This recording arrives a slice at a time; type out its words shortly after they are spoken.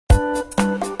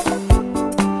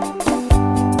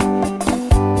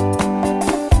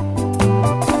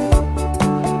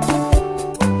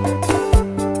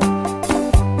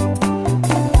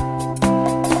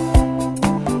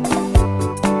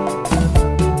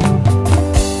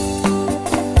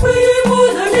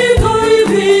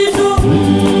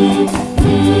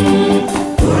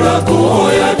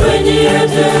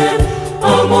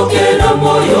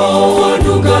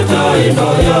ino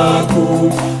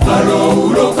yaku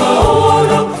Arouro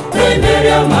kaora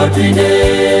Reimeria matine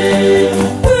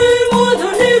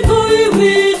Wimodhani koi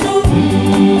witu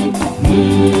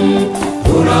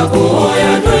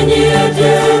Turakuhoya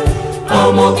twenyeje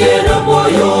Amokera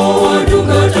moyo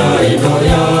Wandungata ino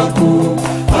yaku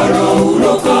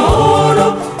Arouro kaora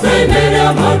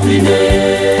Reimeria matine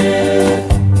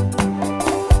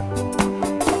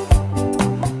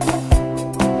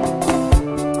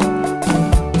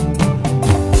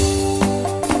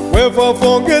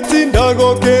Fongeti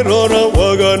ndago kerora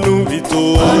waganu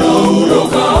vito Arouro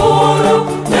kaora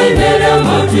Reimeria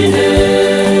matine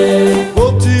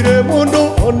Gotire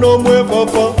mondo ono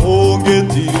mwefafa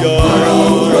ongetiria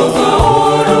Arouro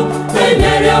kaora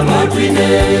Reimeria matine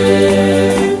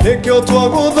Nekyo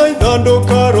twagotha ithando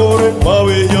karore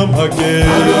mawe ya mpake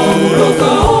Arouro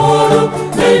kaora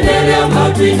Reimeria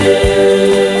matine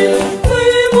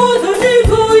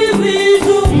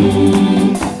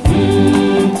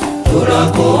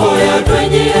Turakuhoya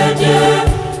twenyeje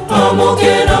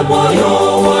Amokera moyo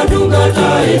Wandungata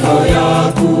ino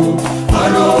yaku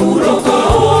Arouro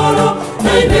kaora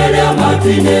Reimeria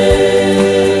matine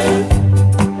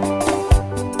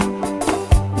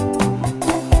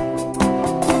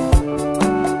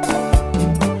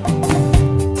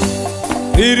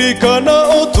Ririkana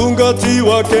otungati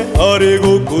wake ari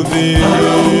gukuthi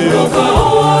Arouro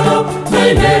kaora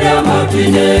Reimeria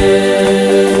matine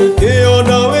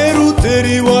Eona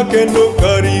weruteri wake no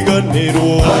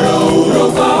kariganirwo Arouro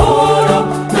kaora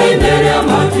Reimeria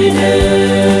matine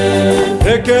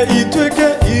Reke itweke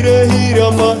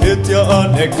irehira mahetia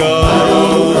aneka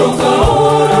Arouro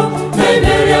kaora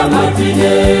Reimeria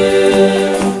matine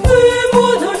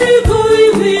Wimodhani koi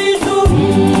witu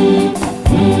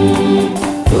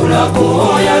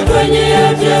Turakuhoya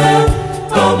twenyeje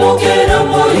Amokera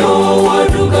moyo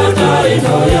Wandungata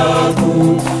ino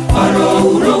yaku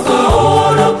Arouro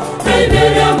kaora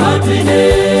Reimeria matine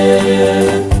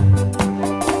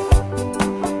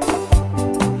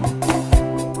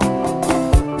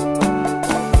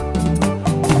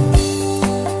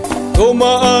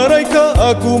Toma araika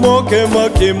akumoke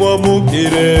makimwa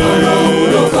mukire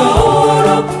Arouro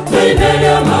kaora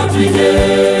Reimeria matine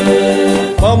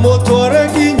Mamotware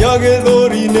nginya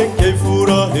githuri-inĩ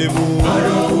kĩbura hĩmu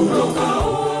Arouro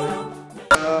kaora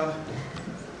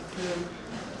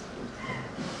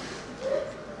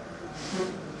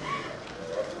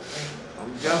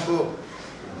Jambo.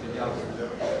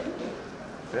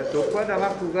 Tukwenda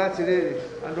makuga atiriri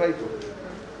andu aitu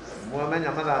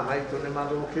mwamenya mathaa maitu ni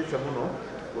mathukite muno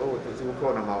koguo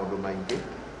tutigukorwo na maundu maingi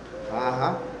haha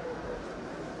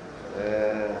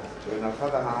twina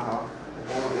bata haha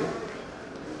umuthi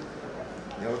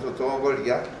ni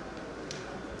ututongoria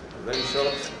very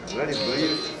short very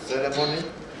brief ceremony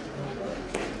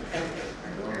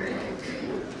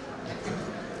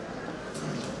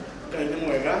Ni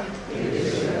mwega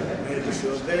ni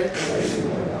ciothe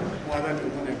mwathani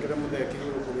umunengere mutheki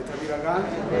gukubitagiraga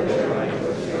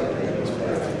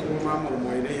kuma murumo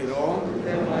irihiro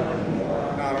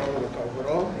na roho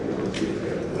kahoro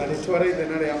na ritwara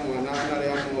ithena ria mwana na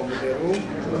ria muo mutheru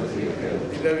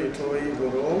ithe witu wi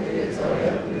iguru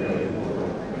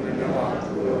munene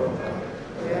waku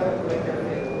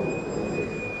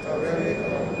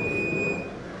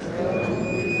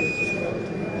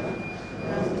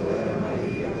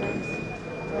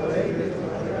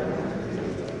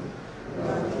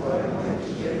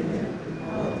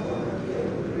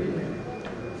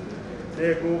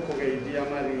Ego kugeithia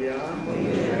Maria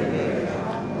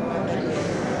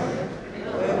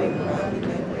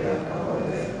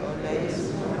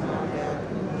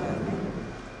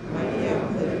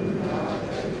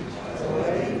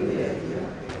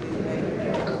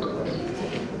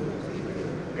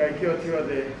Ngai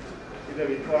othe ithe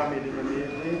witũ wa mĩthenya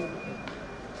mĩingĩ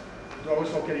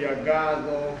twagucokeria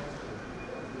ngatho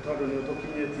tondũ nĩ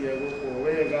ũtũkinyĩtie gũkũ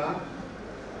wega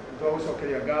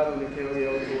twagucokeria ngatho nĩ kĩo gĩa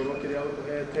ũtũũro kĩrĩa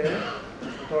ũtũhete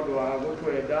tondũ wa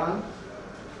gũtwenda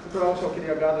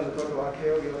tũragucokeria ngatho nĩ tondũ wa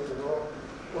kĩo gĩa ũtũũro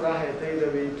ũrahete ithe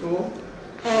witũ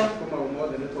kuma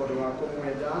mothe nĩ tondũ wa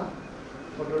kũmwenda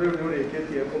tondũ rĩu nĩ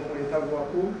ũrĩkĩtie kũmwĩta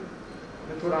gwaku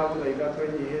nĩ tũragũthaitha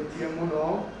twĩnyihĩtie mũno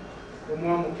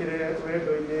ũmwamũkĩre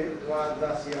wendo-inĩ wa tha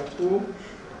ciaku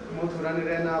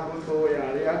mũturanĩre na mbũtũ ya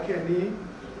arĩa akeni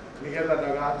nĩgetha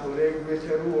ndagatũũre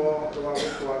aiguĩte ruo rwa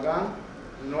gũkwaga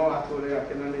no atũũre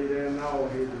akenanĩire nao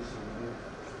hĩndĩ ciothe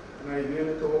na ithuĩ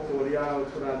nĩ tũgũkũria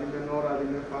ũtũrathime na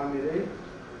ũrathime bamĩrĩ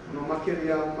mũno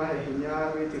makĩria mahe hinya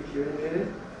wĩtĩkio-inĩ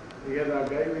nĩgetha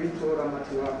Ngai witũ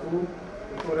ũramati waku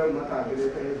ũtũũre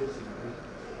ũmatambĩrĩte hĩndĩ ciothe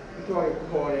Nitwage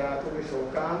kuhoya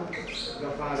tugicoka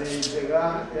thabarĩ njega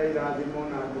ya irathimo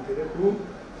na ndutĩrĩku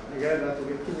nĩgetha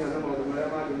tũgĩkinya na maũndũ marĩa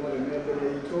mangĩ mothe me mbere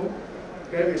itũ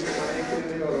Ngai witũ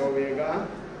marĩkĩrĩre oro wega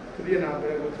tuthiĩ na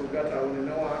mbere gũtungata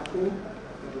ũnene waku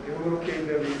na tũkĩhurũkia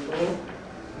ithe witũ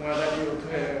Mwathani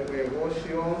ũtũhe wega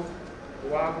ũcio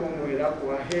wa kũmwĩra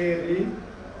kwaheri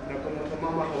na kũmũtũma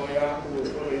mahoya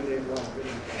ũtũũro-inĩ waku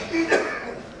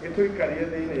gĩtũikarie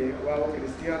thĩinĩ wa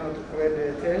ũkristiano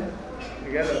tũkwendete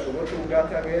nĩgetha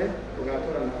tũgũtungatage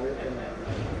tũgatũra nawe tene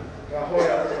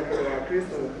twahoya ũtũũro wa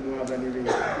Kristo Mwathani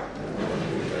witũ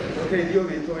ũteithio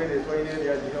witũ rĩĩtwa-inĩ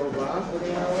rĩa Jehova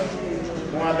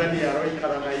Mwathani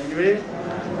aroikara na inyuĩ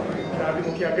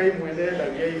kĩrathimo kĩa Ngai mwene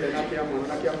ndagĩaire na kĩa Mwana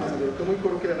na kĩa Mwĩhĩ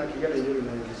tũmũikũrũkĩre na kĩgeranio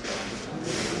na inyuĩ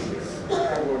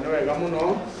koguo nĩ wega mũno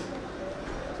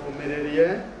tũmĩrĩrie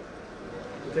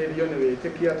tũteithio nĩ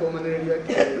wĩtĩkia tũmanĩrĩrie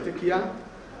wĩtĩkia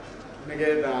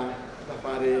nĩgetha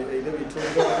thabarĩ ya ithe witũ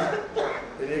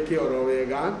ĩrĩke oro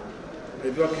wega na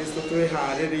ithuĩ Akristo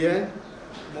twĩharĩrie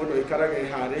mũndũ aikarage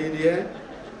eharĩirie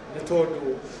nĩ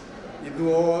tondũ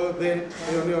ithuothe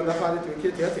ĩyo nĩyo thabarĩ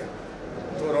twĩkĩte atĩa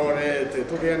tũrorete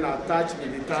tũgĩe na touch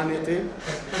with eternity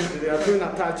rĩrĩa twĩna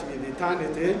touch with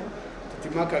eternity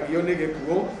tũtimakagio nĩ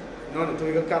gĩkuũ no nĩ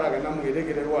tũgĩkaraga na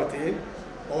mwĩrĩgĩrĩrwo atĩ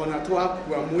ona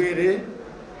twakua mwĩrĩ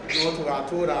no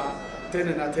tũgatũra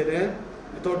tene na tene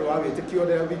nĩ tondũ wa wĩtĩkio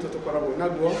ũrĩa witũ tũkoragwo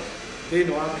naguo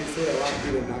thĩinĩ wa Kristo ũrĩa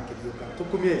wakuire na akĩriũka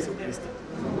tũkumie Yesu Kristo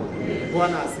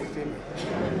Bwana asifiwe.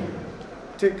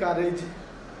 Take courage,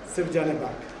 save journey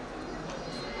back.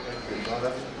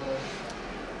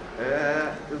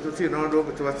 Tũtirĩ na ũndũ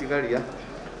ũngĩ tũgatigaria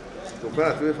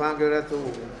tũkoragwo twĩbange ũrĩa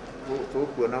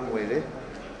tũkuona mwĩrĩ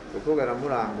tũkũgera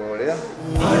mũrango ũrĩa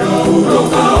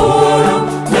Arahurũka ũhoro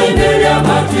na-inĩ rĩa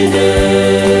matu-inĩ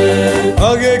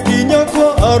agĩkinya kwa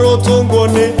arotongwo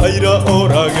nĩ aira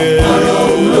orage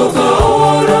Arahurũka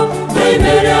ũhoro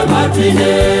na-inĩ rĩa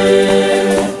matu-inĩ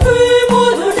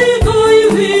Mũthoni Ngai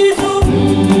witũ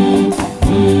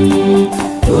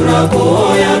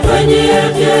tũrakũhoya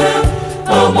twenyihĩtie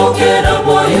amũkĩra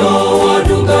muoyo wa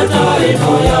ndungata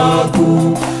ĩno yaku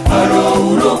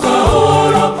Arahurũka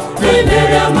ũhoro na-inĩ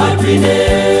rĩa matu-inĩ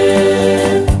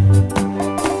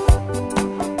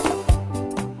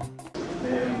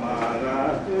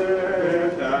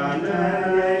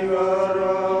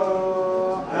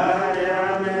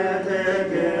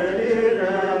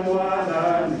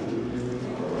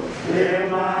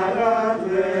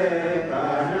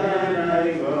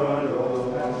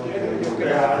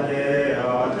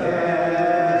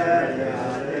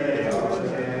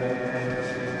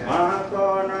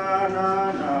Makona na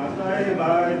na kai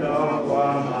bai do kwa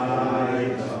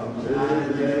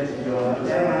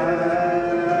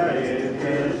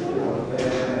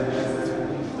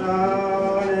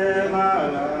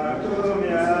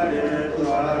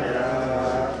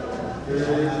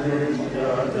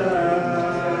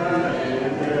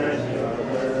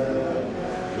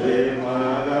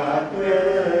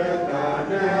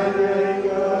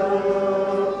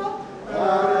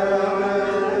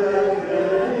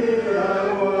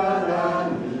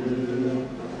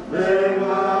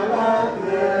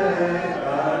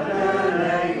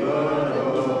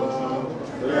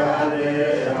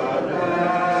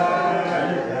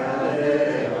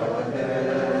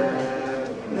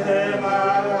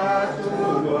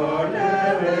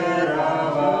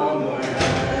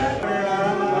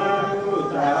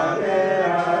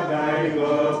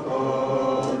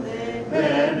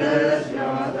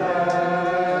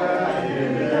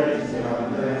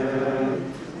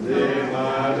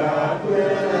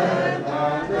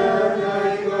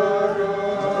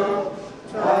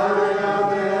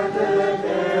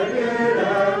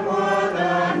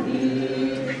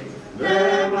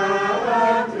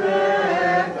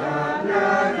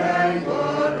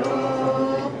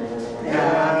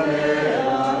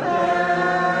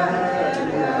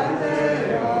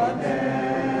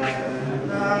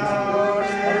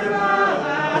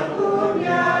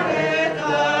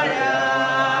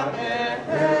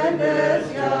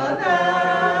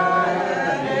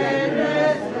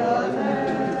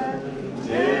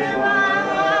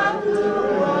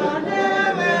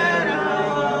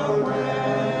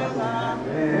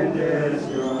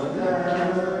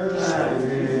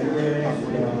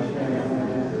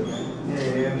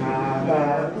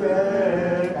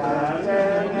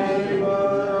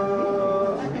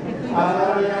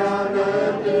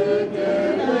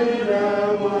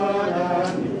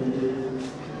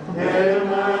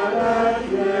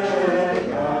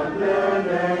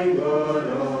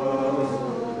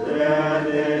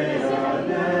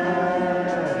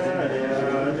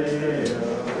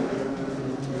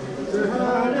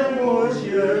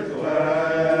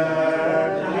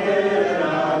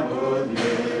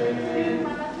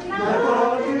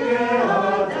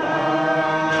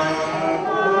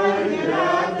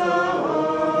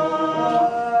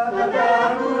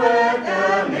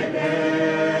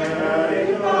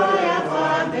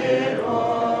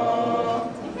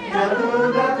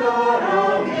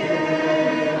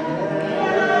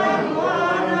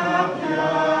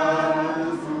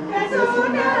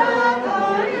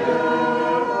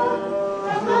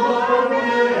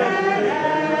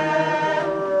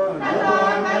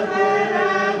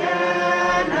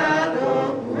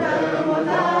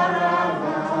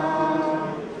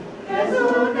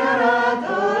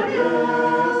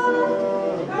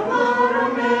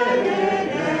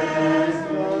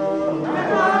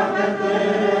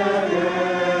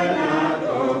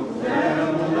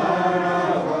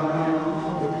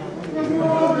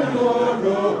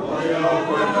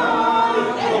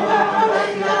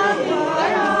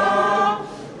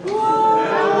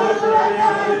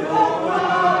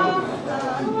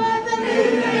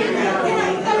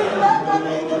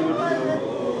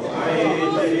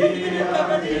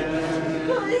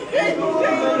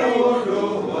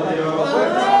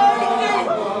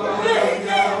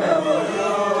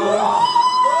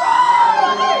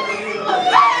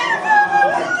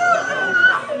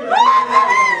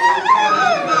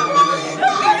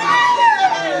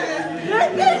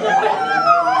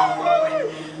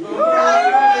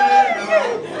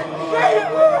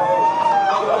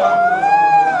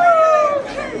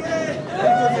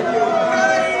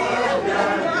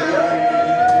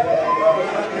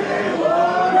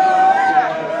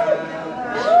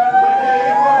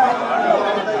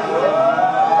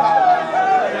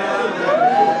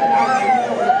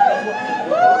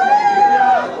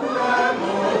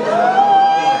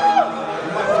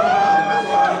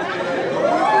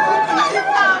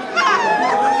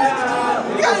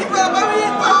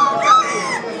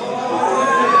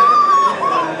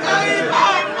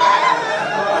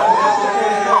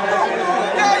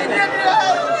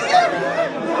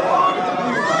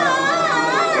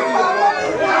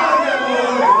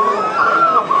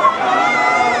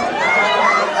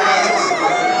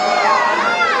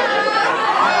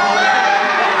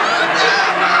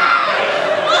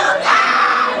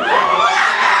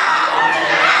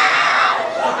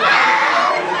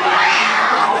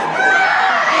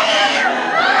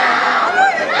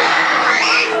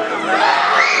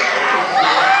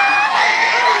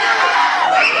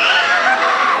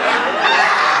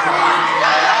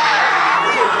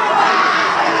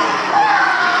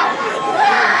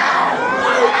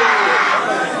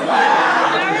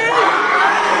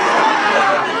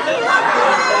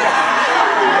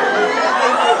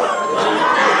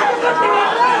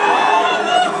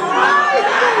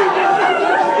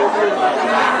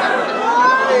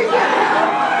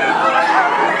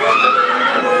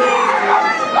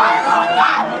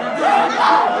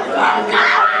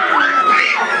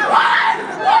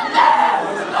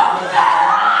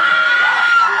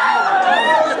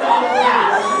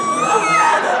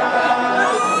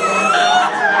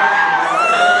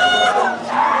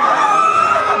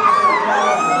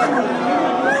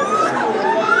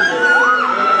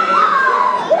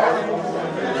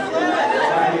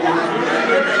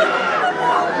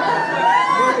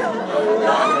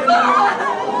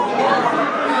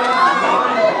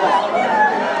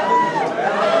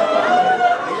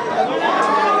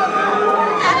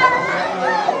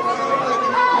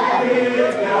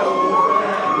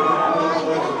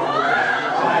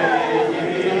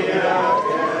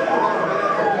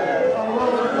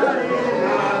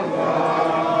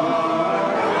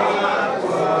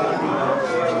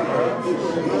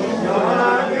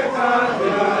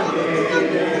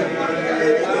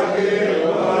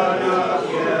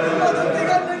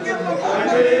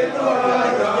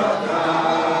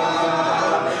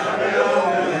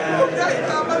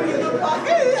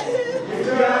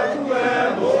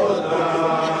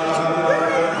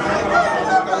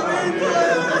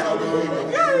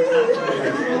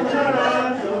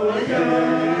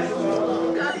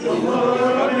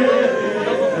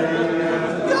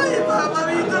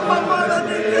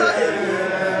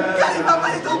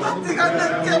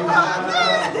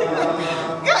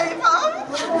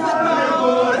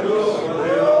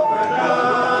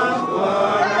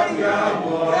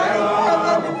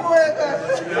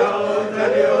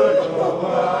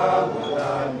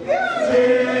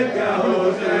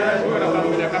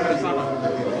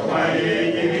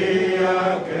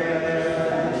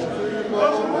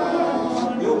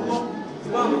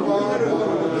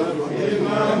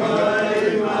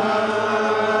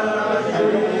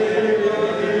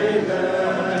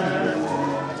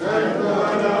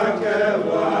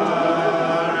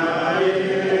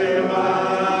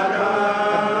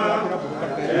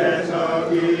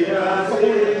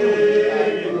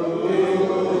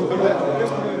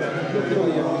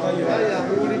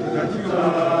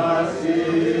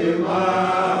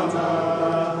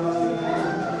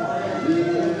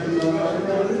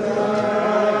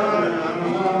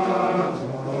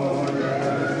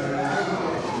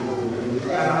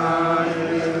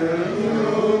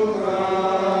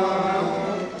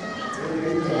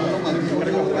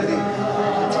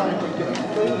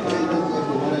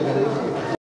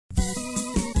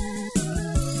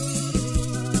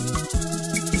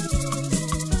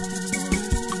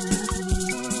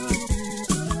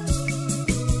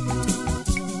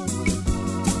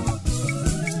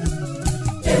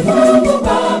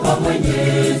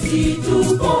Mwenyezi,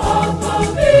 tupo hapa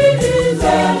mbele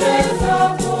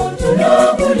zako,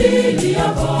 tunakulilia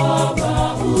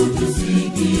Baba,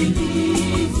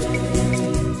 utusikilize.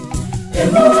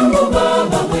 Mungu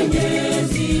Baba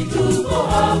Mwenyezi, tupo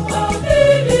hapa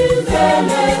mbele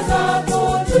zako,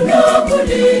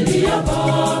 tunakulilia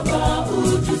Baba,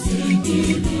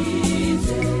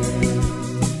 utusikilize.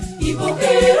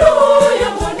 Ipokee roho ya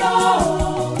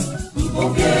mwanao,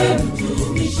 mpokee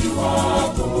mtumishi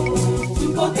wako,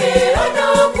 mpokee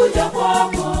anakuja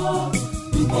kwako,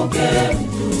 mpokee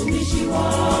mtumishi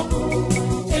wako.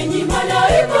 Enyi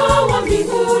malaika wa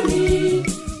mbinguni,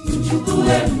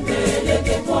 mchukue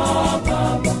mpeleke kwa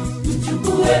Baba,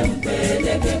 mchukue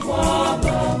mpeleke kwa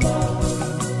Baba.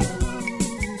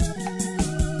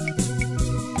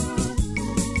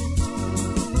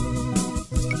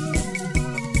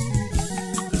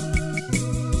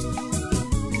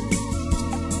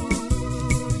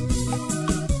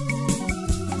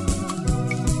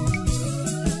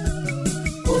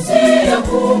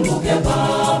 Usiyakumbuke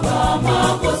Baba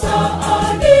makosa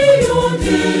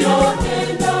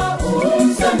aliyotenda,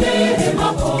 umsamehe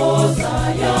makosa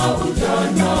ya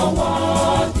ujana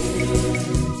wake.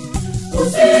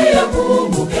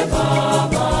 Usiyakumbuke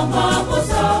Baba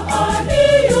makosa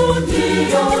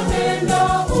aliyotenda,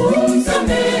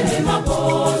 umsamehe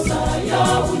makosa ya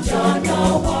ujana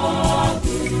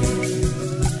wake.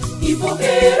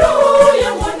 Ipokee roho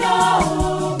ya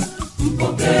mwanao,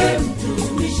 mpokee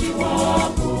mtumishi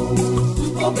wako,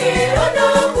 mpokee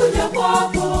anakuja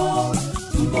kwako,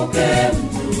 mpokee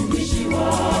mtumishi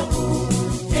wako.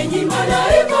 Enyi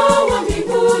malaika wa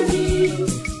mbinguni,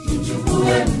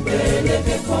 mchukue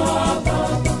mpeleke kwa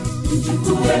Baba,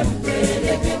 mchukue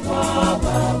mpeleke kwa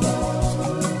Baba.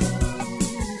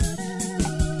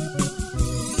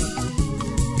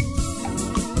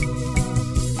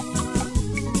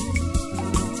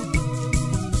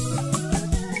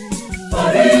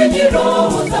 Fariji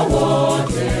roho za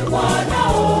wote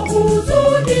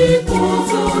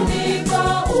wanaohuzunika,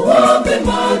 uwape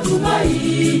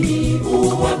matumaini,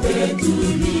 uwape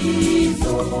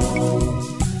tulizo.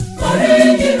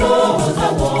 Fariji roho za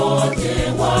wote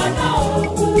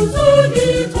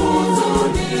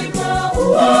wanaohuzunika,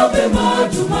 uwape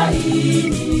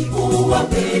matumaini,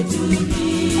 uwape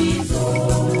tulizo.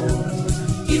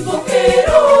 Ipokee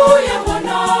roho ya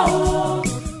mwanao,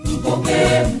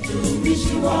 mpokee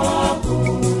mtumishi wako,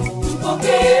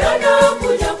 mpokee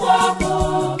anakuja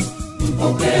kwako,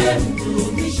 mpokee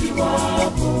mtumishi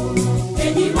wako.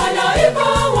 Enyi malaika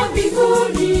wa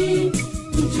mbinguni,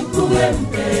 mchukue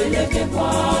mpeleke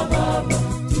kwa Baba,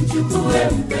 mchukue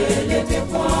mpeleke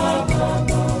kwa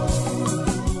Baba.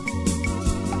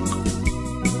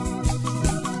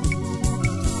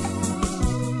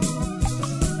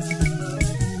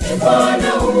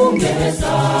 Bwana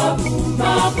ungehesabu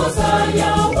makosa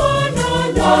ya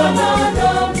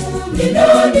wanadamu, ni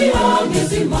nani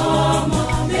angesimama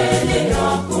mbele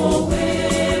yako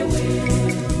wewe?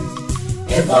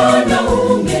 Bwana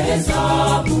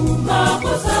ungehesabu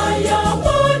makosa ya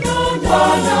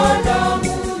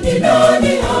wanadamu, ni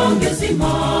nani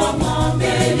angesimama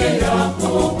mbele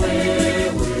yako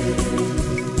wewe?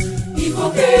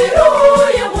 Ipokee roho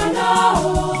ya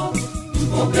mwanao,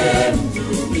 mpokee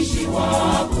mtumishi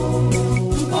wako,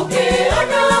 mpokee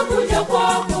anakuja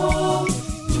kwako,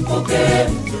 mpokee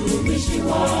mtumishi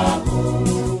wako.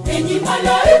 Enyi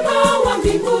malaika wa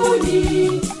mbinguni,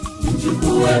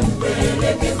 mchukue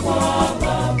mpeleke kwa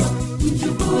Baba,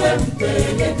 mchukue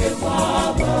mpeleke kwa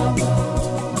Baba.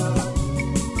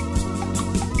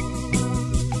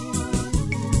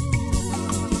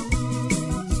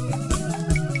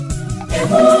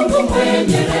 Mungu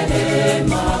mwenye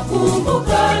rehema,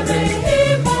 kumbuka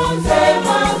rehema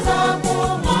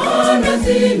zako, maana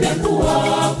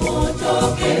zimekuwako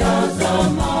tokea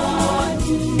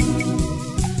zamani.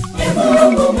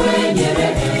 Mungu mwenye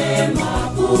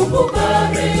rehema, kumbuka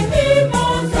rehema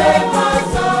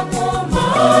zako,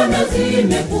 maana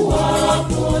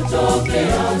zimekuwako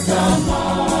tokea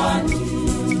zamani.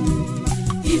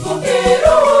 Ipokee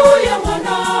roho ya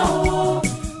mwanao,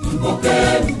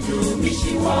 mpokee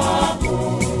mtumishi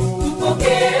wako,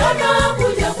 mpokee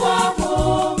anakuja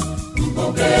kwako,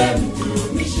 mpokee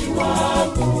mtumishi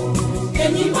wako.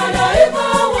 Enyi malaika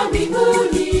wa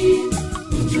mbinguni,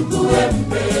 mchukue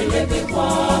mpeleke kwa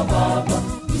Baba,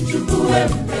 mchukue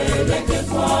mpeleke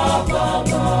kwa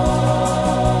Baba.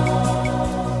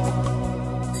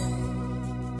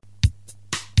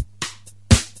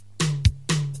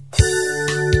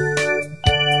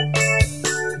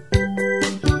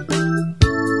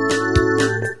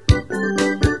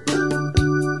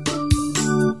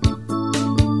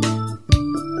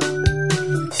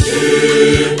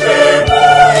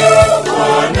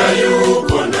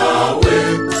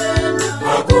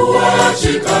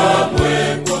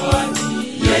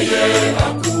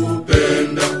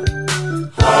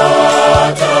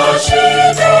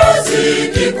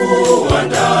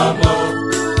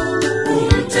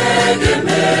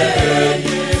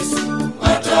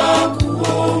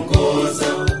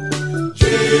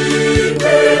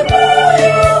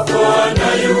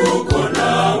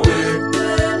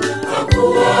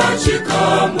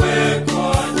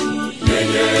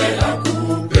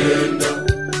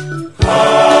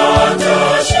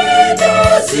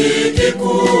 wazidi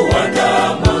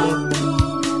kuandama,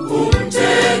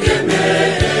 umtegemee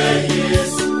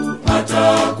Yesu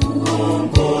atakuongoza.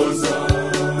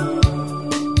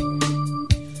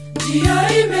 Njia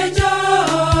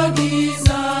imejaa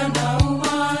giza na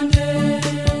umande,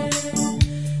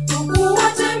 huku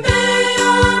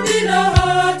watembea bila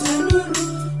hata nuru,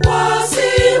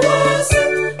 wasiwasi,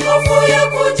 hofu ya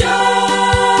kuja,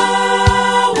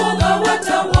 woga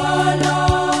watawala,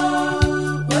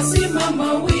 wasimama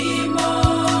wima,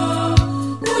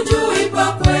 hujui pa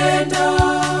kwenda,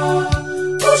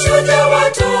 ushujaa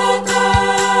watoka,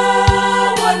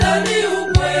 walali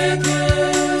upweke,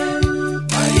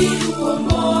 hayuko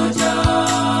moja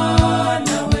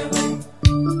na wewe.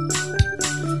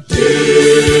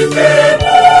 Jipe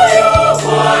moyo,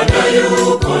 Bwana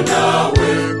yuko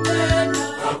nawe,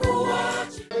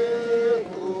 hakuachi.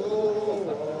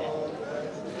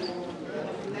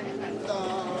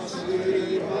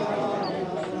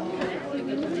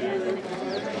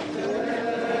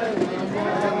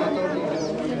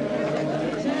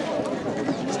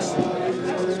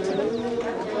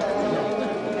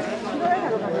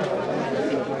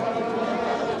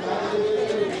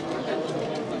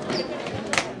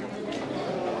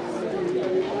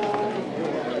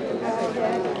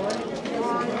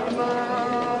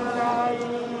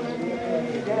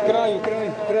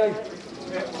 Karagu.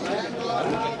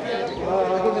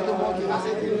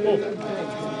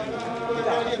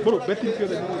 Bro, better if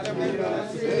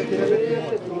you're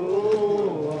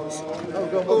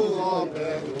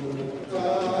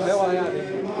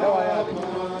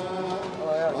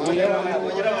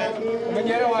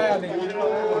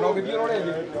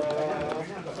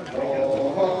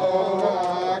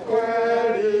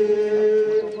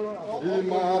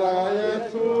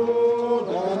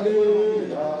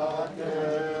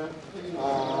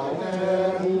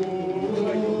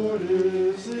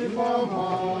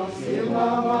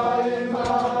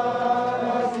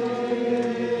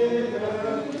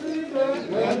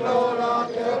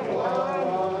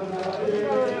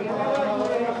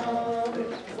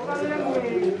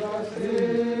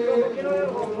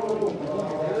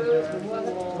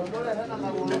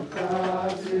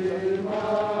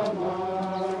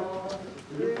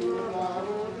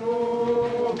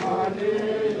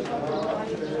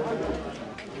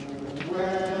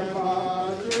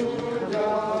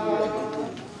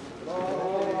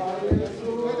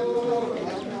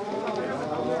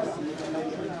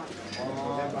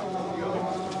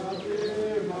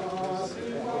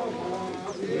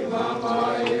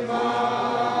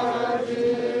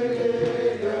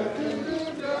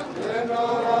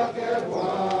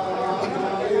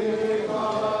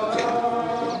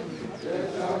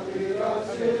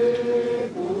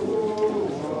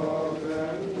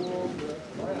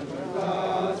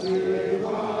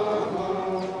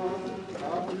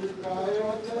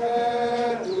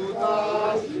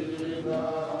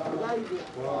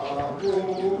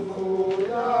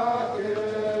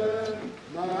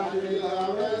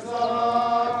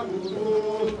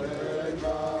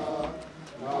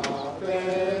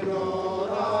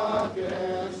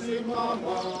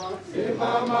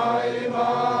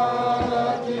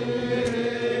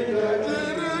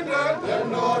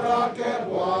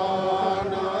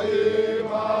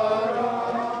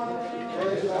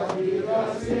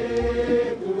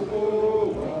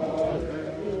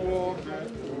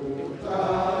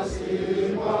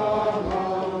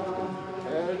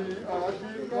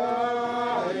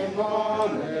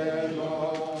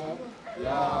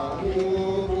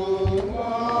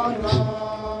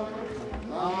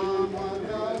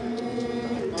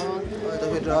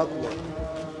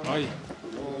Ai.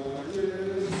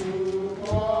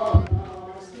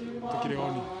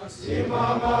 Tukirioni.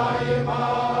 Simama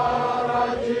imara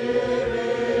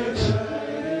jirinde,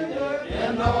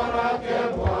 neno lake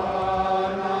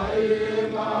Bwana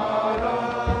imara,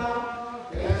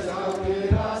 kesha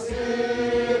kila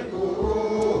siku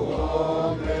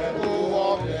uombe,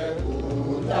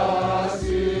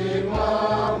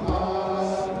 utasimama.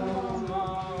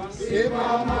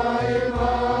 Simama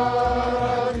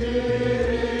imara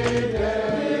jirinde,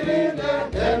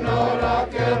 neno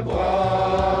lake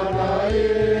Bwana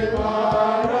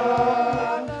imara,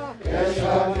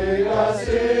 kesha kila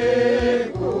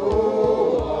siku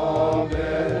uombe,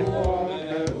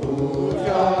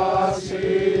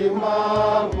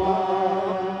 utasimama.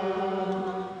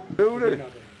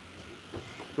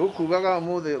 Tukugaga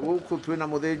muthe guku twina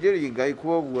muthinjiri Ngai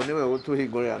kwoguo niwe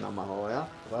gutuhingurira na mahoya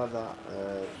ratha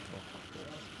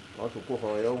no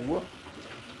tukuhoya uguo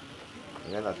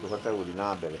nigetha tuhote guthi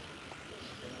na mbere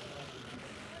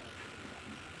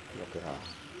okay ha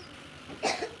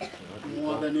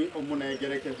Mwathani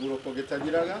ũmũnengereke hurũko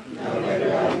gĩtathiraga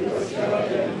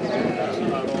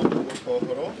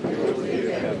arokohoro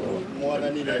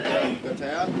Mwathani nengera ndungata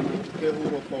yaku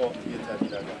kĩhurũko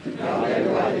gĩtathiraga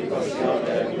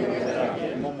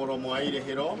mũmũromo wa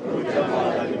irĩhĩro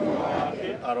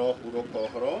arohurũka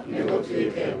ũhoro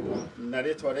na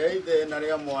rĩtwa rĩa Ithe na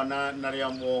rĩa Mwana na rĩa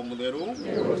Muoyo Mũtheru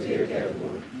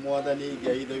Mwathani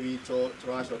Ngai Ithe witũ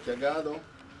tũracokia ngatho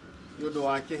nĩ ũndũ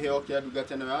wa kĩheo kĩa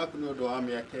ndungata ĩno yaku nĩ ũndũ wa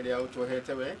mĩaka ĩrĩa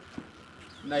ũtũhete we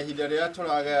na ihinda rĩrĩa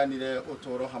tũragayanire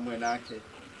ũtũũro hamwe nake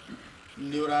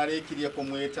nĩ ũrarĩkirie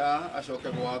kũmwĩta acoke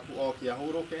gwaku oke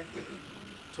ahurũke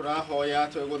tũrahoya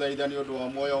twĩgũthaitha nĩ ũndũ wa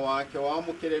muoyo wake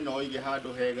wamũkĩre na oige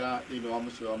handũ hega thĩinĩ wa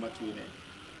mũciĩ wa matu-inĩ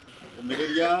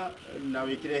ũmĩrĩria na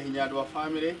wĩkĩre hinya andũ a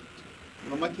bamĩrĩ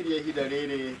no makĩria ihinda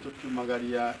rĩrĩ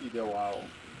tũkiumagaria ithe wao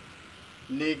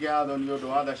nĩ ngatho nĩ ũndũ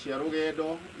wa tha cia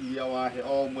rũgendo iria wahe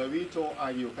o ũmwe witũ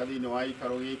agĩũka thĩinĩ wa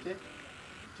ikaro gĩkĩ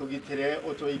tũgitĩre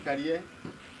ũtũikarie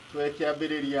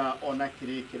twekĩambĩrĩria ona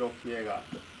kĩrĩkĩro kĩega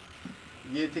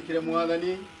gĩtĩkĩre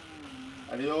Mwathani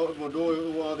arĩo mũndũ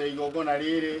ũyũ wothe igongona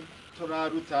rĩrĩ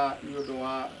tũraruta nĩ ũndũ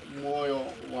wa muoyo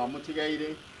wa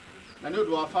mũtigairĩ na nĩ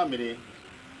ũndũ wa bamĩrĩ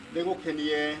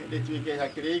rĩgũkenie rĩtuĩke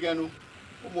hakĩrĩ iganu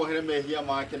ũmwohere mehia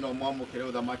make na ũmwamũkĩre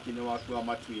ũthamaki-inĩ waku wa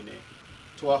matu-inĩ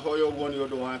twahoya ũguo nĩ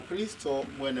ũndũ wa Kristo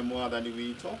mwene Mwathani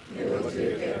witũ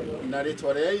na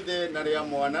rĩtwa rĩa Ithe na rĩa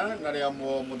Mwana na rĩa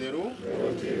Muoyo Mũtheru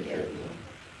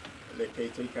rekei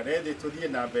tũikare thĩ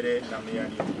tũthiĩ na mbere na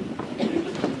mĩario.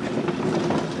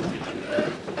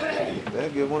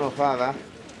 Thank you mũno Father.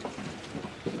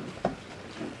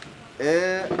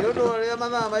 Nĩ ũndũ ũrĩa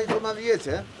mathaa maitũ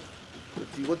mathiĩte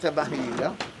tũtigũte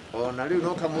mahinda ona rĩu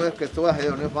no kamweke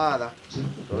twaheo nĩ Father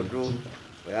tondũ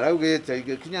we araugĩte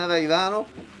ingĩkinya thaa 5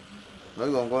 no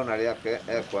igongona rĩake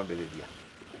ekwambĩrĩria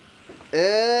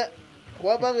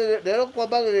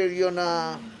kwambagĩrĩrio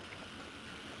na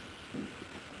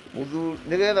mũthuri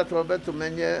nĩgetha twambe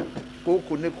tũmenye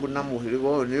gũkũ nĩ kũ na mũhĩrĩga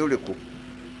ũyũ nĩ ũrĩkũ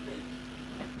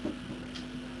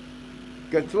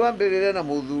twambĩrĩre na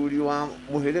mũthuri wa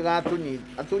mũhĩrĩga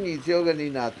atũnyite ũgeni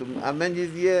na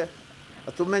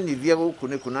atũmenyithie gũkũ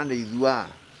nĩ kũ na nĩ ithuaga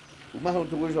kuma hau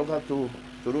tũgũcoka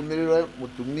tũrũmĩrĩre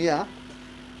mũtumia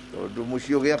tondũ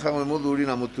mũciĩ ũgĩakagwo mũthuri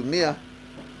na mũtumia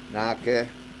nake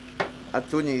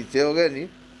atũnyite ũgeni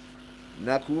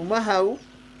na kuma hau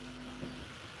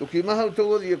tukiuma hau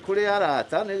tũgũthiĩ kũrĩ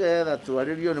arata nĩgetha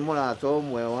twarĩrio nĩ mũrata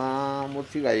ũmwe wa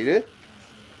mũtigairĩ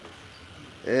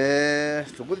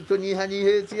tũgũthiĩ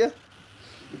tũnyihanyihĩtie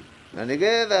na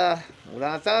nĩgetha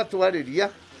mũrata atwarĩria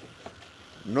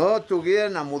no tũgĩe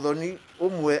na mũthoni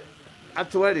ũmwe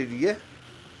atwarĩrie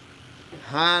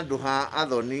handũ ha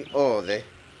athoni othe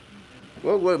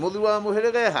koguo mũthuri wa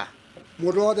mũhĩrĩga ha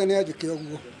mũndũ wothe nĩ anjĩke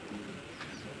ũguo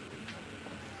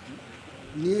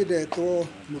niĩ ndetwo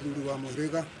mũthuri wa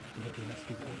mũhĩrĩga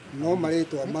no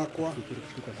marĩtwa makwa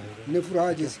nĩ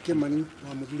Francis Kĩmani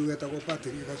wa mũthuri wetagwo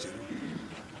Patrick Gacĩro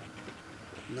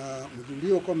na mũthuri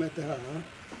ũyũ ũkomete haha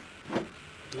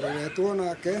tũreretwo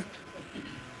nake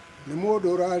nĩ mũndũ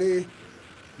ũrarĩ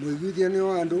mũiguithania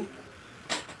wa andũ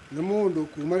nĩ mũndũ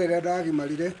kuma rĩrĩa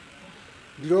ndagimarire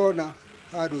ndirona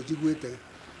handũ njiguĩte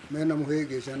mena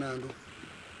mũhĩngĩca na andũ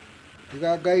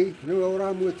tiga Ngai nĩwe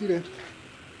ũramwĩtire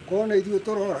kona ithuĩ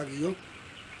tũroragio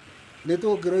nĩ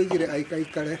tũngĩroigire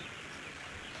aikaikare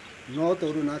no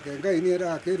tondũ nake Ngai nĩ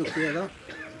endaga kĩndũ kĩega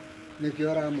nĩkĩo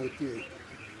aramwĩtire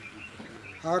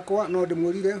hakwa no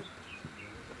ndĩmwĩrire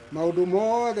maũndũ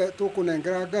mothe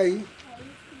tũkũnengera Ngai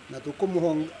na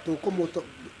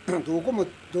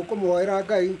tũkũmũhoera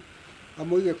Ngai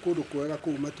amũige kũndũ kwega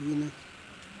kũu matu-inĩ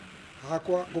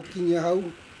hakwa gũkinyia hau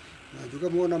na njuge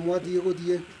mwona mwathiĩ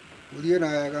gũthiĩ mũthiĩ na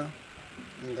wega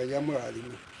Ngai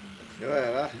amũrathime. Nĩ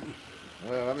wega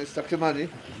Mr. Kĩmani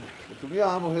mũtumia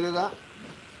wa mũhĩrĩga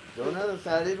ndona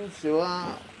tarĩ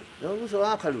Lucio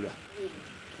wa Karura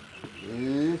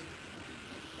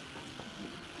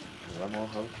vamos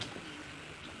hau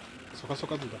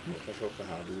soka thutha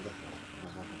ha thutha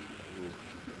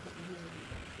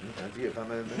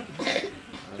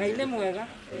Ngai nĩ mwega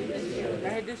na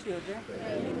hĩndĩ ciothe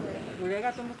ũrĩa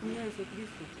gatũmũkumia Yesu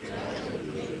Kristo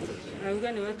nauga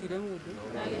nĩ wetuire mũndũ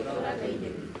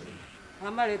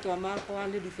amarĩtwa makwa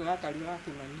nĩ Lucio wa Karura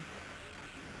Kĩmani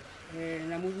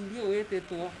na mũthuri ũyũ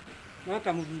wĩtĩtwo no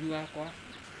ta mũthuri wakwa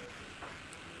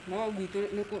no gwitũ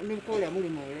nĩ kũrĩa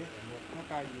mũrĩmo ũrĩa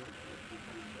makario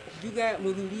njuge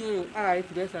mũthuri ũyũ ararĩ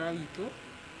turesara witũ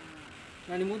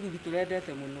na nĩ mũthuri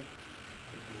tũrendete mũno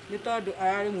nĩ tondũ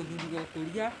ararĩ mũthuri wa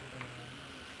ũkũria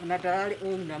ona ndararĩ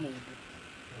ũru na mũndũ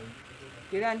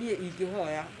kĩrĩa niĩ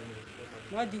ingĩhoya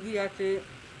no njugire atĩ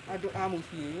andũ a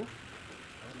mũciĩ ũyũ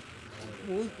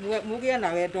mugie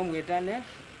na wendo mwendane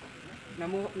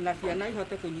na ciana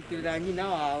ihote kunyitirira nyina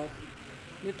wao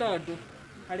ni tondu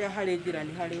haria hari njira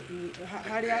ni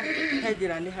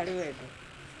hari wendo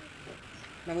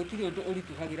na gutiri undu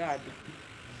urituhagira andu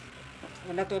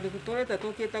ona tondu tuturete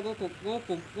tukite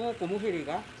guku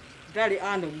muhiriga ndari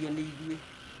anogio ni ithuĩ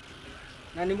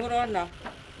na nĩ mũrona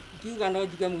ngiuga no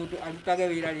njuge mũndũ arutage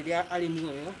wĩra rĩrĩa arĩ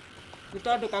muoyo nĩ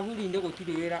tondũ kaburi-inĩ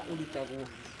gũtirĩ wĩra ũrutagwo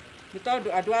nĩ tondũ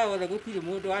andũ aya othe gũtirĩ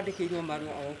mũndũ wandĩkĩirwo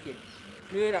marũa oke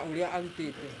nĩ wĩra ũrĩa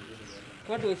arutĩte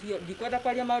tondũ ũcio ndikwenda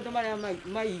kwaria maũndũ marĩa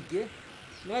maingĩ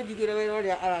no njugĩre wĩra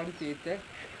ũrĩa ararutĩte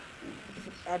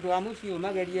andũ a mũciĩ ũyũ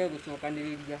magerie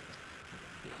gũcokanĩrĩria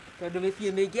tondũ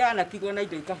mĩciĩ mĩingĩ yanatigwo na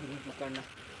indo ikahurunjũkana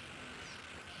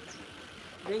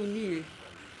rĩu niĩ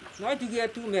no njugie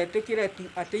tu metĩkĩre tu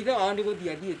atĩ ithe wao nĩ gũthiĩ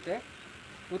athiĩte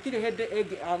gũtirĩ hĩndĩ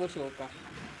ĩngĩ agũcoka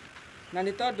na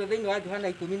nĩ tondũ thĩinĩ wa Johana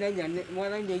 14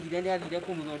 Mwathani nĩoigire nĩ athire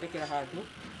kũmũthondekera handũ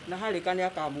na harĩka nĩ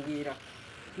akamũgĩra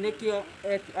nĩkĩo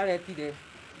aretire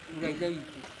mũra ithe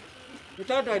witũ nĩ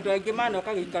tondũ andũ aingĩ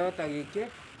manoka gĩikaro ta gĩkĩ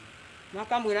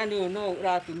makamwĩra nĩ ũũ no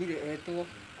ũratũmire etwo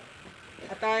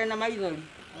atarĩ na maithori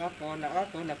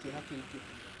agakona kĩeha kĩingĩ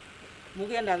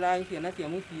mũgĩe na thayũ ciana cia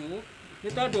mũciĩ ũyũ nĩ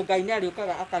tondũ Ngai nĩ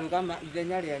arĩũkaga akarũgama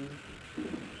ithenya rĩanyu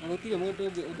na gũtirĩ mũndũ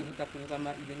ũngĩ ũngĩhota kũrũgama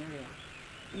ithenya rĩanyu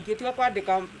ingĩtua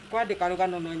kwandĩka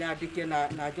rũgano no nyandĩke na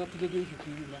njokithĩrie ibuku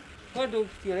igima tondũ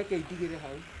cioreke indigĩre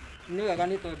hau nĩ wega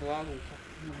nĩ tondũ wa gũka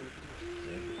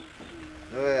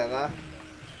nĩ wega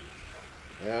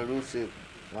Lucy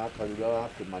wa Karura wa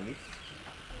Kĩmani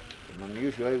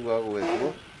ũcio aigua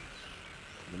gwetwo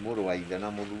nĩ mũrũ wa ithe na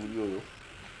mũthuri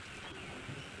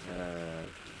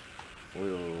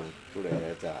ũyũ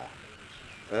tũrehete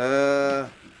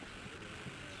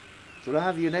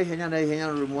tũrathiĩ na ihenya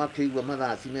rũrũ mwakĩigua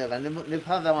mathasi mega nĩ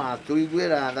father watũ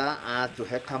igwĩra tha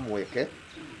atũhe kamweke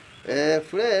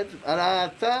Fred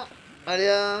arata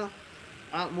arĩa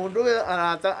mũndũ ũyũ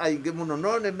arata aingĩ mũno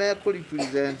no nĩ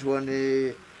mekũrepresentwo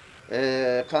nĩ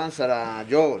Councillor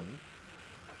John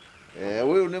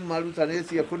ũyũ nĩ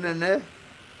marutanĩtie kũnene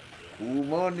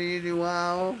kuma ũnini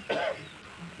wao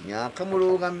nginya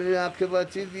akamũrũgamĩrĩra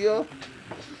akĩbatithio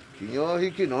nginya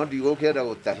ũhiki no ndigũkĩenda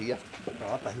gũtahia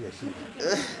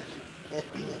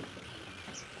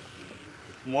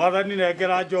Mwathani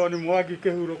nengera John Mwangi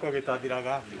kĩhurũko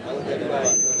gĩtathiraga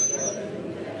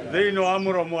thĩinĩ wa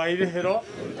mũromo wa irĩhĩro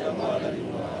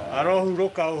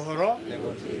arohurũka ũhoro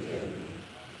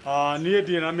niĩ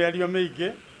ndirĩ na mĩario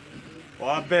mĩingĩ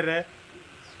wa mbere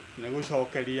nĩ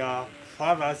gũcokeria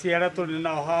fathers arĩa tũrĩ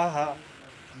nao haha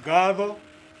ngatho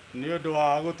nĩ ũndũ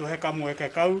wa gũtũhe kamweke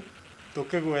kau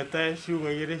tũkĩgwete ciugo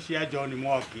igĩrĩ cia John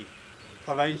Mwangi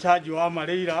father in charge wa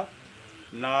Marĩira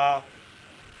na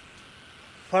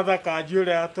father Kanji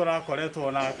ũrĩa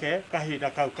tũrakoretwo nake kahinda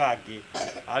kau kangĩ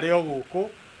arĩ o gũkũ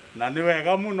na nĩ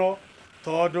wega mũno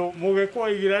tondũ mũgĩkũyũ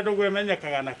oigire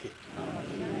ndũgwĩmenyekaga nakĩ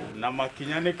na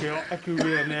makinya nĩkĩo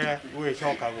akiugire nĩ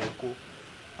gwĩcoka gũkũ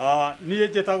niĩ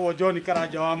njĩtagwo John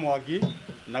Karanja wa Mwangi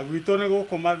na gwitũ nĩ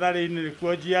gũkũ Mathare-inĩ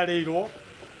nĩkuo njiarĩirwo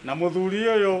na mũthuri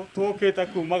ũyũ tũkĩte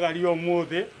kumagaria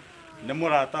ũmũthĩ nĩ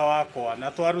mũrata wakwa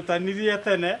na twarutanirie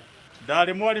tene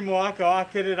ndarĩ mwarimũ wake wa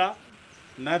kĩrĩra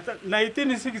na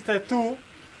 1962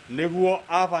 nĩguo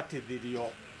abatithirio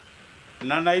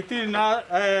na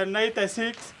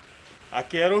 1996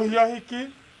 akĩerũhia ũhiki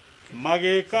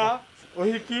magĩka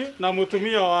ũhiki na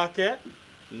mũtumia wake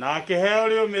na akĩheo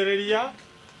rĩũmĩrĩria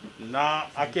na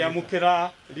akĩamũkĩra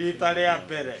rita rĩa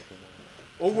mbere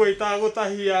ũguo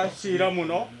itagũtahia cira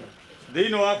mũno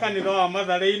thĩinĩ wa kanitha wa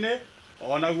Mathare-inĩ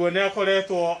onaguo nĩ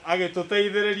akoretwo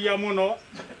agĩtũteithĩrĩria mũno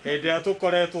hĩndĩ ĩrĩa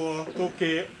tũkoretwo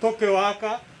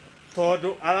tũkĩwaka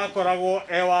tondũ arakoragwo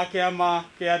wa kĩama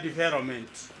kĩa development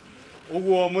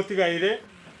ũguo mũtigairĩ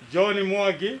John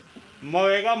Mwangi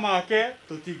mawega make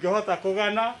tũtingĩhota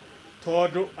kũgana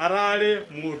tondũ ararĩ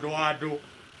mũndũ wa andũ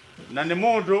na nĩ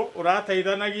mũndũ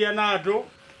ũrateithanagia na andũ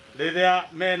rĩrĩa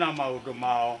mena maũndũ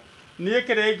mao niĩ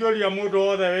kĩrĩa ingĩũria mũndũ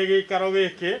wothe wĩ gĩikaro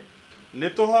gĩkĩ nĩ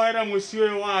tũhoere mũciĩ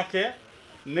ũyũ wake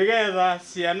nĩgetha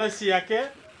ciana ciake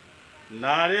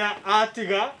na arĩa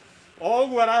atiga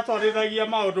ũguo aratwarithagia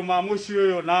maũndũ ma mũciĩ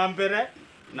ũyũ na mbere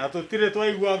na tũtirĩ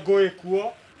twaigua ngũĩ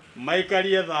kuo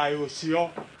maikarie thayũ ũcio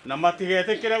na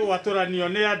matigetĩkĩre gwatũranio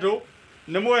nĩ andũ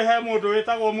nĩ mwĩhe mũndũ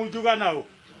wĩtagwo Munjuganaũ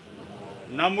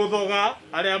na mũthoga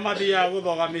arĩa mathiaga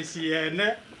gũthoga mĩciĩ ene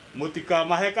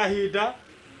mũtikamahe kahinda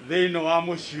thĩinĩ wa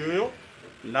mũciĩ ũyũ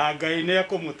na Ngai nĩ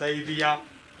ekũmũteithia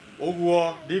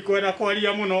ũguo ndikwenda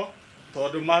kwaria mũno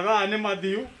tondũ mathaa nĩ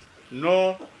mathiu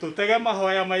no tũtege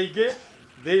mahoya maingĩ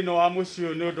thĩinĩ wa mũciĩ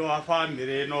ũyũ nĩ ũndũ wa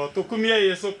bamĩrĩ ĩno tũkumie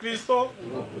Yesu Kristo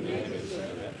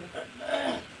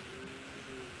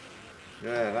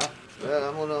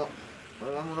Wega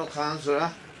muno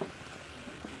councillor.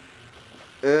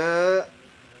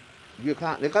 You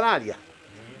can't. Nikararia.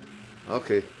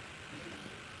 Okay.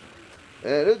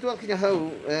 Rĩu twakinya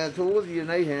hau tũgũthiĩ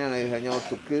na ihenya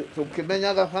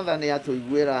tũkĩmenyaga batha nĩ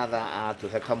atũiguĩra tha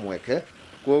atũhe kamweke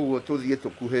koguo tũthiĩ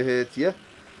tũkuhĩhĩtie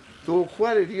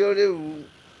tũkwarĩrio rĩu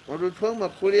ũndũ twauma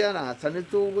kũrĩ arata nĩ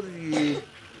tũgũthiĩ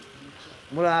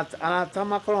arata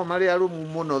makorwo marĩ arũmu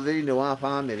mũno thĩinĩ wa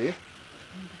bamĩrĩ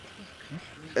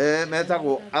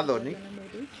metagwo athoni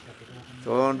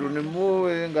tondũ nĩ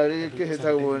mũĩ ngarĩ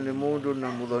kĩhĩtagwo nĩ mũndũ na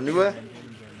mũthoniwe.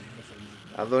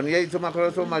 Athoni aitũ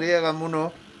makoretwo marĩ ega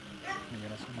mũno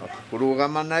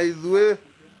kũrũgama na ithuĩ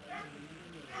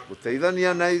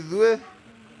gũteithania na ithuĩ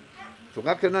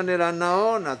tũgakenanĩra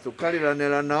nao na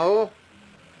tũkarĩranĩra nao.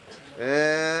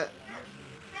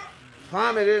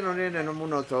 Bamĩrĩ ĩno nĩ nene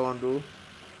mũno tondũ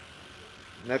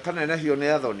na kanenehio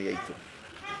nĩ athoni aitũ.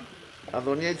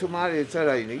 Athoni aitũ marĩte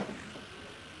raini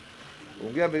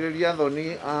ũngĩambĩrĩria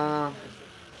athoni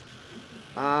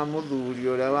a mũthuri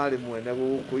ũrĩa warĩ mwene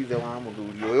gũkũ ithe wa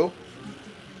mũthuri ũyũ.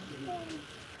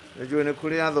 Nĩnjũĩ nĩ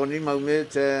kũrĩ athoni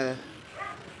maumĩte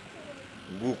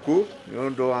Nguku nĩ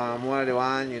ũndũ wa mwarĩ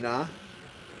wa nyina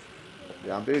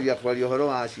ngĩambĩrĩria kwaria ũhoro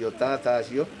wacio tata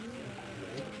acio.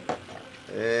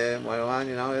 Mwarĩ wa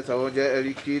nyina wetagwo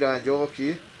Erikira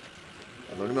Njoki.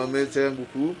 Athoni maumĩte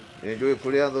Nguku. Nĩnjũĩ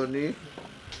kũrĩ athoni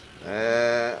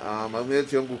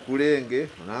maumĩte Nguku rĩngĩ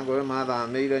ona ngore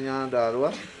mathamĩire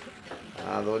Nyandarua.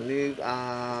 Athoni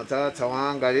tata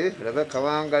Wangari, Rebeka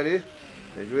Wangari,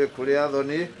 nĩnjũĩ kũrĩ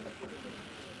athoni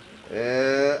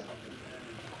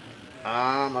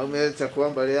maumĩte kwa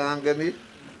mbarĩ ya Ngemi.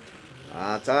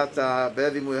 Tata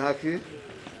Bethi Mwĩhaki,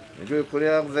 nĩnjũĩ kũrĩ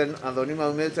athoni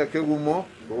maumĩte Kĩgumo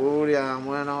kũrĩa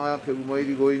mwena wa Kĩgumo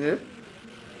irigũ-inĩ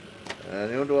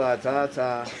nĩ ũndũ wa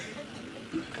tata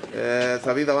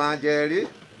Tabitha wa Njeri.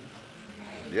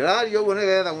 Ndĩraria ũguo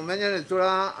nĩgetha mũmenye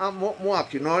nĩ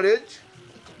acknowledge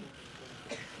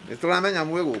nĩ tũramenya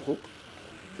mwĩ gũkũ.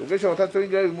 Tũngĩcoka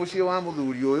tũingĩre rĩu mũciĩ wa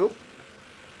mũthuri ũyũ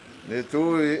nĩ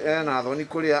tũĩ ena athoni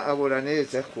kũrĩa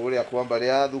agũranĩte kũrĩa kwa mbarĩ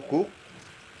ya Thuku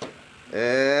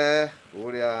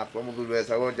kũrĩa kwa mũthuri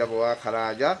wetagwo Njagũ wa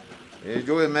Karanja.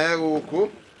 Nĩnjũĩ me gũkũ.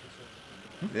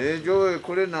 Nĩnjũĩ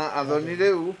kũrĩ na athoni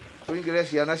rĩu tũingĩre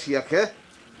ciana ciake.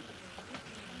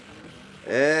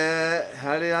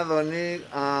 Harĩ athoni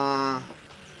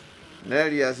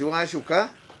Nelias Wacuka.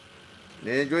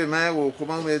 Nĩnjũĩ me gũkũ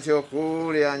maumĩte o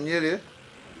kũrĩa Nyĩrĩ.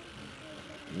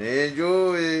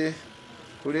 Nĩnjũĩ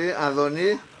kũrĩ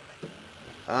athoni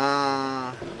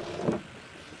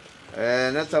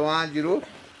Neta Wanjirũ.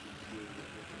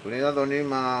 Kũrĩ athoni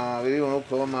magĩrĩirwo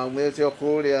gũkorwo maumĩte o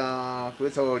kũrĩa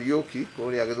gwĩtagwo Riũki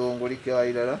kũrĩa Gĩthũngũri kĩa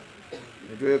Wairera.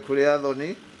 Nĩnjũĩ kũrĩ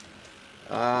athoni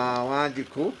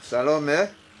Wanjikũ Salome.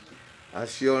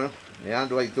 Acio nĩ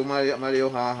andũ aitũ marĩ o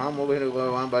haha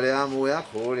mũhĩrĩga wa mbarĩ ya Mwea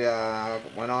kũrĩa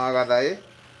mwena wa Gathaĩ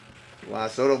wa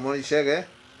Solomon Chege.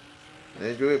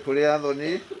 Nĩnjũĩ kũrĩ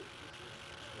athoni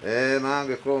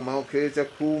mangĩkorwo maũkĩte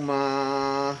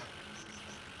kuma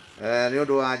nĩ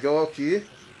ũndũ wa Njoki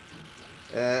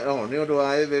nĩ ũndũ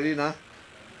wa Evelina.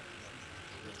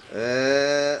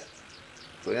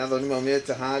 Kũrĩ athoni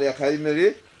maumĩte harĩa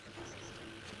Kaimĩrĩ.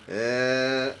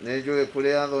 Nĩnjũĩ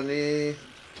kũrĩ athoni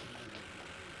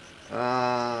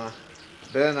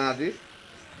Bernard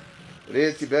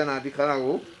Rĩti Bernard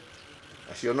Karagu.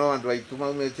 Acio no andũ aitũ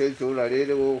maumĩte itũũra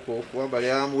rĩrĩ gũkũ kwa mbarĩ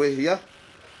ya Mwĩhia.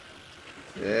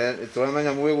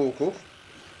 Nĩtũramenya mwĩ gũkũ.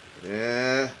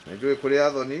 Nĩnjũĩ kũrĩ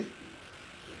athoni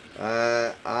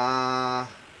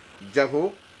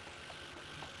Njagũ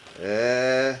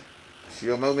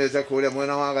acio maumĩte kũrĩa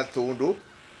mwena wa Gatũndũ.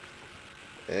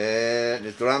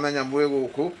 Nĩtũramenya mwĩ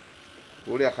gũkũ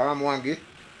kũrĩa kwa Mwangi.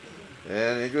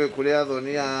 Nĩnjũĩ kũrĩ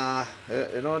athoni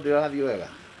ĩno ndĩrathiĩ wega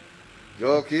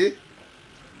Njoki.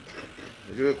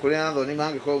 Nĩnjũĩ kũrĩ athoni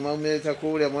mangĩkorwo maumĩte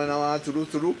kũrĩa mwena wa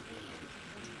Turuturu.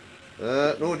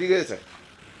 Nũ ndigĩte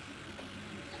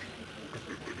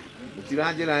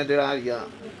mũtiranjĩra ndĩraria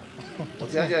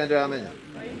mũtiranjĩra ndĩramenya.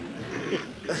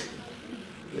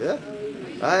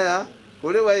 Aya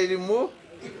kũrĩ Wairimũ.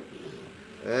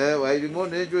 Wairimũ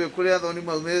nĩnjũĩ kũrĩ athoni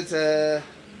maumĩte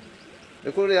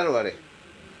nĩ kũrĩa Rware.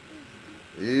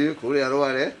 Kũrĩa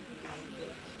Rware.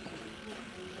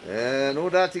 Nũ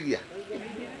ndatigia.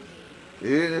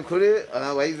 Nĩ kũrĩ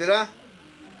Waithĩra.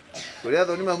 Kũrĩ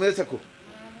athoni maumĩte kũ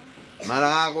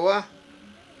Maragwa.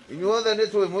 Inyuothe nĩ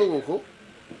tũĩ mwĩ gũkũ.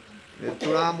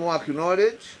 Nĩtũramũ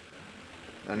acknowledge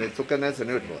na nĩtũkenete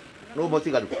nĩ ũndũ nũ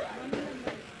mũtigaru.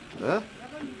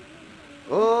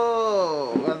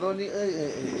 Gathoni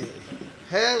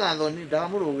he gathoni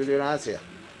ndamũrũgĩrĩra atĩa.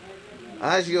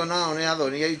 acio nao nĩ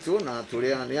athoni aitũ na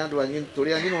nĩ andũ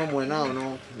tũrĩ anyina ũmwe nao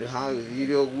no nĩ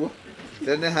hagĩthire ũguo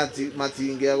tene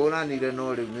matingĩagũranire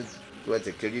no rĩu nĩ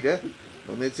twetĩkĩrire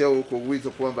maumĩte gũkũ gwitũ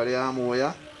kwamba rĩa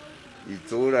Muoya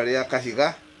itũũra rĩa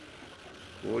Kahiga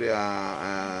kũrĩa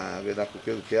gĩthakũ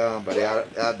kĩu kĩa mbarĩ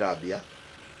ya Ndambia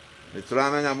nĩ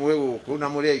tũramenya mwĩ gũkũ na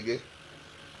mũrĩ aingĩ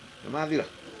nĩ mathira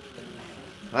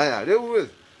haya rĩu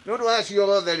nĩ ũndũ wa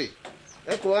ciugo othe rĩ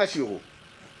eko wa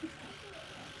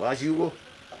ciugo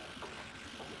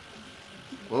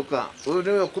oka ũyũ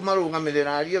nĩwe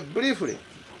ũkũmarũgamĩrĩra arie briefly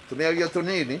tũmĩario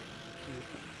tũnini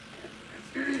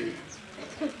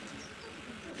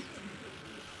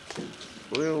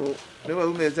ũyũ nĩwe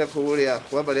umĩte kũrĩa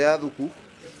kwa mbarĩ ya Thuku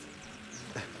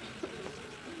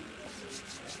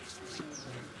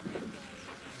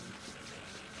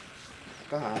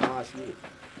kahana wa ciugo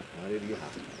marĩria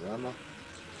haha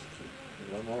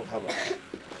Vamos haba.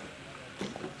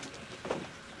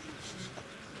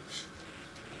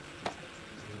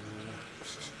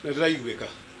 Nĩndĩraiguĩka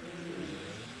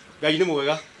Ngai nĩ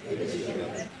mwega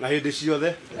na hĩndĩ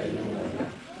ciothe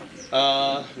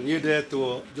niĩ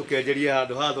ndetwo njũkenjerie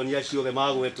handũ ha athoni acio othe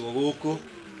magwetwo gũkũ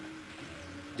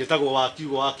njĩtagwo wa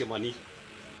kiugo wa Kĩmani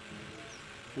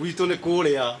gwitũ nĩ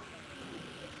kũrĩa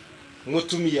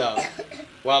mũtumia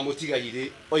wa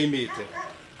mũtigairĩ oimĩte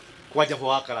kwa Njaba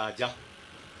wa Karanja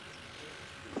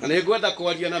na nĩ ngwenda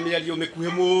kwaria na mĩario mĩkuhĩ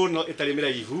mũno ĩtarĩ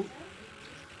mĩraihu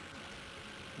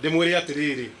ndĩmwĩre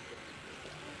atĩrĩrĩ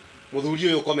mũthuri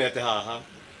ũyũ ũkomete haha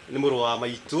nĩ mũrũ wa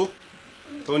maitũ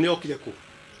tondũ nĩ okire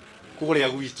kũrĩa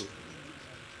gwitũ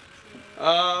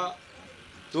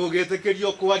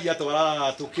tũngĩtĩkĩrio kwaria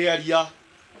twaraha tũkĩaria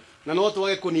na no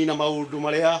twage kũnina maũndũ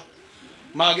marĩa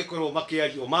mangĩkorwo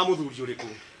makĩario ma mũthuri ũrĩkũ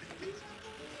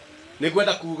nĩ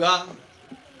ngwenda kuga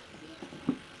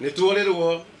nĩ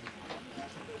tuorĩrwo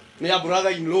nĩ a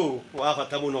brother in law wa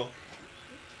bata mũno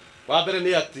wa mbere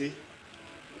nĩ atĩ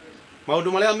maũndũ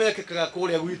marĩa mekĩkaga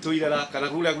kũrĩa gwitũ Irera kana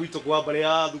kũrĩa gwitũ kwa mbarĩ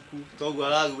ya Thuku toguo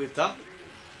aragwĩta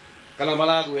kana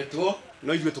maragwetwo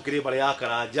no ithuĩ tũkĩrĩ mbarĩ ya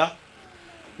Karanja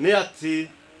nĩ atĩ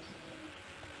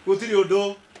gũtirĩ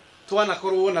ũndũ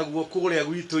twanakorwo naguo kũrĩa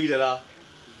gwitũ Irera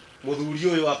mũthuri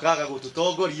ũyũ akaga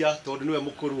gũtũtongoria tondũ nĩwe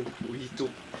mũkũrũ witũ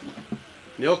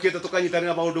nĩ okĩte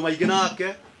tũkanyitanĩra maũndũ maingĩ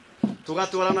nake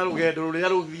tũgatwarana rũgendo rũrĩa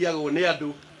rũthiagwo nĩ andũ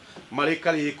marĩ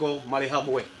karĩko marĩ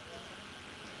hamwe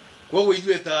koguo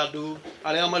ithuĩ ta andũ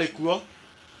arĩa marĩ kuo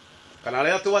kana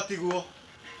arĩa twatigwo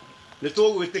nĩ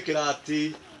tũgwĩtĩkĩra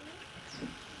atĩ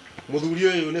mũthuri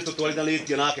ũyũ nĩ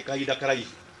tũtwarithanĩtie nake kahinda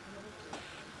karaihu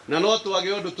na no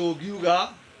twage ũndũ tũngiuga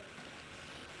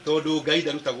tondũ Ngai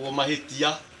ndarutagwo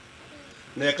mahĩtia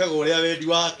na ekaga ũrĩa wendi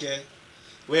wake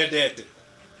wendete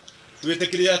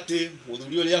twĩtĩkĩre atĩ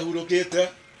mũthuri ũyũ nĩ ahurũkĩte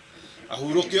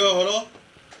ahurũke ũhoro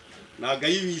na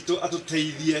Ngai witũ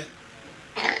atũteithie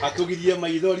atũgirie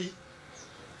maithori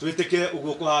twĩtĩkĩre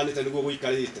ũguo kũhanĩte nĩguo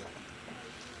gũikarĩte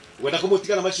wenda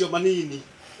kũmũtigana macio manini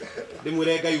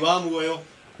ndĩmwĩre Ngai wa muoyo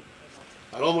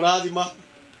aromũrathima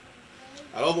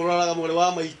aromũroraga mwĩrĩ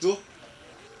wa maitũ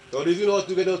tondũ ithuĩ no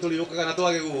tuge no tũrĩũkaga na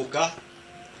twage gũũka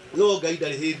no Ngai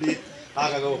ndarĩ hĩndĩ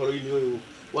agaga ũhoro-inĩ ũyũ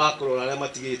wa kũrora arĩa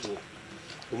matigĩtwo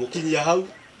kũmũkinyia hau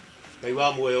Ngai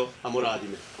wa muoyo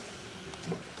amũrathime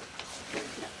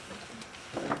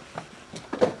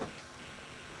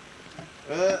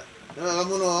nĩ wega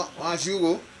mũno wa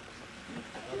ciugo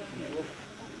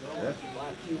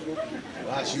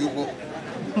wa ciugo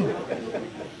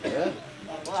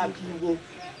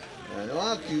nĩ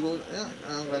wa kiugo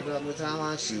ngwenda mwĩtaga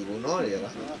wa ciugo no rĩega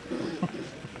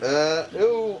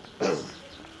rĩu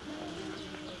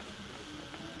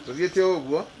tũthiĩte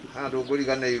ũguo handũ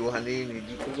ngũriganĩirwo hanini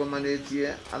ndikũgomanĩtie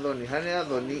athoni harĩ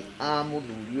athoni a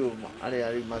mũthuri ũyũ arĩa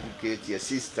rĩu mathikĩtie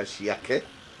sister ciake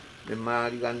nĩ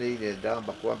mariganĩire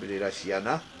ndamba kwambĩrĩra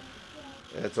ciana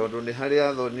tondũ nĩ harĩ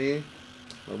athoni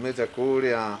maumĩte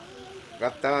kũrĩa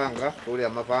Gatanga kũrĩa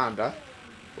Mabanda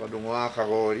kwa ndũng'ũ wa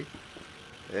Kagori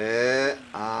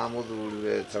a mũthuri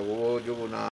wetagwo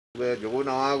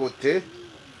Njũgũna wa Gũtĩ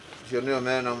ũcio nĩo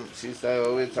mena sister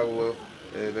ĩyo wĩtagwo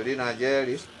Berina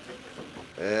Njeri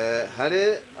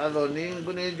harĩ athoni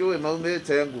nĩ njũĩ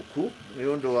maumĩte Nguku nĩ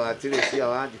ũndũ wa Tirĩcia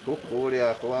wa Njikũ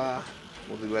kũrĩa kwa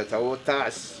mũthuri wetagwo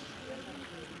Tas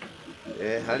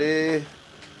harĩ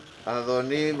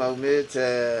athoni maumĩte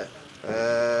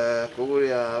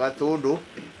kũrĩa Gatũndũ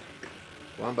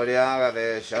kwa mbarĩ ya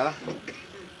Gatheca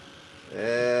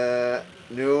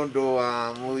nĩ ũndũ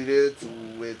wa mũirĩtu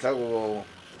wĩtagwo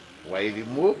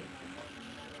Wairimu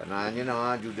kana nyina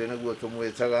wa Jude nĩguo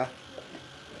tũmwĩtaga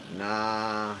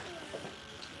na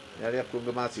nĩ arĩa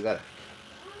kũngĩ matigara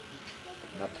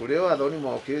na kũrĩ o athoni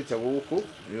mokĩte gũkũ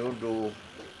nĩ ũndũ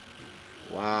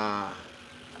wa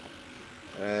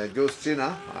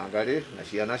Justina Angari na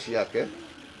ciana ciake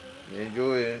nĩ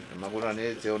njũĩ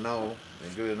nĩmagũranĩte onao, nĩ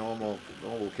njũĩ no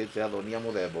gũkĩte athoni a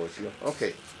mũthemba ũcio.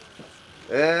 Okay,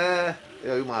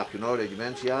 ĩyo yumaga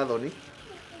acknowledgement ya athoni.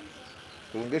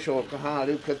 Tũngĩcoka haha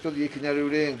rĩu tũthiĩ ikinya rĩu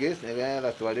rĩngĩ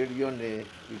nĩgetha twarĩrio nĩ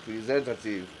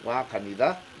representative wa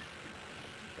kanitha,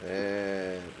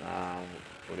 na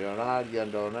ũrĩa ũraria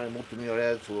ndona nĩ mũtumia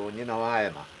ũretwo nyina wa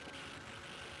Emma.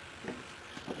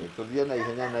 Tũthiĩ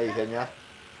na ihenya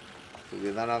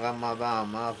tũgĩtharaga mathaa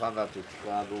ma bata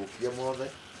tũtikathũkie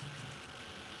mothe.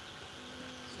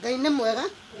 Ngai nĩ mwega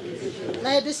na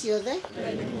hĩndĩ ciothe.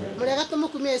 Mũrega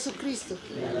tũmũkumia Yesu Kristo.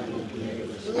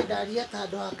 Niĩ ndaria ta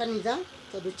handũ ha kanitha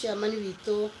tondũ chairman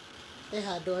witũ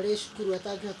handũ arĩ cukuru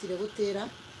atangĩhotire gũtĩra,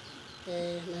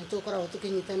 na nĩtũkoragwo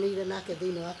tũkĩnyitanĩire nake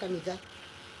thĩinĩ wa kanitha.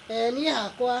 Niĩ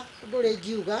hakwa ũndũ ũrĩa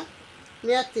ingiuga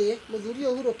nĩ atĩ mũthuri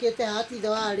ũyũ ũhurũkĩte haha ti ithe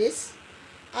wa Alice,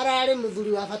 ararĩ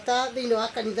mũthuri wa bata thĩinĩ wa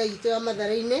kanitha itũ ya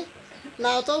Mathare-inĩ,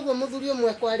 na toguo mũthuri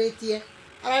ũmwe kwarĩtie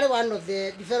ararĩ one of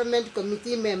the development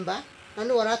committee member na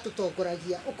nĩwe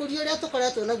aratũtongoragia. Ũkũria ũrĩa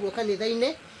tũkoretwo naguo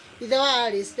kanitha-inĩ, ithe wa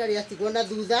Alice ndarĩ atigwo na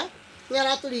thutha, nĩ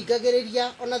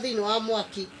aratũringagĩrĩria ona thĩinĩ wa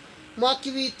mwaki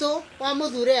witũ wa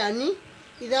mũthure Ani.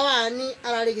 Ithe wa Ani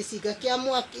ararĩ gĩcinga kĩa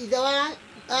mwaki, ithe wa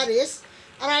Alice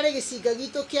ararĩ gĩcinga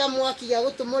gitũ kĩa mwaki gĩa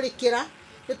gũtũmũrĩkĩra,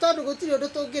 nĩ tondũ gũtirĩ ũndũ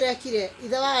tũngĩrekire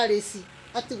ithe wa Alice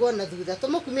atigwo na thutha.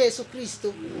 Tũmũkumie Yesu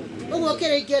Kristo. Ũguo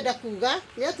kĩrĩa ingĩenda kuga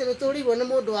nĩ atĩ nĩ tũrĩirwo nĩ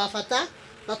mũndũ wa bata,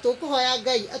 na tũkũhoya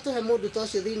Ngai atũhe mũndũ ta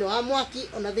ũcio thĩinĩ wa mwaki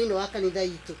ona thĩinĩ wa kanitha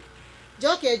itũ.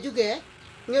 Njoke njuge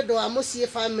nĩ ũndũ wa mũciĩ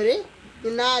family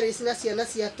na Alice na ciana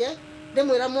ciake,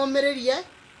 ndĩmwĩra mũmĩrĩrie,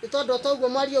 nĩ tondũ toguo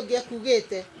mwaria ũngĩ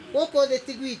akugĩte gũkũ thĩ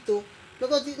ti gwitũ,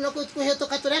 nĩ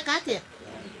kũhĩtũka tũreka atĩa?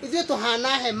 Ithuĩ tũhana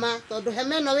hema, tondũ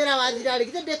hema ĩno wĩra wathira rĩ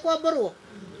githĩ ndĩkwamborwo.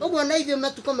 Ũguo na ithuĩ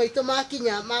matukũ maitũ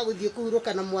makinya ma gũthiĩ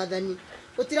kũhurũka na Mwathani,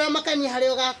 gũtiramakania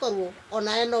harĩa ũgakorwo,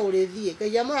 ona no ũrĩthiĩ.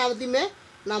 Ngai amũrathime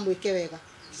na mwĩke wega.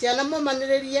 Ciana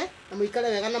mũmanĩrĩrie na mũikare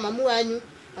wega na mamu wanyu,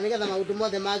 na nĩgetha maũndũ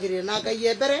mothe magĩrĩre, na Ngai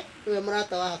e mbere nĩwe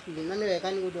mũrata wa hakuhĩ, na nĩ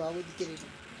wega nĩ ũndũ wa gũthikĩrĩria.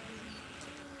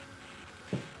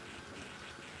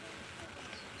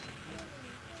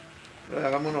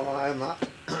 Wega mũno wa Emma.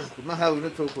 Kuma hau nĩ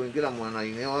tũkũingĩra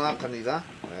mwena-inĩ wa kanitha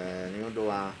nĩ ũndũ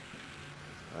wa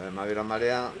mawĩra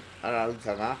marĩa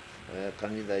ararutaga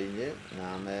kanitha-inĩ,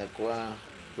 na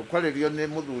tũkwarĩrio nĩ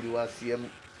mũthuri wa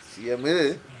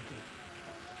CMA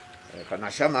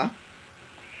kana Shama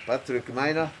Patrick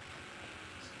Maina,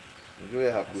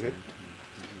 njũĩ hakuhĩ.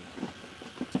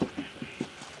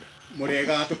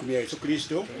 Mũrega tũkumia Yesu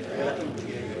Kristo.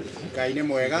 Ngai nĩ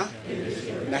mwega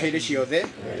na hĩndĩ ciothe,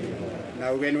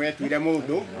 na uge nĩwe etuire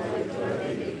mũndũ.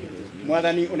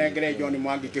 Mwathani ũnengere John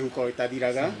Mwangi kĩhuko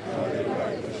gĩtathiraga.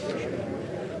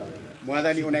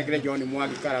 Mwathani ũnengere John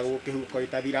Mwangi Karagu kĩhuko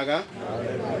gĩtathiraga.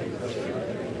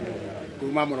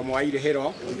 Kuma mũromo wa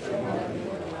irĩhĩro.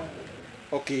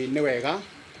 Okay, nĩ wega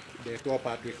ndetwo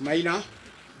Patrick Maina,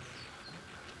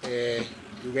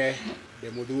 njuge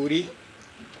ndĩ mũthuri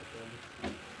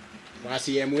wa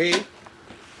CMA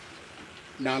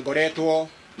na ngoretwo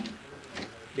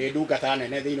ndĩ ndungata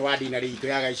nene thĩinĩ wa ndinarĩ itũ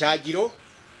ya Gaicanjirũ,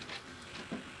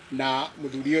 na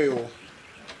mũthuri ũyũ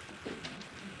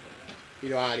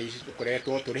ithe wa Alice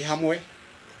tũkoretwo tũrĩ hamwe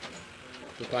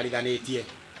tũtwarithanĩtie,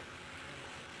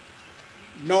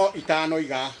 no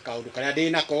itanoiga kaũndũ karĩa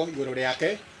ndĩ nako igũrũ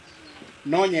rĩake,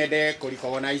 no nyende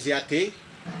kũrecognize atĩ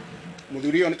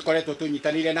mũthuri ũyũ nĩ tũkoretwo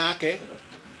tũnyitanĩire nake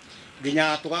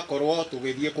nginya tũgakorwo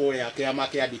tũgĩthiĩ kũrĩa kĩama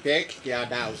kĩa DPEC kĩa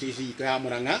diocese itũ ya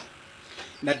Mũrang'a,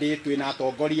 na twĩna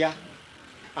atongoria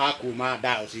a kuma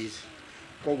diocese.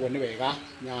 Koguo nĩ wega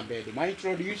nyambe ndĩma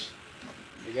introduce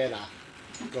nĩgetha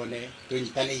tone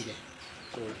tũnyitanĩire.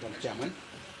 So chairman,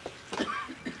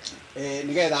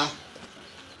 nĩgetha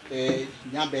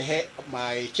nyambe he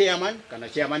my chairman kana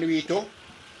chairman witũ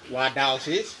wa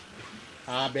diocese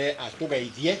ambe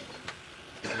atũgeithie,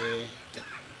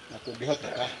 na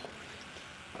kũngĩhoteka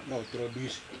no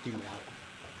introduce timu yako.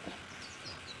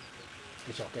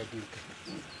 Gĩcoke nduke.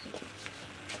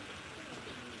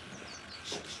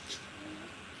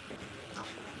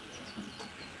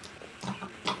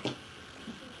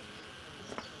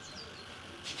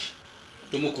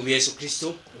 Tumukumia Yesu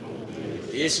Kristo.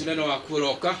 Yesu neno waku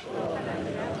ũroka.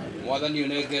 Mwathani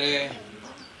ũnengere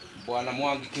Bwana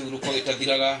Mwangi kĩhuruko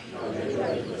gĩtathiraga.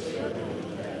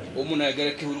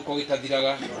 Ũmũnengere kĩhuruko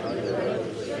gĩtathiraga.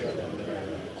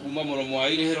 Kuma mũromo wa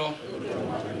irĩhĩro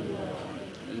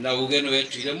na uge nĩwe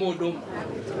etuire mũndũ.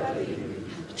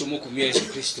 Tumukumia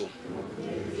Yesu Kristo.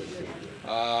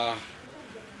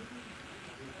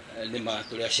 Nĩma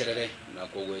tũrĩ acerere na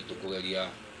koguo tũkũgeria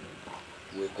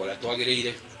gwĩka ũrĩa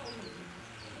twagĩrĩire.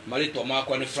 Marĩtwa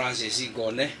makwa nĩ Francis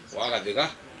Ngone wa Gathiga.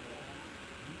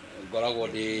 Ngoragwo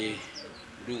ndĩ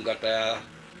ndungata ya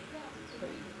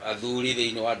athuri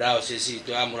thĩinĩ wa diocese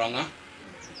itũ ya Murang'a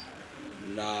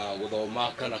na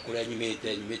gũthoma kana kũrĩa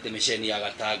nyumĩte mĩceni ya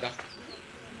Gatanga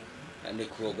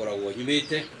nĩkuo ngoragwo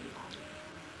nyumĩte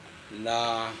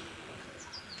na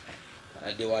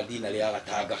ndĩ wa ndina rĩa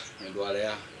Gatanga nĩ ũndũ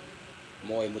arĩa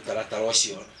moĩ mũtaratara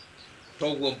ũcio.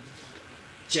 Toguo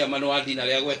chairman wa ndina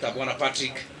rĩa gweta Bwana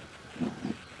Patrick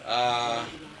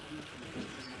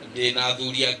ndĩ na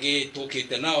athuri angĩ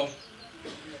tũkĩte nao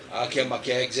kĩama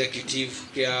kĩa executive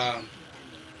kĩa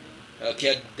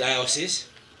diocese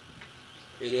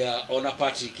ĩrĩa ona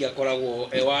Patrick akoragwo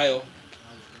ewayo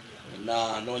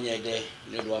na no nyende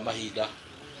nĩ ũndũ wa mahinda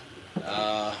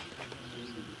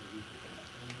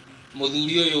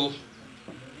mũthuri ũyũ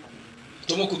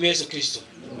tũmũkumie Yesu Kristo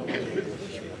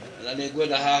na nĩ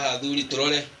ngwenda haha athuri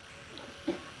tũrore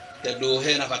tondũ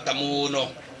hena bata mũno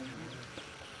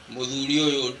mũthuri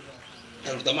ũyũ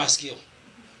taruta maskio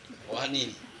o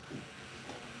hanini.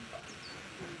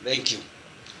 Thank you.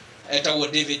 Etagwo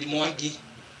David Mwangi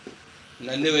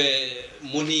na niwe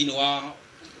munini wa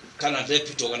kana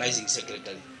deputy organizing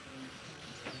secretary.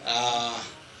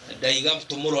 Ndaiga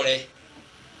tumurore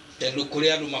tondũ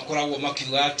kũrĩ andũ makoragwo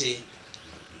makiuga atĩ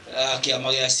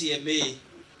kĩama gĩa CMA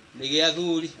nĩ gĩa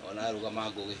athuri ona arũgama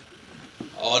ngũgĩ.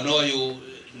 Ona ũyũ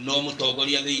no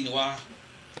mũtongoria thĩinĩ wa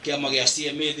kĩama gĩa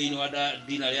CMA thĩinĩ wa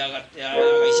ndina rĩa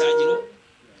Gaicanjirũ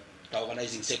ta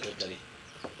organizing secretary.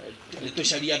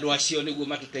 Nĩtũcaria andũ acio nĩguo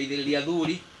matũteithĩrĩrie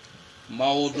athuri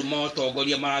maũndũ ma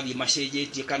ũtongoria marathiĩ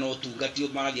macenjetie kana ũtungati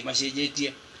marathiĩ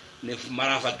macenjetie nĩ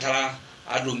marabatara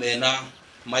andũ mena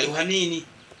mayũ hanini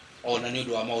ona nĩ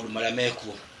ũndũ wa maũndũ marĩa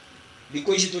mekuo.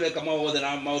 Thikũ ici tũreka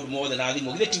maũndũ mothe na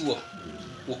thimũ githĩ tiguo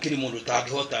gũkĩrĩ mũndũ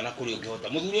ũtangĩhota na kũrĩ ũngĩhota.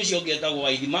 Mũthuri ũcio ũngĩ etagwo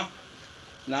Waithima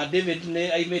na David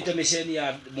nĩ aimĩte mĩceni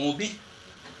ya Mũmbi.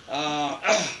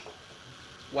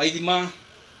 Waithima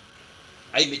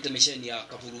aimĩte mĩceni ya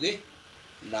Kaburuge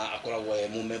na akoragwo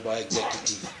mũmemba wa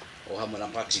executive o hamwe na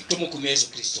Patrick. Tũmũkumie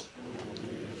Yesu Kristo.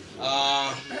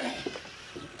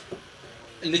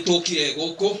 Nĩ tũkire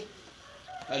gũkũ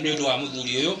nĩ ũndũ wa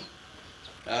mũthuri ũyũ.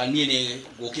 Niĩ nĩ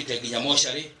ngũkĩte nginya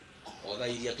mocarĩ o thaa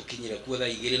iria tũkinyire kuo thaa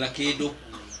 2 na kĩndũ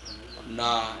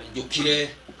na njũkire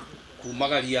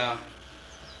kumagaria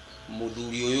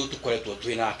mũthuri ũyũ tũkoretwo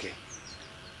twĩ nake.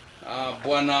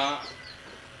 Bwana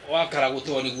wa Karagu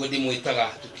to nĩguo ndĩmwĩtaga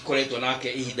tũtikoretwo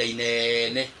nake ihinda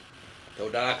inene tondũ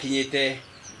ndarakinyĩte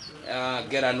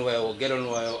ngerano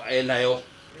ĩyo enayo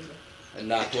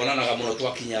na tuonanaga mũno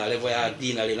twakinya level ya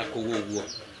ndinarĩ na kũu ũguo.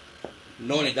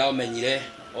 No nĩ ndamenyire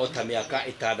o ta mĩaka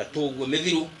 6 ũguo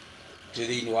mĩthiru twĩ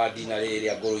thĩinĩ wa ndinarĩ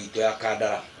ĩrĩa ngoro itũ ya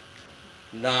Kandara.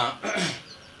 Na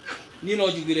niĩ no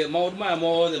njugire maũndũ maya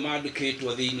mothe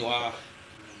mandĩkĩtwo thĩinĩ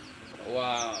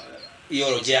wa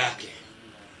theology yake.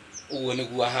 Uwe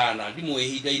nĩguo hana ndimũ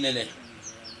ihinda inene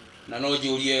na no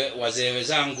njũrie wazee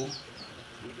wenzangu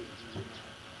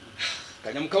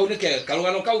kanyamũ kau nĩ kega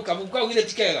karũgano kau kabuku kau githĩ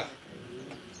ti kega.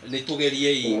 Nĩ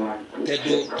tũgeriei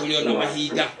tondũ tũrĩ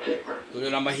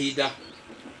na mahinda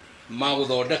ma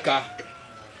gũthondeka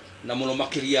na mũno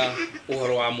makĩria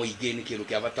ũhoro wa mũingĩ nĩ kĩndũ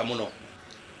kĩa bata mũno.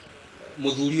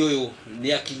 Mũthuri ũyũ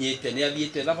nĩ akinyĩte nĩ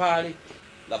athiĩte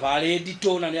thabarĩ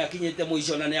nditũ na nĩ akinyĩte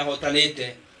mũico na nĩ ahotanĩte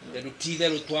tondũ ti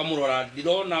itherũ twamũrora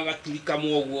ndĩrona gaturi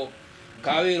kamwe ũguo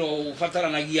ka wĩra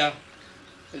ũbataranagia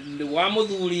wa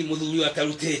mũthuri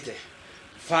atarutĩte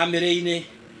bamĩrĩ-inĩ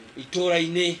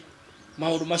itũũra-inĩ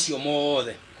maũndũ macio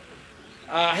mothe.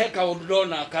 He kaũndũ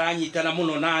ndona karanyitana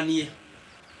mũno naniĩ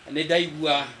nĩ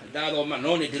ndaigua ndathoma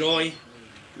no nĩ ndĩroĩ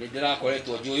nĩ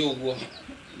ndĩrakoretwo njũĩ ũguo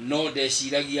no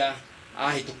ndeciragia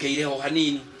ahĩtũkĩire ho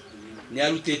hanini. Nĩ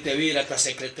arutĩte wĩra ta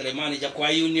secretary manager kwa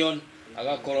union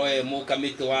agakorwo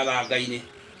mũkamĩtĩ wa thanga-inĩ.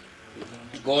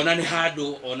 Ngona nĩ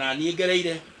handũ ona niĩ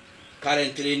ngereire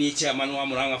currently ni chairman wa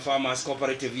Murang'a Farmers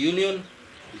Cooperative Union.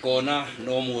 Ngona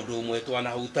no mũndũ ũmwe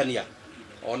twanahutania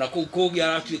ona kũu kũngĩ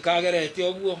aratuĩka agerete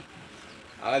ũguo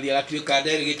agathiĩ agatuĩka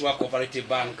delegate wa Cooperative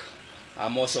Bank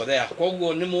also there.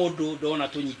 Koguo nĩ mũndũ ndona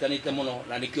tũnyitanĩte mũno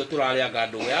na nĩkĩo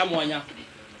tũrarĩanga ndũgũ ya mwanya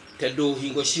tondũ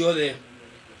hingo ciothe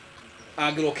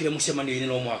angĩrokire mũcemanio-inĩ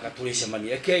no mwaka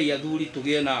tũrĩcemania. Ekei athuri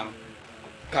tũgĩe na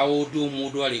kaũndũ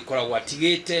mũndũ arĩkoragwo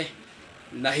atigĩte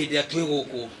na hĩndĩ ĩrĩa twĩ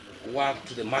gũkũ work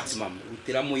to the maximum.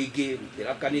 Rutĩra mũingĩ,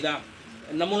 rutĩra kanitha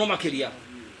na mũno makĩria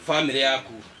family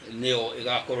yaku nĩyo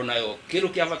ĩgakorwo nayo kĩndũ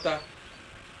kĩa bata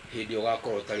hĩndĩ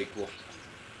ũgakorwo ũtarĩ kuo.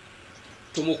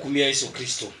 Tũmũkumie Yesu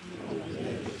Kristo.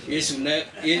 Yesu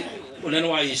ũnene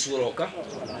wa Yesu ũroka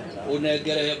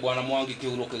ũnengere Bwana Mwangi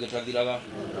kĩhurũko gĩtathiraga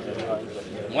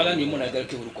mwathani munengere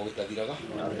kihuruko gitathiraga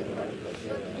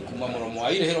kuma muromo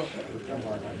wa irehero.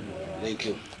 Thank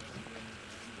you.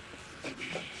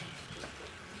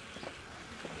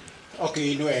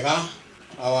 Okay, ni wega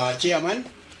our chairman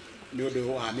ni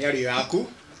undu wa miario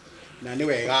yaku na ni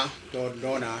wega tondu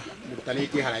ndona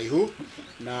murutanĩtie haraihu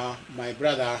na my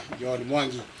brother John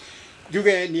Mwangi.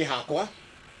 Njuge ni hakwa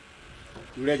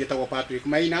yule njĩtagwo Patrick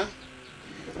Maina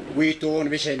gwitũ nĩ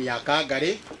mĩceni ya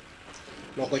Kangari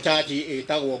loko church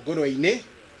ĩtagwo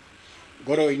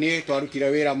Ngũrũ-inĩ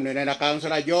twarutire wĩra mũnene na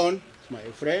councillor John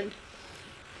my friend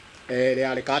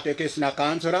rĩa rĩkatwĩke na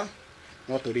councillor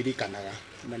no tũririkanaga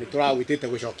na nĩ tũrawĩtĩte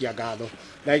gũcokia ngatho.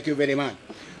 Thank you very much.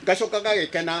 Ngacoka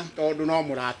ngagĩkena tondũ no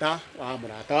mũrata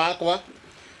wakwa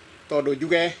tondũ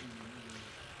njuge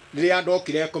rĩrĩa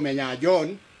ndokire kũmenya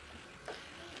John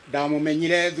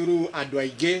ndamũmenyire through andũ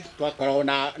aingĩ twakoragwo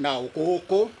na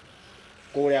ũkũ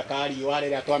kũrĩa Kariũa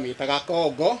rĩrĩa twamĩtaga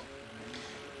Kongo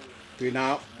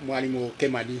twĩna mwarimũ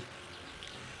Kĩmani.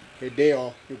 Hĩndĩ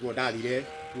ĩyo nĩguo ndathire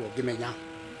guo ngĩmenya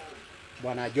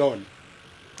bwana John.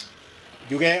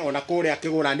 Njuge ona kũrĩa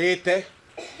kĩgũranĩte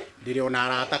ndĩrĩ ona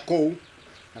arata kũu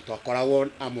na twakoragwo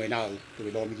amwe nao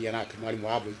tũgĩthomithia nake mwarimũ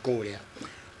wa mbũi kũrĩa,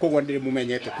 koguo ndĩrĩ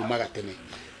mũmenyete kuma gatene.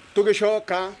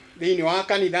 Tũgĩcoka thĩinĩ wa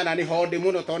kanitha na nĩho ndĩ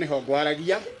mũno tondũ nĩho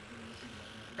ngwaragia.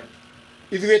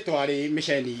 Ithuĩ twarĩ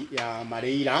mĩceni ya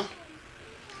Marĩira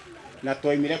na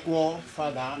twaimire kuo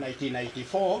father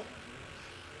 1994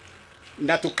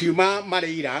 na tukiuma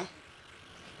Marĩira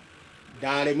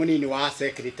ndarĩ mũnini wa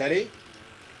secretary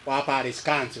wa Parish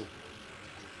Council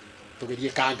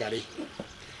tũgĩthiĩ Kangari.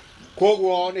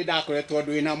 Koguo nĩ ndakoretwo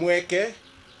ndwĩna mweke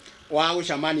wa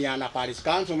gũcemania na Parish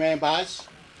Council members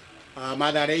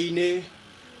Mathare-inĩ,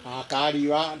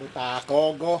 Kariũa,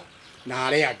 Kongo na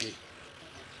arĩa angĩ.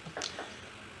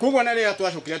 Koguo na rĩrĩa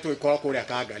twacokire tũgĩkorwo kũrĩa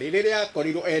Kangari, rĩrĩa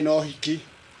akorirwo ena ũhiki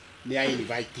nĩ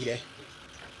ainvitire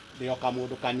ndĩ o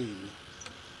kamũndũ kanini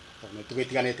tondũ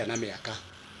tũgĩtiganĩte na mĩaka,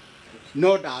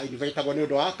 no ndainvitagwo nĩ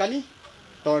ũndũ wa kani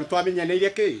tondũ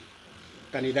twamenyanĩire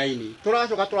kanitha-inĩ.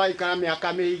 Tũracoka tũraikara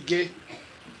mĩaka mĩingĩ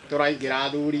tũraingĩra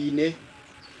athuri-inĩ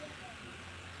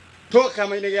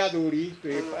tũkamainĩ gĩa athuri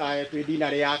twĩ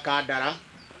dinarĩ ya Kandara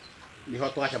niho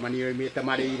twacemanirie oimĩte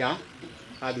Marĩira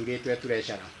athurĩtwe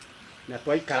turecera na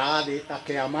twaikara thĩ ta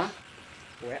kĩama,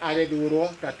 we agĩthurwo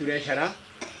ta turecera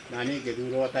na niĩ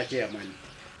ngĩthurwo ta chairman.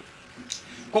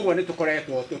 Koguo nĩ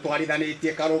tũkoretwo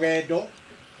tũtwarithanĩtie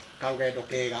karũgendo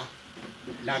kega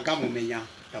na ngamũmenya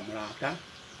ta mũrata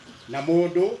na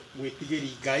mũndũ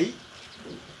mwĩtigĩri Ngai,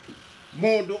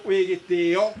 mũndũ wĩ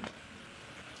gĩtĩo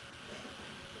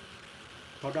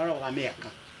tondũ aroga mĩaka,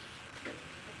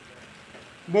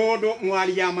 mũndũ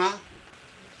mwaria ma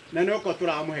na nĩ ũko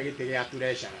tũramũhe gĩtĩ gĩa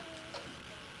turecera.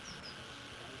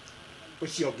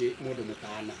 Ũcio ũngĩ mũndũ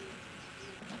mũtana.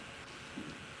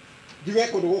 Njuge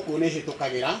kũndũ gũkũ nĩ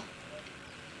hĩtũkagĩra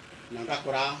na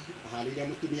ngakora aharĩire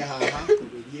mũtumia haha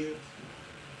tũgĩthiĩ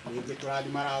rĩngĩ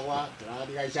tũrathiĩ Maragwa,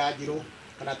 tũrathiĩ Gaicangĩrũ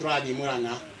kana tũrathiĩ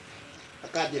Mũrang'a,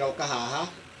 akanjĩra ũka haha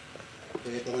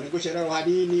tondũ nĩ ngũcererwo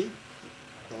hanini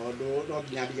tondũ no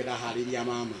nginya ndige ndaharĩria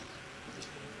mama.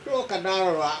 Ndoka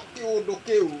ndarora kĩũndũ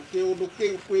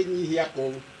kĩu kwĩnyihia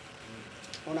kũu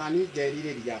ona niĩ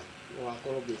ngerirĩria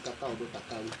gũgakorwo ngĩka kaũndũ ta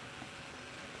kau.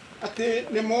 Atĩ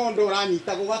nĩ mũndũ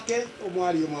ũranyita gũgake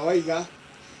ũmwari ũmwe waiga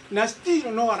na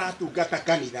still no aratungata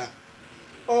kanitha.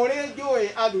 Ũrĩa njũĩ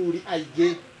athuri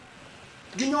aingĩ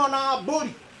nginya ona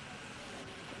mbũri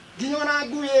nginya ona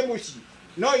ngui ĩ mũciĩ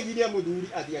no ithirie mũthuri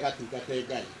athiĩ agatungate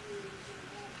Ngai.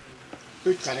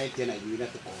 Tũikanĩtie na ithuĩ na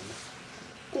tũkona.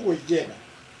 Koguo ingĩenda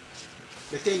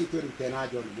rekei twĩrute na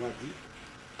John Mwangi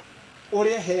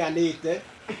ũrĩa heanĩte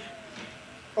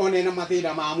ona ena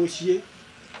mathĩna ma mũciĩ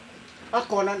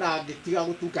akona ndangĩtiga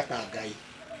gũtungata Ngai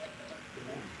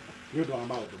nĩ ũndũ wa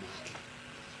maũndũ make.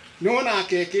 No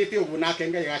nake ekĩte ũguo nake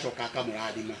Ngai agacoka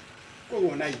akamũrathima.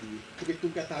 Koguo na ithuĩ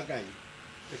tũgĩtungata Ngai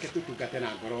reke tũtungate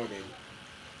na ngoro theru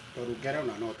tondũ ngero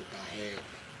no tũkaheo.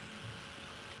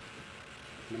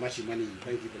 Nĩ macio manini.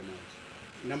 Thank you very much.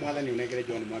 Na mwathani ũnengere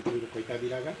John Mwangi ũrũko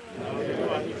itathiraga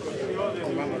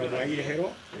kuma mũromo wa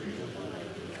irehero.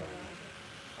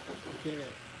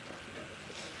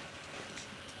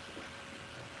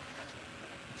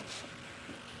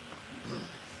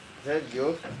 Thank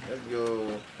you,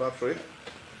 Patrick.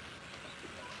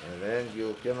 Thank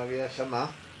you, kĩama gĩa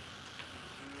cama.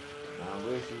 Na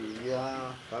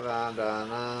ngwĩciria kaga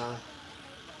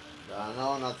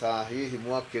ndanaona ta hihi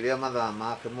mwakĩrĩa mathaa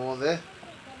make mothe.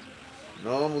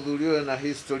 No mũthuri ũyũ na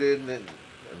history,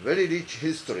 very rich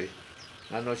history.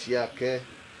 Ng'ano ciake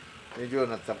nĩ njũĩ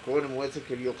na ta korwo nĩ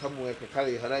mwetĩkĩrio kamweke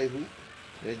karĩ haraihu,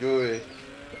 nĩ njũĩ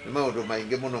nĩ maũndũ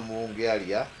maingĩ mũno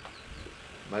mũngĩaria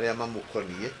maria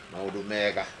mamukoniĩ maũndũ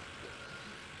mega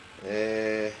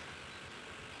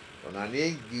ona niĩ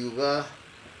ingiuga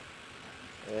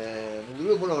mũthuri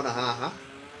ũyũ mũrona haha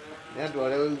nĩ andũ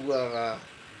arĩa ũiguaga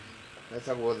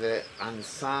metagwo the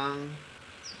unsung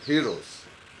heroes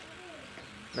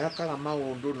mekaga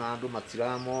maũndũ na andũ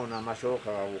matiramona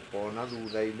macokaga gũkona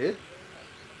thutha-inĩ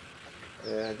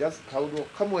just kaũndũ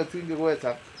kamwe tu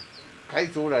ingĩgweta ka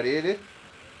itũũra rĩrĩ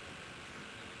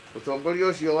ũtongoria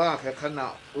ũcio wake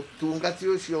kana ũtungati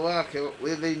ũcio wake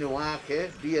wĩ thĩinĩ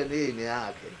wake DNA-inĩ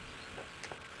yake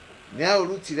nĩ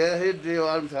aũrutire hĩndĩ ĩyo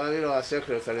arutaga wĩra wa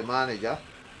secretary manager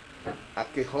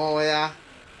akĩhoya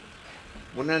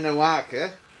mũnene wake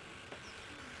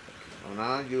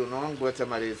ona no ngwete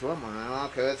marĩtwa mũnene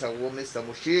wake wetagwo Mr.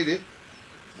 Mushiri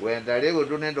wenda rĩu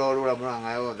ndũ nĩndorũra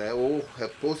Mũrang'a yothe ũhe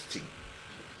posting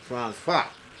transfer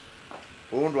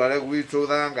ũndware gwitũ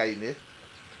Thanga-inĩ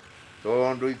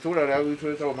tondũ itũũra rĩa gwitũ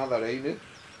rĩtagwo Mathare-inĩ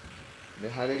nĩ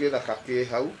harĩ gĩthaka kĩ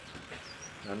hau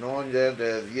na no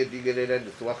nyende thiĩ ndigĩrĩre nĩ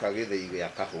twaka gĩthĩi gĩa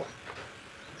kahũa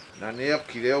na nĩ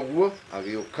okire ũguo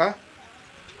agĩũka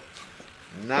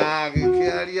na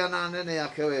agĩkĩaria na nene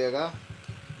yake wega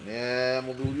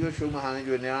mũthuri ũcio uma haha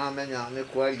nĩnjũĩ nĩ aramenya nĩ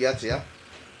kwaria atĩa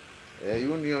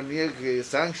union ĩgĩ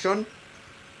sanction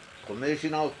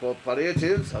commissioner of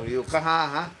cooperatives agĩũka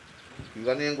haha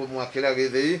kiuga nĩ ngũmwakĩra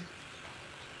gĩthĩi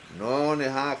no nĩ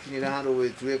hakinyire handũ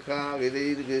gwĩtuĩka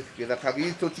gĩthĩi gĩthaka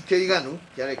gitũ ti kĩiganu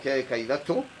kĩarĩ kĩa ĩka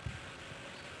ithatũ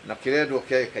na kĩrendwo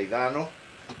kĩa ĩka ithano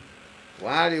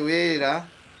warĩ wĩra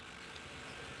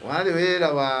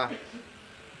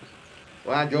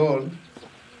wa John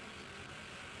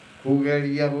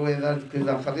kugeria gwetha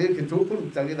gĩthaka gĩkĩ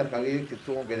tũkũruta gĩthaka gĩkĩ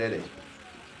tuongerere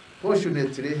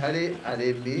fortunately harĩ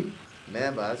arĩmi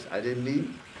members arĩmi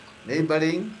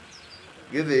neighboring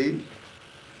gĩthĩi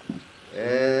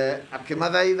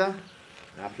akĩmathaitha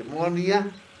na akĩmonia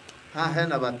haha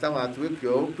hena bata watuĩke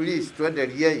ũũ please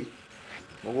twenderiei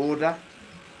mũgũnda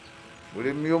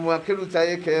mũrĩmi ũmwe akĩruta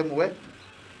ĩka ĩmwe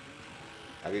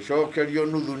agĩcokerio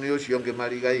nuthu nĩ ũcio ũngĩ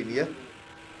marigainie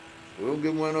ũyũ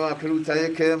ũngĩ mwena akĩruta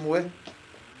ĩka ĩmwe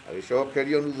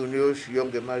agĩcokerio nuthu nĩ ũcio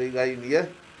ũngĩ marigainie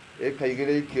ĩka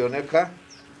igĩrĩ ikĩoneka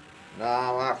na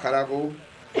wa Karagu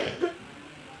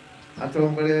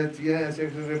atongoretie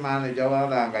secretary manager wa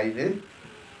Thanga-inĩ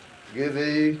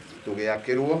gĩthĩi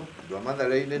tũgĩakĩrwo andũ a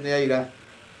Mathare-inĩ nĩ aira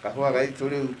kahũa gaitũ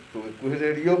rĩu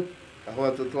tũgĩkuhĩrĩrio kahũa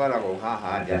tũtwaragwo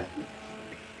haha nja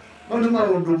no nĩ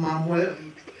maũndũ mamwe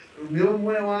nĩ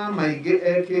ũmwe wa maingĩ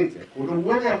ekĩte kũndũ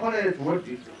guothe akoretwo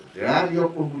ndĩrathiĩ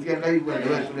kũhutia ndaigua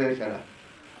nĩwe tũrecara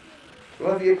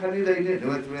twathiĩ kanitha-inĩ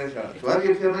nĩwe tũrecara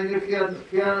twathiĩ kĩama-inĩ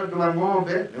kĩa andũ a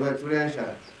ng'ombe nĩwe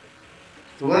tũrecara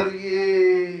twathiĩ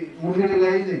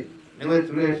mũhĩrĩga-inĩ nĩwe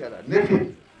tũrecara nĩkĩ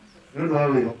nĩ ũndũ wa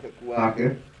wĩhokeku wake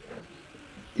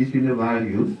ici nĩ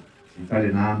values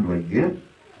citarĩ na andũ aingĩ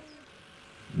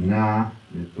na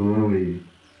nĩ tũĩ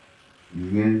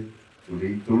ithuĩ tũrĩ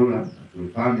itũũra na tũrĩ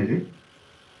bamĩrĩ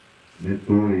nĩ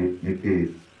tũĩ nĩkĩ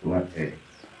twate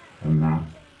kana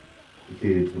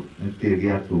nĩkĩ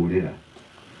gĩatũũrĩra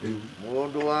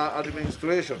mũndũ wa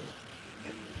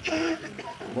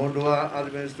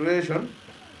administration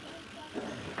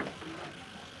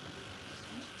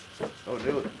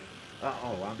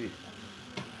wambi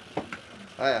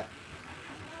haya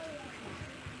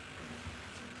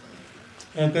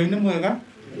Ngai nĩ mwega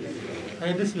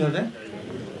hĩndĩ ciothe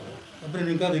mbere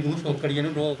nĩ ngatho igũcokeria nĩ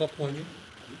ũndũ wa gũka kwanyu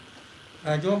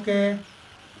na njoke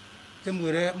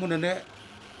ndĩmwĩre mũnene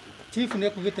chief nĩ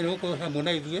ekũgĩte nĩ gũkorwo hamwe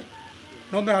na ithuĩ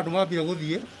no me handũ mambire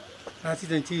gũthiĩ na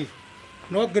assistant chief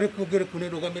no ngĩrĩku nĩ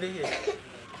ndũgamĩrĩire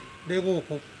ndĩ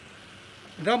gũkũ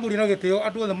ndamũria na gĩtĩo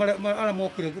andũ othe arĩa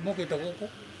mokĩte gũkũ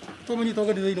tũmenyite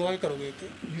ũgeni thĩinĩ wa gĩikaro gĩkĩ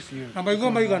na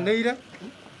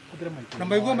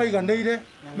maigua maiganĩire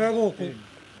me gũkũ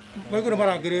maigua nĩ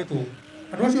marangĩrĩtwo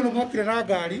andũ acio nĩ mokire na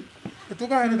ngari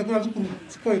nĩtũkahenete kũrĩa cukuru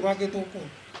cikorwo ibangĩtwo kũu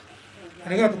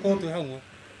na nĩgetha tũkorwo twĩ hamwe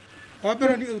wa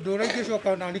mbere ũndũ ũrĩa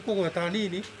ingĩcoka nani kũgweta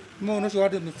nini nĩ mũndũ ũcio wa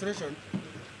administration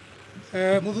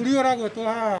mũthuri ũyũ ũragwetwo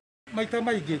haha maita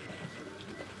maingĩ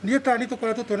niĩ tani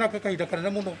tũkoretwo twĩ nake kahinda kanene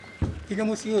mũno kinya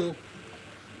mũciĩ ũyũ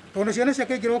tondũ ciana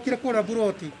ciake ingĩ rokire kũrĩa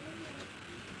buroti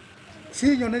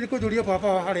cinyone nĩ kũnjũria baba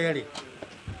harĩa arĩ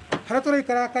harĩa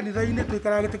tũraikara kanitha-inĩ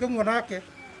tũikaraga gĩtĩ kĩmwe nake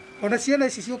ona ciana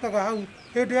ici ciũkaga hau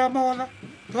hĩndĩ ya mawatha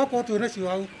tũgakorwo twĩ nacio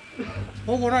hau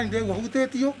ũguo nani ndĩraigua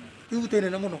hutĩtio ihutĩ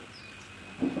inene mũno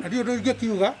na ndiũ ũndũ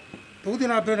ingĩkiuga tũgũthiĩ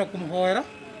na mbere na kũmũhoera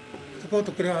tũkorwo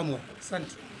tũkĩrĩ hamwe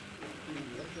asante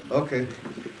okay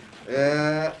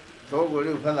toguo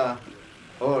rĩu batha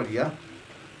oria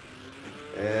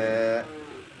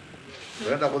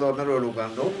tũrenda gũthomerwo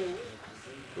rũgano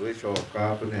tũgĩcoka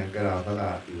kũnengera batha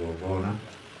igongona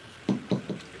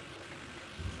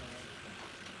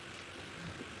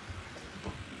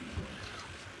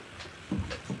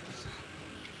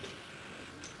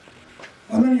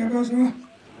Mwathani agocwo.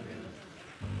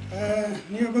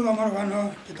 Niĩ ngũthoma rũgano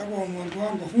njĩtagwo Mwangi wa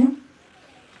Ngobu.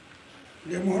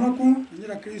 Ndĩ mũhonoku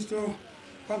njĩra Kristo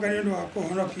kwa Ngai nĩ ũndũ wa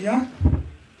kũhonokia.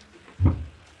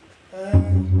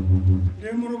 Ndĩ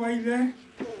mũrũ wa ithe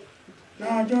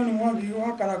na John Mwangi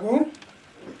wa Karagu,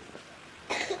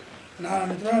 na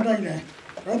nĩ tũrendaine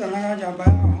twetanaga njamba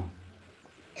yawa,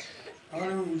 no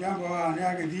rĩu njamba wa nĩ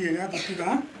agĩthiĩ atũtiga.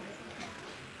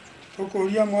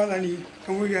 Tũkũria Mwathani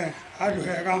tũmũige handũ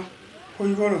hega kũu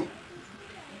igũrũ.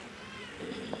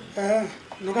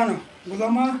 Rũgano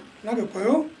ngũthoma na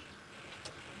Gĩkũyũ,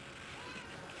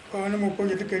 korwo nĩ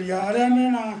mũkũnjĩtĩkĩria. Arĩa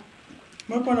mena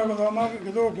mũkwenda gũthoma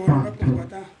Gĩthũngũ nĩ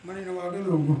mekũbuata maneno ma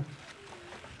Gĩthũngũ.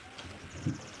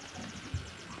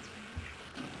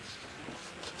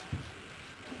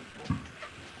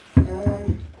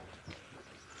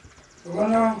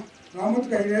 Rũgano rwa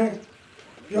mũtigairĩ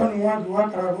John Mwangi wa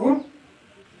Karagu.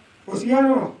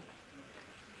 Gũciarwo.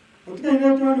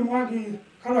 Mũtigairĩ John Mwangi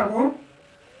Karagu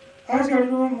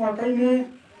aciarirwo mwaka-inĩ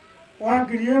wa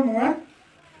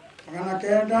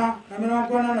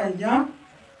 1944.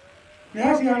 Nĩ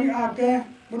aciari ake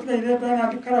mũtigairĩ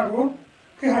Bernard Karagu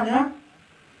Kĩhanya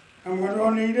na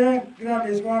mwendanĩire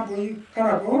Gladys Wambui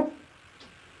Karagu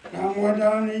na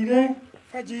mwendanĩire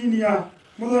Virginia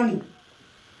Muthoni.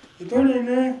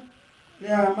 Itũũra-inĩ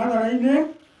rĩa Mathare-inĩ,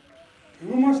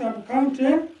 Kĩgumo sub-county,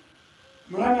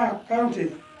 Murang'a county.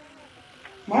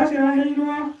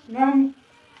 Maciaranĩirwo na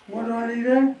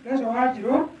mwendanĩire Leso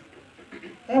Wanjirũ,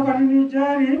 Evelyn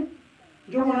Njeri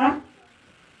Njũgũna,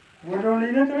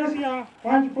 mwendanĩire Teresia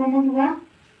Wanjikũ Mũthua,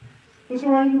 Cũcũ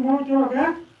wa Irimũ Njoroge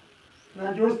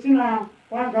na Justina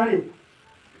Wangari.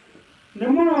 Nĩ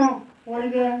mũrũ wa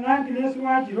ithe na Grace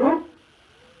Wanjirũ.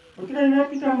 Mũtigairĩ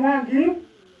Peter Mwangi,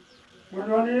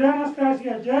 mwendanĩire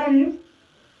Anastasia Njeri,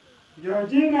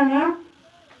 George Ng'ang'a,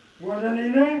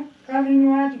 mwendanĩire Catherine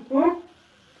Wanjikũ.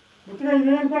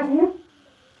 Mũtigairĩ Ngobu,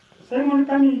 Simon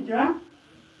Kaminja,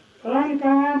 Veronica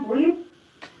Wambui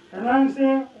na Nancy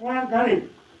Wangari.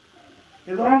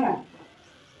 Gĩthomo.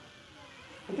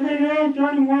 Mũtigairĩ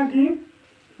John Mwangi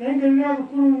nĩaingĩrire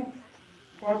thukuru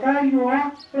wa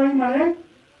Kariũa primary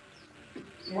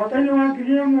mwaka-inĩ wa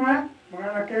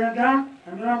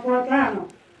 1950.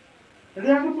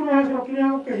 Rĩrĩa thukuru wacokire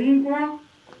gũkĩhingwo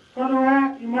tondũ wa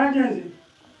emergency,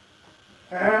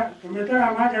 tũmĩtaga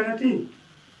emergency,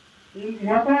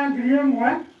 mwaka wa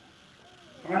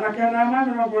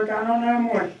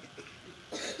 1951.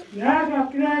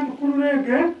 Nĩacokire thukuru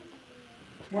rĩngĩ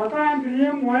mwaka wa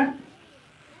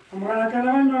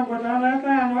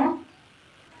 1955,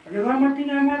 agĩthoma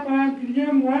kinya mwaka wa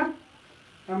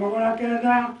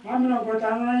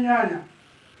 1958,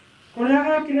 kũrĩa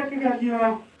ekire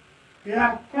kĩgerio gĩa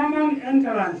common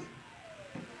entrance.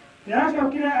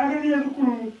 Nĩacokire agĩthiĩ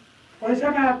thukuru wa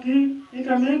Isakaki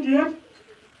intermediate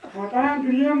mwaka wa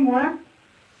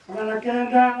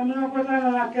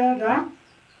 1959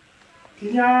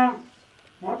 kinya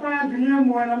mwaka wa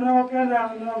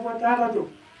 1960.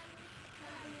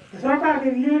 Gĩcoka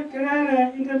agĩthiĩ Kĩrere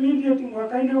intermediate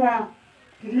mwaka-inĩ wa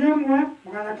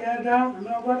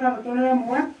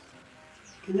 1961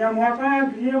 kinya mwaka wa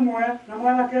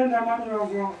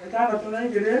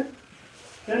 1962,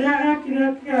 rĩrĩa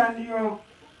ekire kĩgeranio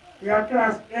gĩa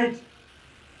class 8.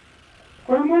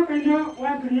 Kũrĩ mwaka-inĩ wa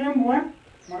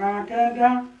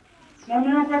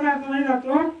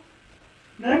 1963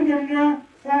 nĩaingĩrire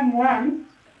form 1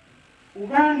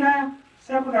 Uganda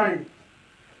secondary,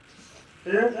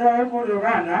 ĩyo kũrĩa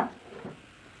Uganda.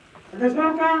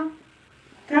 Agĩcoka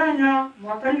Kenya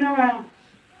mwaka-inĩ wa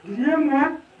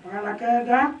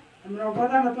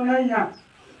 1964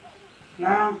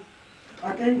 na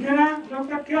akĩingĩra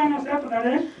Dr. Kiano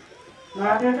secondary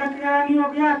na agĩka kĩgeranio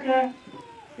gĩake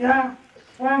gĩa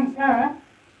form 4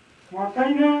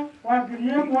 mwaka-inĩ wa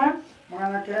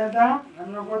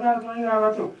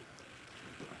 1966.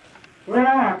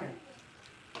 Wĩra wake.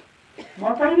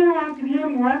 Mwaka-inĩ wa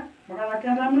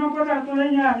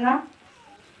 1968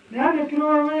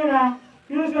 nĩandĩkirwo wĩra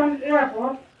Houston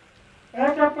Airport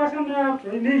eta personnel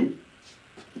trainee.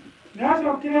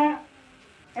 Nĩacokire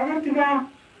agĩtiga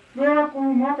wĩra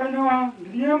kũu mwaka-inĩ wa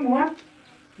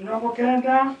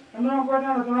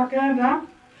 1969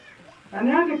 na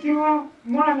nĩandĩkirwo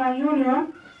Murang'a Union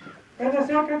eta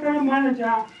secretary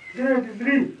manager grade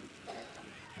 3.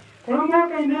 Kũrĩ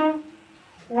mwaka-inĩ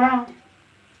wa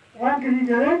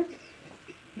 2000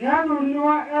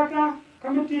 nĩathurirwo eta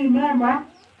committee member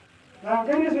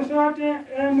Rangeni Society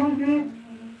mũingĩ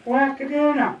wa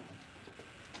Kĩgĩna.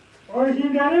 O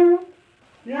ihinda rĩu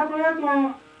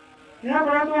nĩakoretwo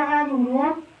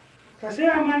athurwo ta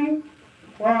chairman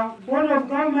wa Board of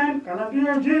Government kana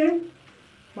BOG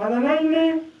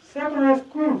Matharaini Secondary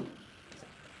School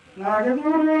na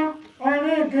agĩthurwo o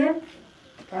rĩngĩ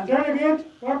ta delegate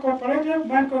wa Cooperative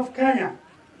Bank of Kenya.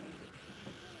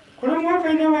 Kũrĩ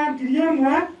mwaka-inĩ wa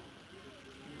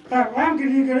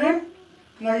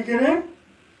 2002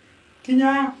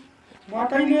 kinya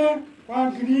mwaka-inĩ wa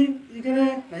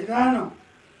 2005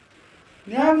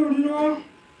 nĩ athurirwo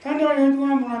ta delegate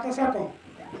wa Mũrata Sacco.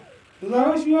 Thutha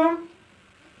ũcio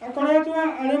akoretwo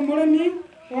arĩ mũrĩmi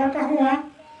wa kahũa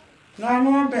na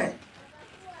ng'ombe.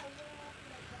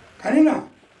 Kanitha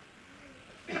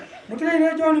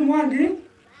mũtigairĩ John Mwangi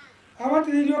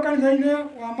abatithirio kanitha-inĩ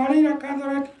wa Marina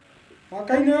Catholic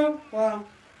mwaka-inĩ wa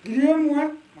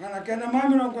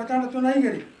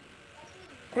 1962.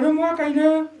 Kũrĩ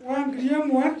mwaka-inĩ wa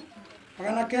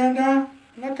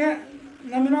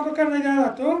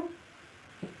 1996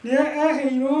 nĩ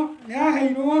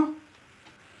aheirwo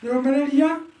rĩũmĩrĩria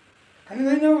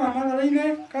kanitha-inĩ wa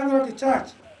Matharaini Catholic Church.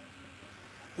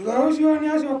 Thutha ũcio nĩ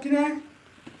acokire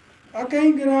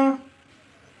akĩingĩra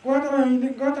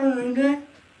ngwatanĩro-inĩ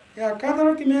ya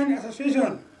Catholic Men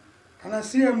Association kana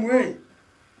CMA.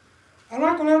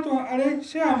 Arakoretwo arĩ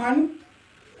chairman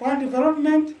wa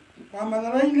development wa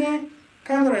Matharaini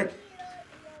Catholic.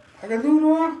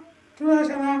 Agĩthurwo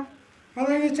treasurer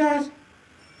Matharaini Church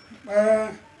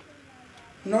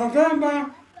November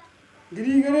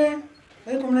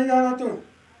 2016.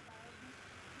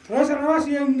 Treasurer wa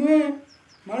CMA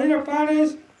Marina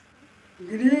Parish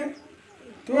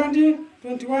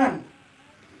 2021.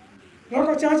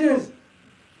 Local churches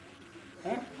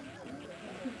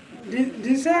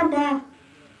December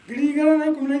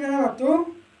 2016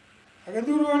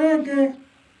 agĩthurwo rĩngĩ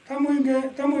ta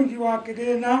mũingĩ wa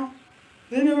kĩgĩna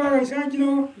thĩinĩ wa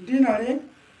Gĩcanjino Dinarĩ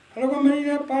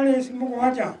arũgamĩrĩire parish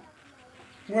 7.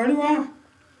 Mweri wa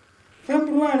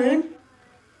February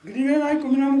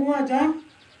 2017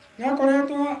 nĩ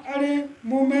akoretwo arĩ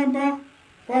mũmemba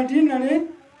wa Dinarĩ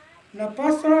na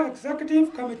Pastoral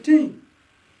Executive Committee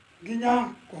nginya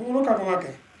kũhurũka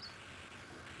gwake.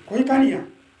 Kũhikania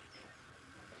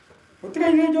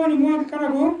mũtigairĩ John Mwangi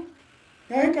Karagu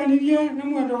nĩahikanirie na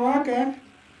mwendwa wake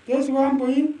Jesu wa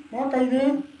Mbui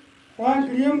mwaka-inĩ wa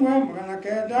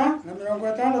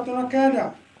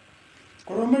 1969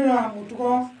 kũrũmĩrĩra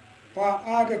mũtugo wa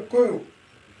Agĩkũyũ.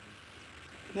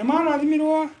 Nĩ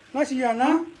marathimirwo na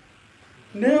ciana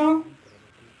nĩo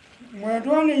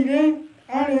mwendwa nĩirĩ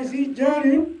Alice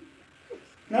Njeri,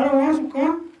 Naro wa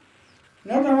Cuka,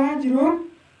 Nata wa Njirũ,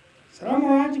 Salama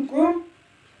wa Njikũ,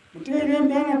 mũtigairĩ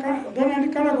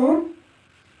Bernard Karagu,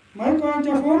 Michael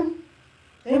Njabũ,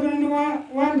 Evelyn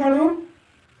wa Ngarũ,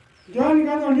 Joan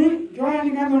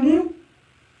Gathoni,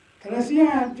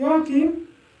 Teresia Njoki,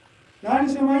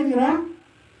 Lani Waithĩra,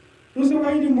 Lucy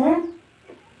Wairimu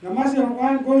na Marcel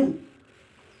wa Ngũi.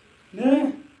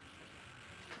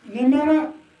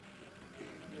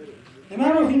 Nĩ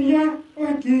marũhirie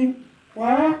ũhiki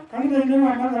wao kanitha-inĩ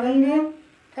wa Matharaini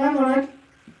Catholic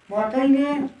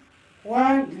mwaka-inĩ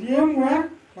wa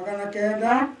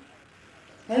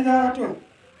 1906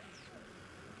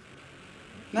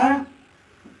 na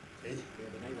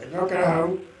ndokera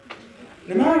hau.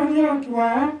 Nĩ marũhirie ũhiki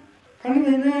wao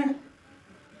kanitha-inĩ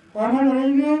wa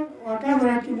Matharaini wa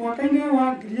Catholic mwaka-inĩ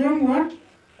wa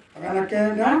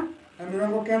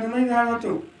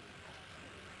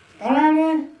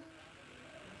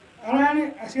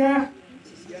 1996.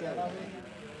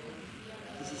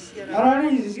 Ararĩ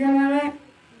icicianare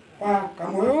wa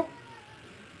Kamũyũ,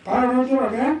 Paulo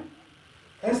Njoroge,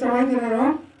 Esther Waithĩrĩro,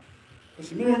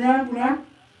 Osimire Nyambura,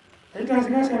 Titus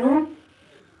Gacerũ,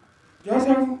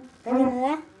 Joseph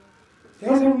Gathũng'wa,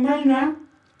 Joseph Maina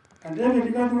na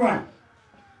David Gathua.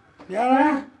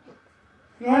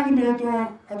 Nĩarathimĩtwo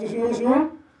atũcũcũ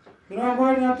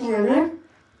 22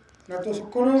 na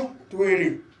tũcũkũrũ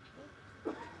 2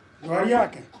 ndwari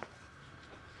yake.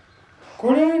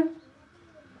 Kũrĩ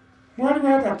mweri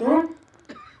wa gatatu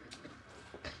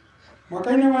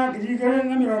mwaka-inĩ wa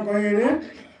 2020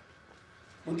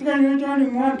 mũtigairĩ John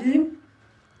Mwangi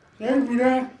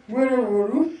nĩaiguire mwĩrĩ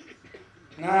ũũru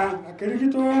na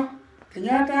akĩrigitwo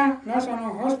Kenyatta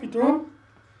National Hospital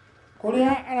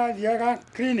kũrĩa arathiaga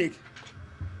clinic.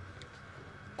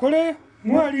 Kũrĩ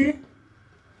mweri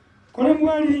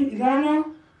 5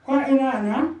 wa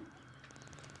 8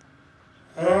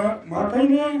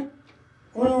 mwaka-inĩ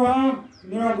ũyũ wa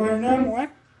 21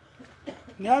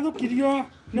 nĩathukirio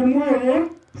nĩ mwĩrĩ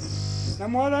na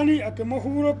Mwathani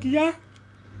akĩmũhurũkia.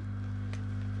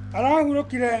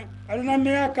 Arahurũkire arĩ na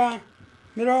mĩaka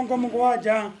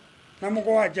 77.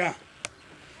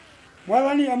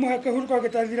 Mwathani amũhe kĩhurũko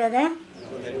gĩtathiraga.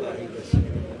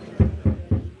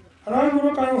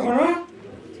 Arahurũka ũhoro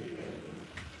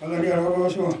Angalia roho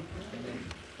shwa.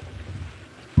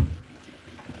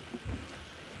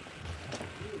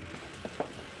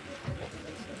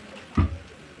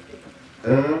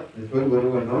 Después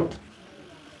bueno, no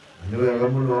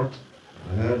hagámoslo.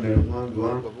 Del Mwangi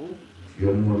wangu,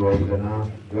 sio mlo na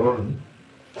John.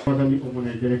 Kwanza ni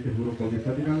kumune jere kihuru kwa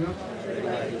gisatiranga.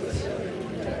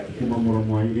 Kuma muro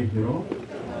mwa ile hiro.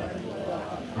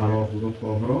 Aro huru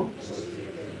kwa hiro.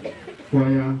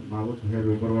 Kwaya mago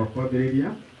tuheru ibarwa kwa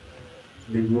diria.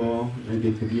 Niguo na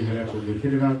ide tudi hara kwa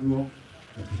Karagu.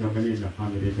 Tushangani na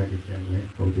family yake kiamwe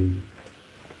kwa dei.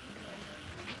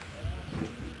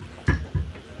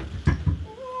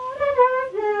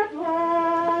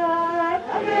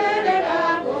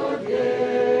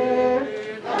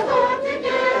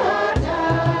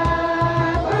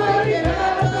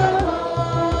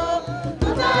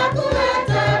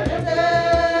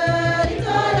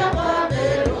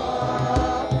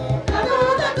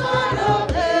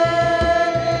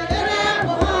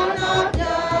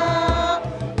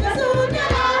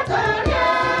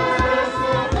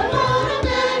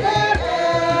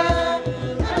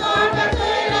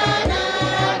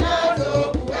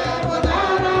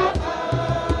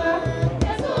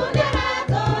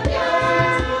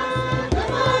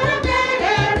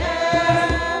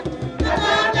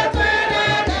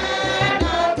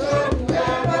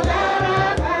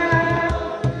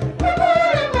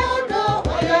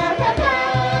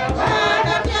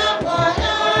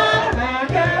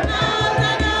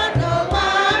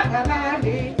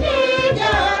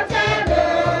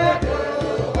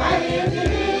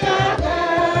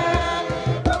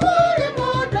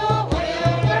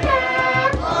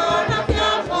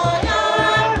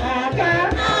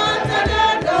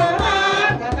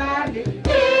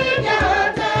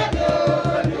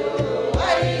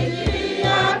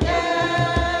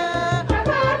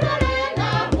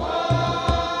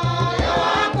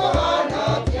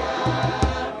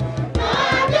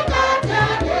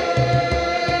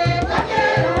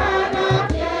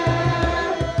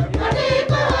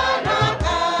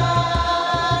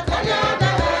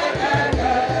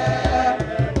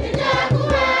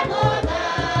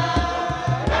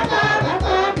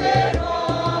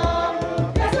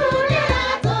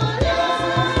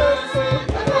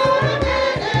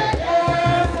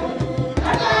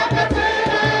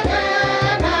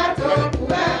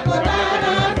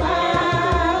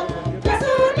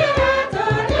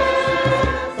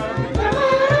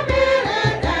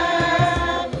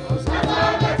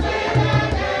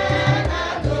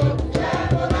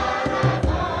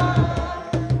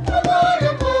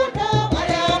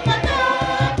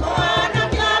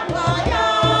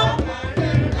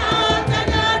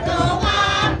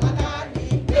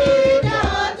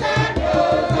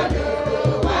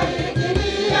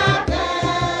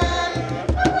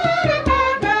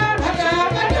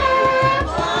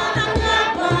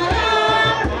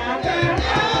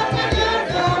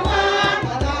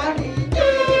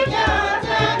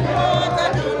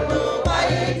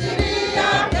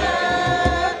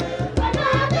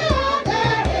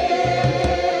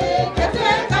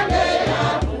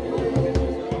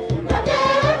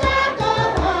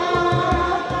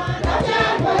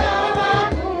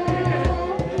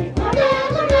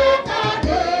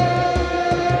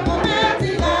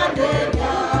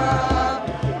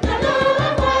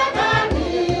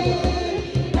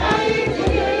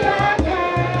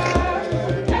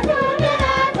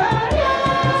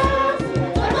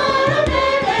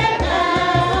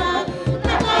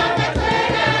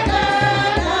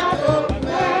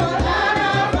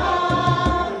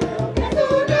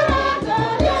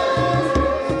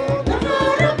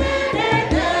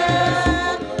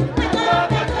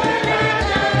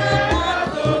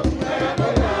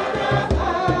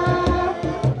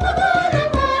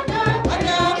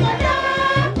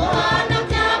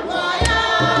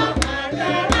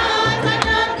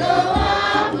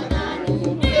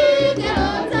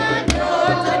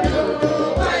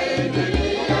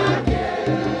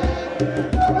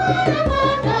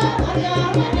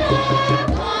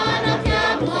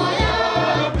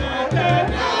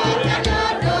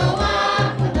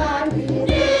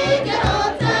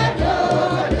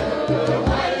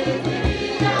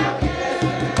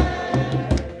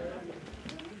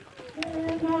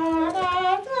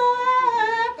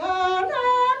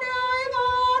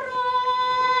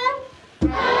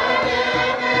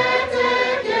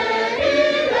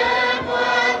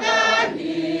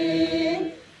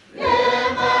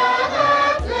 Nema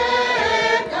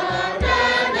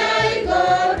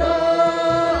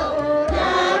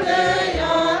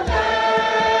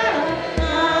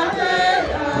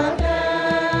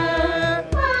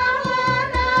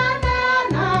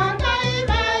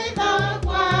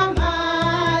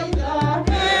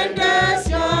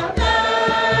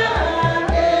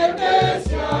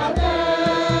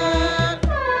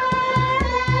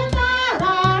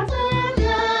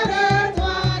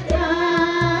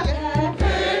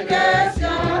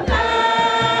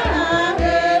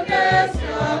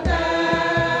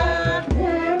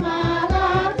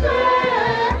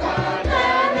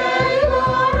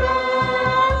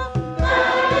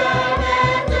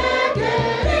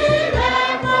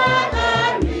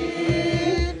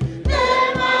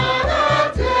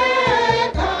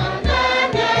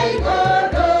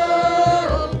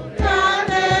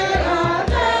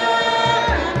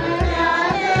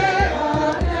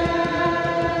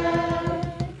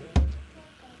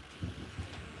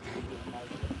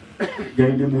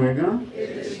Ngai nĩ mwega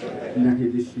na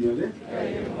hĩndĩ ciothe.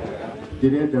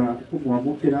 Ndĩrenda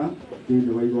kũmwamũkĩra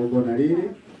thĩinĩ wa igongona rĩrĩ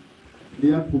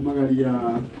rĩa kumagaria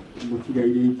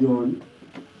mũtigairĩ John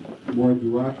Mwangi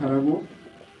wa Karagu,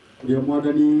 ũrĩa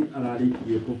Mwathani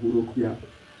ararĩkirie kũhurũkia.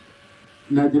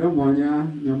 Na njĩra mwanya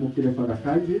nyamũkĩre Father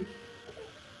Kanji,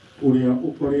 ũrĩa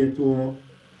ũkoretwo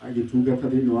agĩtungata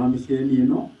thĩinĩ wa mĩceni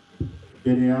ĩno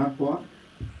mbere yakwa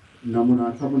na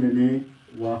mũrata mũnene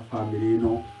wa bamĩrĩ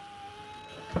ĩno.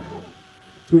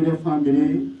 Twĩre bamĩrĩ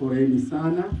poleni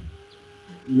sana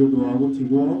nĩ ũndũ wa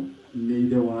gũtigwo nĩ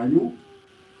ithe wanyu,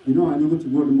 nyina wanyu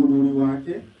gũtigwo nĩ mũthuri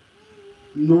wake,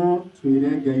 no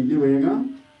twĩre Ngai nĩ wega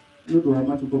nĩ ũndũ wa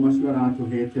matukũ macio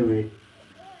aratũhete we.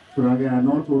 Tũragaya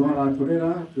no tũũro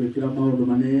aratũrera twĩkĩra maũndũ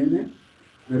manene,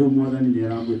 na rĩu Mwathani nĩ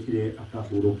aramwĩtire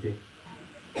akahurũke.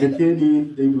 Rekeni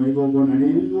thĩinĩ wa igongona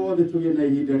rĩrĩ inyuothe tũgĩe na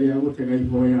ihinda rĩa gũtega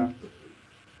ihoya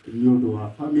nĩ ũndũ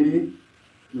wa bamĩrĩ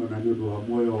no na nĩ ũndũ wa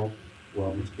muoyo wa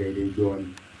mũtigairĩ John.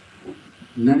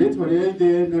 Na rĩtwa rĩa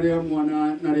Ithe na rĩa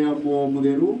Mwana na rĩa Roho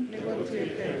Mũtheru,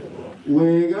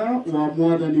 wega wa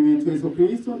Mwathani witũ Yesu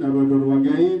Kristo na rwendo rwa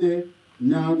Ngai Ithe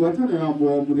na ngwatanĩro ya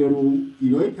Roho Mũtheru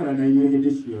iroikara na inyuĩ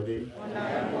hĩndĩ ciothe.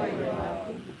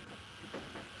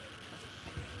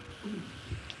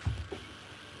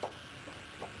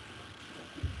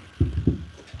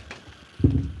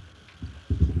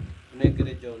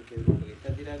 Negre John kĩruru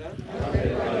gĩkathiraga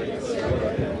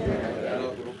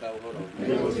arohuruka ũhoro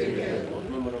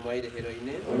mũno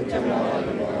mairĩhĩro-inĩ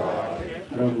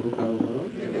arohuruka ũhoro.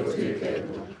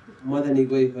 Mwathani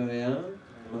ngũihoya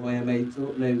mahoya maitũ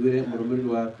na igwĩre mũrũmĩrĩri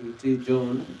waku ti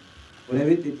John ũrĩa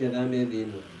wĩtĩtie athame thĩ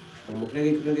ĩno, ũmũkĩre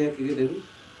gĩkĩro gĩake gĩtheru,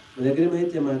 mũthengere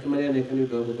mahĩtia make marĩa aneka nĩ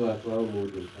ũndũ wa ũhũthũ wake wa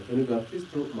ũmũndũ, ake nĩ ũndũ wa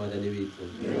Kristo Mwathani witũ.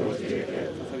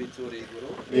 Baba witũ ũrĩ igũrũ,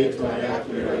 rĩĩtwa rĩaku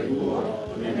rĩroigwo,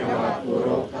 ũnene waku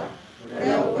ũroka,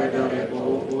 ũrĩa ũkwenda ũrekwo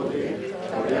gũkũ thĩ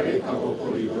ta ũrĩa wĩkagwo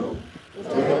kũu igũrũ.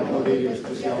 Tũhe ũmũthĩ irio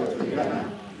citũ cia gũtũigana,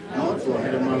 no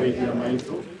tuohere mawĩtio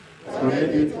maitũ ta ũrĩa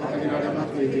ithuĩ tuohagĩra arĩa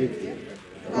matwĩhĩtie,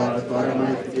 ndũgatware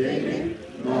mahĩtia-inĩ,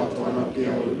 no ũtũhonokie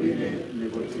ũũru-inĩ nĩ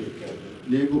gũtuĩke.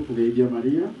 Nĩngũkũgeithia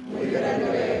Maria, mũigĩrane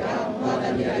wega,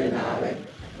 Mwathani arĩ nawe,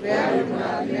 we arĩ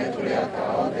mũrathime kũrĩ aka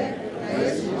othe, na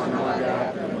Yesu mwana wa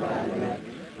Ngai mũrathime.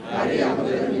 Maria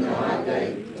mũtheru nyina wa Ngai,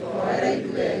 tũhoere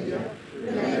ithuĩ ehia,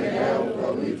 rĩu na ihinda rĩa gũkua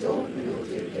gwitũ nĩ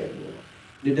gũtuĩke.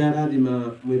 nĩ ndarathima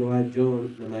mwĩrĩ wa John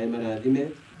na maĩ marathime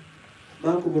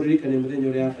ma kũmũririkania mũthenya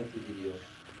ũrĩa abatithirio,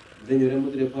 mũthenya ũrĩa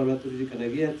mũthire Paulo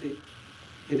atũririkanagia atĩ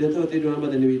hĩndĩ ĩrĩa twabata thĩinĩ wa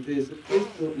Mwathani witũ Yesu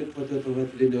Kristo nĩ twabata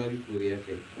thĩinĩ wa gĩkuũ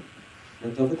gĩake, na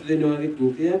twabata thĩinĩ wa gĩkuũ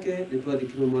gĩake nĩ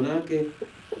twathikirwo nake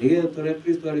nĩgetha tũrĩa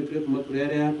Kristo arĩkire kuma kũrĩ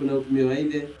arĩa akuũ na ũkumia wa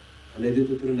ithe, ona ithuĩ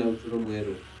tũtũre na ũtũũro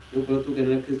mwerũ. Nĩ gũkorwo tũngana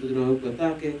na Kristo thĩinĩ wa gũkua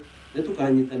take, nĩ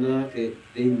tũkanyitana nake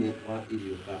thĩinĩ wa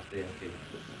irio rĩake.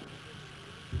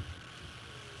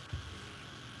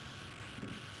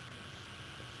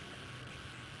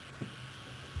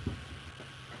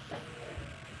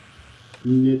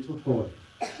 nĩ tũhoe.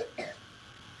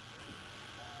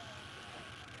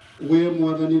 We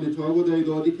Mwathani nĩ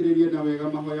twagũthaitha ũthikĩrĩrie na wega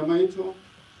mahoya maitũ,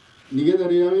 nĩgetha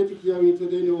rĩrĩa wĩtĩkia witũ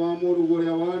thĩinĩ wa Mũrungu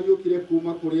ũrĩa wariũkire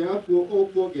kuma kũrĩ akuũ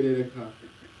ũkuongerereka,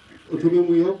 ũtũme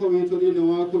mwĩhoko witũ thĩinĩ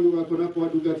wa kũriũka kũna kwa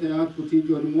ndungata yaku ti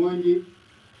John Mwangi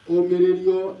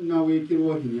ũmĩrĩrio na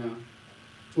wĩkĩrwo hinya.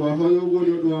 Twahoya ũguo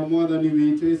nĩ ũndũ wa Mwathani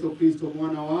witũ Yesu Kristo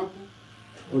mwana waku,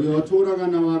 ũrĩa ũtũũraga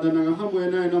na wathanaga hamwe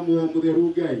nawe na Muoyo Mũtheru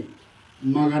Ngai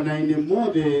magana-inĩ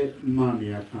mothe ma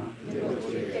mĩaka.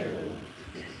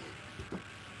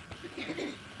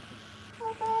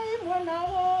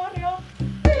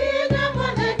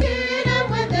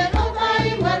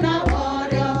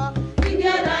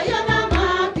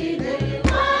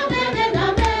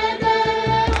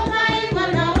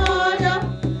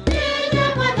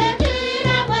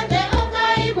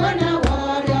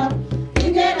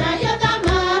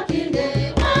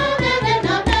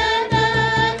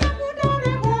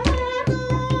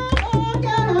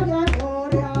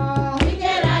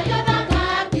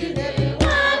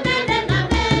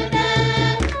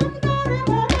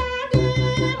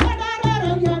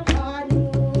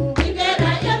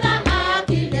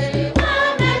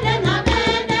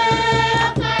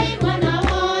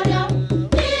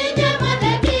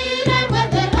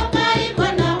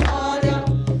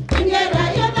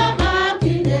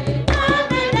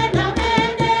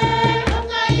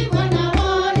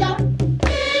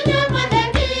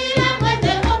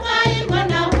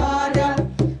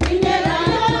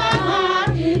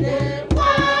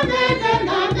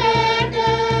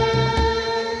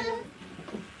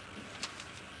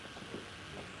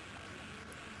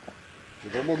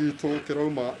 Gĩthomo gitũ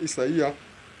kĩrauma Isaia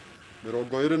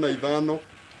 25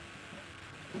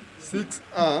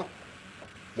 6a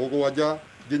mũgwanja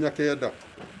nginya kenda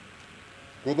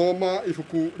gũthoma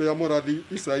ibuku rĩa mũrathi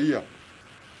Isaia.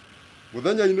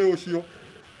 Mũthenya-inĩ ũcio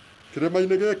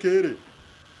kĩrĩma-inĩ gĩkĩ-rĩ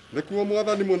nĩkuo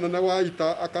Mwathani mũnene wa ita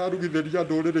akarugithĩria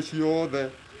ndũrĩrĩ ciothe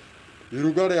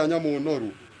iruga rĩa nyamũ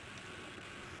noru.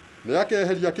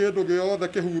 Nĩakeheria kĩndũ gĩothe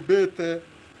kĩhumbĩte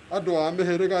andũ a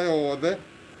mĩhĩrĩga yothe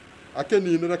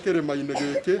akĩninĩre kĩrĩma-inĩ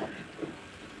gĩkĩ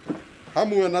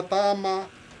hamwe na taama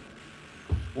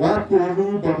wa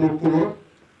kwĩhumba mũtwe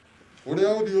ũrĩa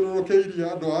ũthiũrũrũkĩirie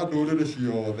andũ a ndũrĩrĩ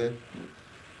ciothe.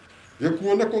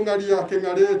 Gĩkuũ nĩ kũng'aria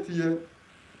kĩng'arĩtie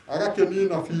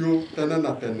agakĩnina biũ tene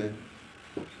na tene.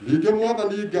 Ningĩ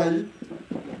Mwathani Ngai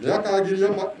nĩakagiria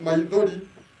maithori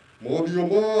mothiũ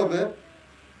mothe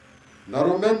na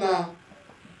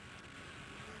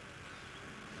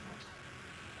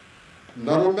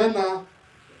rũmena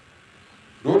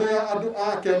rũrĩa andũ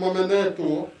ake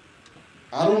mamenetwo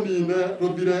arũnine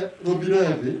rũthire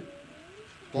thĩ,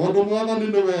 tondũ Mwathani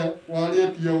nĩwe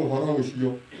warĩtie ũhoro ũcio.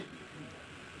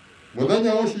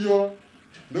 Mũthenya ũcio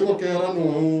nĩgũkeranwo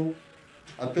ũũ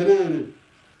atĩrĩrĩ,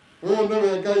 ũyũ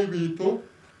nĩwe Ngai witũ,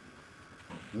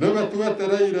 nĩwe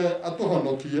twetereire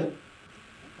atũhonokie.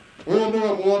 Ũyũ nĩwe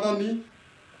Mwathani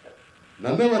na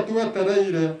nĩwe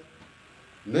twetereire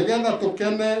nĩgetha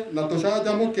tũkene na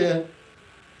tũcanjamũke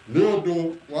nĩ ũndũ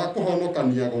wa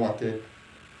kũhonokania gwake.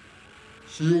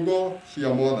 Ciugo cia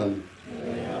Mwathani.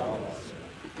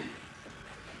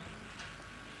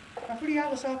 Kaburi ya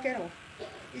gũcokerwo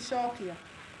icokia.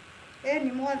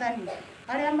 Ĩni Mwathani,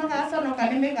 arĩa magaconoka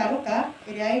nĩ mĩgarũka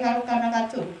ĩrĩa ĩgarũkanaga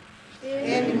tũhũ.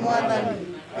 Ĩni Mwathani,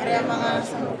 arĩa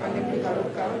magaconoka nĩ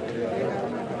mĩgarũka ĩrĩa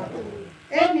ĩgarũkanaga tũhũ.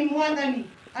 Ĩni Mwathani,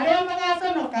 arĩa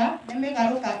magaconoka nĩ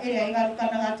mĩgarũka ĩrĩa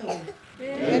ĩgarũkanaga tũhũ.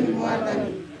 Ĩni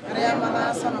Mwathani, arĩa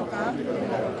magaconoka nĩ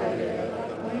mĩgarũka ĩrĩa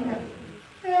ĩgarũkanaga tũhũ.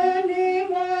 Ĩni Mwathani, arĩa magaconoka nĩ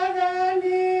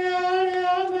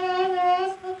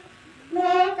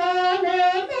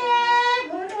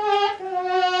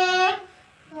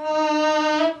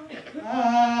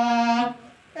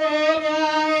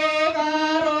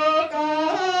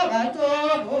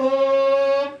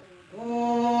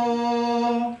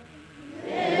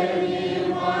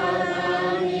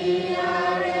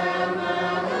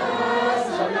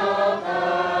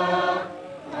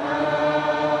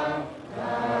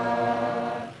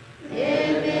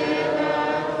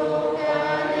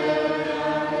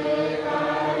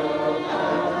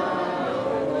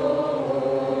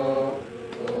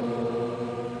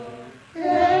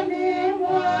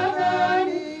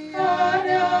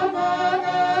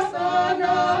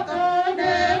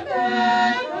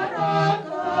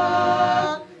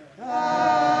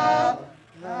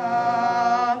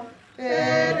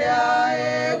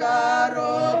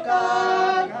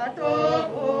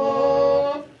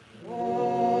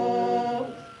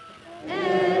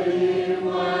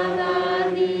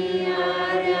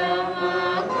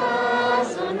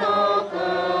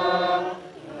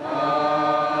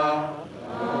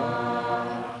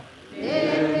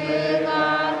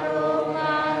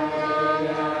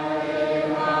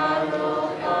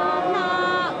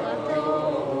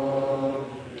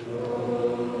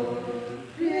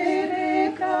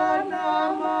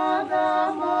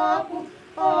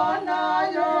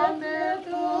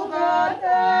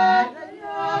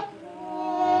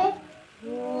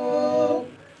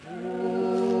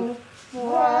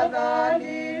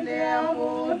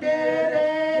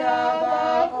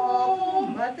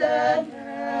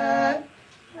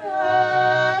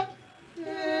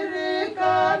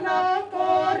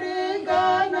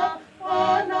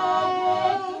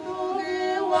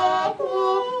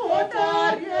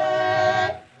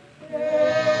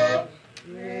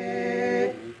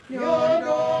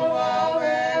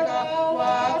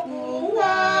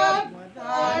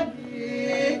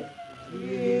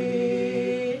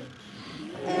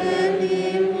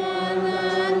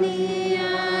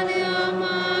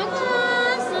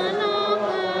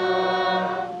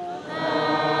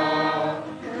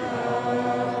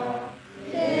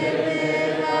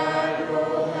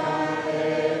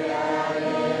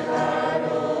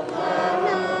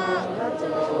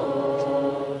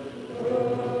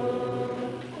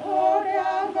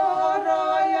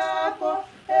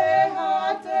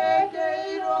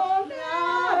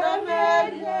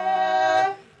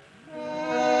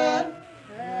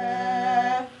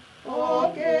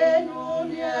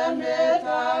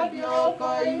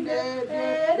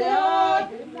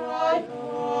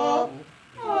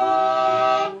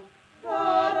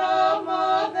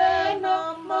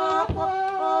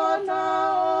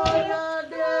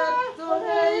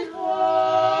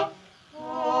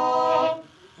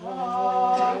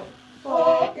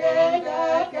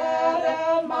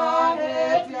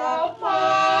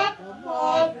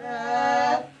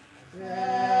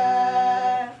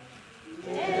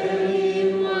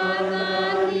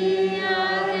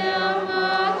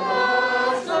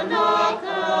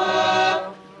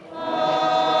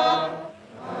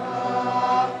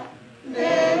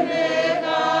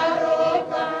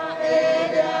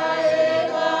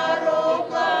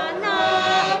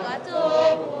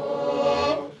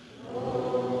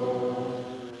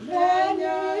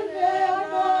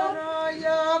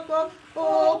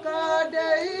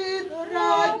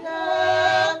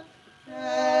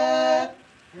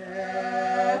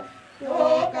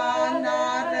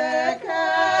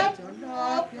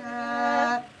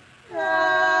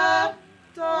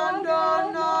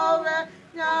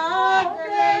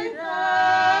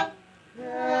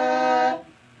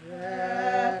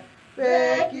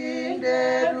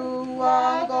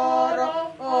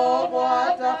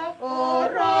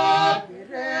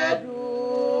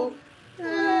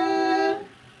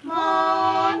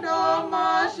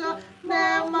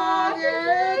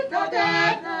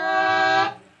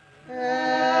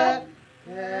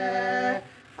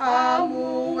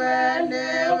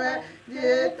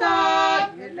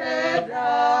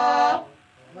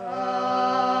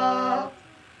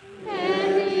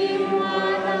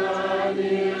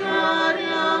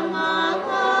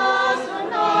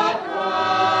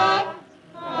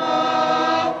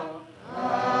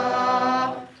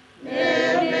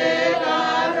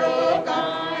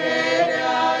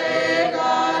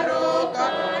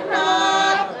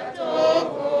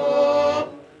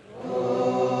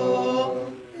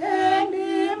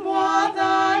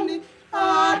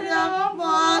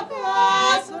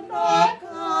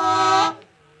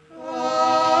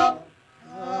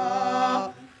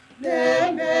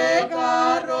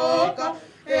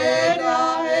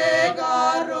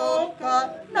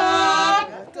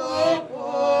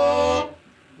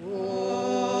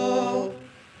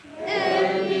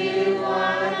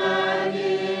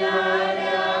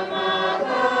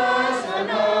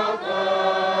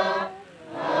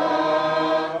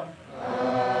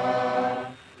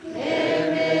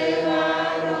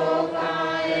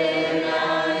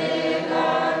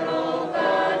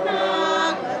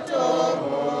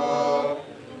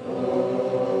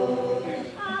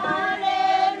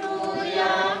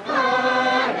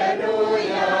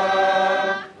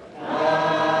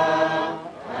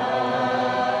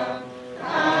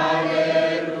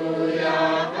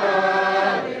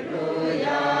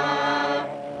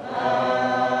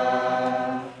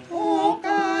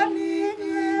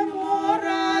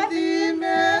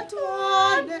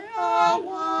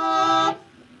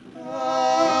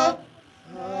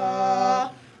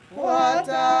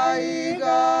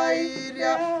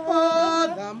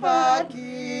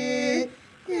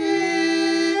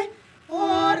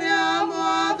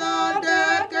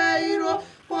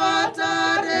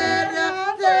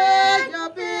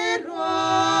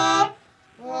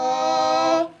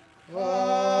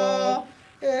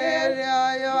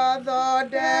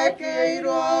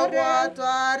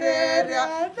rĩrĩa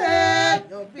thĩ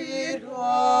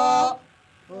nyũmbirwo.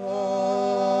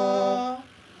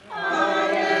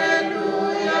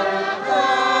 Hallelujah,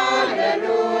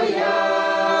 hallelujah.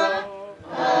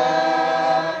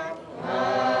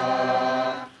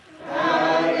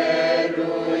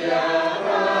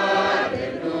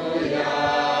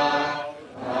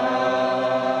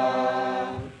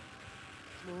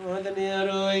 Mwathani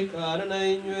aroikara na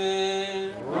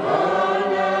inyuĩ.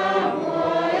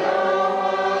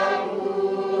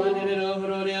 Mwanĩrĩra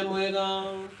ũhoro ũrĩa mwega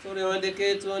tũrĩa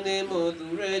wandĩkĩtwo nĩ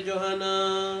mũthure Johana.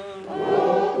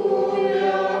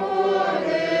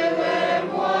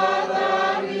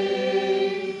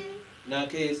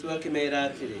 Nake Yesu akĩmeera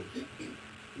atĩrĩ,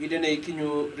 ihinda nĩ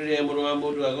ikinyu rĩrĩa mũrũ wa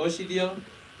mũndũ agocithio.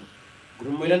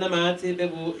 Ngũmwĩra na ma atĩ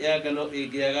mbegũ ya ngano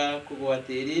ĩngĩaga kũgũa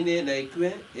tĩĩri-inĩ na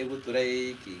ĩkue, ĩgũtũra ĩ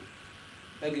iki.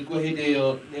 Angĩkua hĩndĩ ĩyo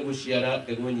nĩ gũciara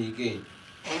mbegũ nyingĩ.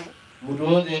 Mũndũ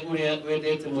wothe ũrĩa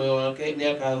wendete muoyo wake nĩ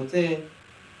akaũte,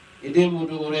 ĩndĩ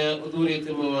mũndũ ũrĩa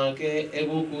ũthũrĩte muoyo wake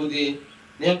egũkũ thĩ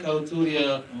nĩ akaũtũũria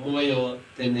muoyo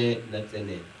tene na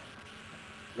tene.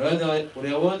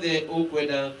 Ũrĩa wothe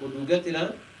ũkwenda kũndungatĩra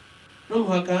no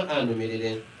mũhaka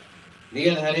anũmĩrĩre,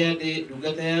 nĩgetha harĩa ndĩ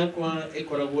ndungata yakwa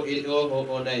ĩkoragwo ĩrĩ oho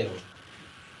o nayo.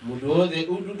 Mũndũ wothe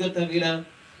ũndungatagĩra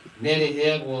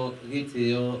nĩarĩheagwo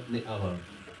gĩtĩo nĩ Aba.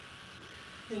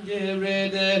 Njĩra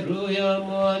therũ ya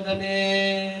Mwathani.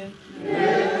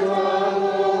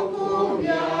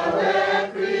 Nĩtwagũkumia we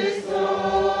Kristo.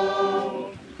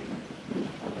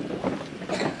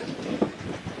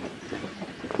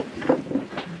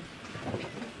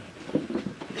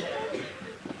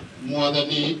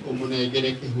 Mwathani ũmũnengere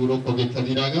kĩhurũko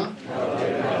gĩtathiraga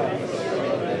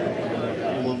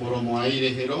kuma mũromo wa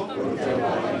irĩhĩro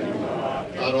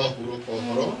arohurũka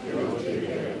ũhoro.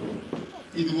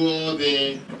 Ithuothe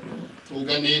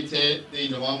tũnganĩte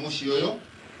thĩinĩ wa mũciĩ ũyũ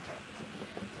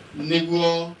nĩguo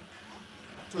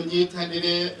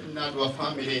tũnyitanĩre na andũ a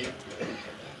bamĩrĩ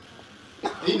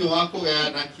thĩinĩ wa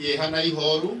kũgayana kĩeha na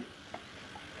ihoru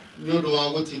nĩ ũndũ wa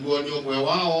gũtigwo nĩ ũmwe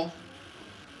wao,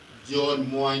 John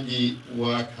Mwangi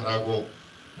wa Karagu.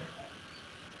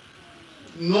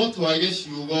 No twage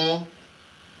ciugo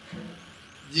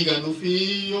njiganu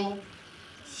biũ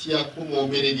cia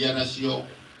kũmũmĩrĩria nacio,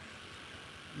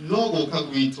 no gũka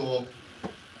gwitũ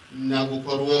na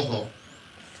gũkorwo ho.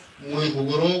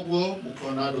 Mwĩhũgũra ũguo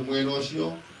mũkona andũ mwena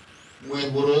ũcio,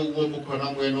 mwĩhũgũra ũguo mũkona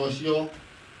mwena ũcio,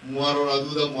 mwarora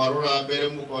thutha mwarora mbere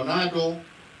mũkona andũ.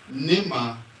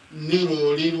 Nĩma nĩ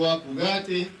rũũri rwa kuga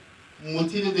atĩ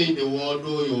mũtirĩ thĩinĩ wa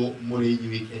ũndũ ũyũ mũrĩ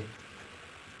inyuĩke.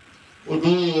 Ũndũ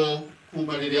ũyũ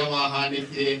kuma rĩrĩa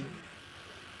wahanĩkire,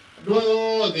 andũ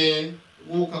othe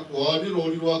gũka kwao nĩ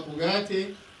rũũri rwa kuga atĩ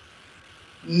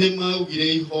nĩ maugire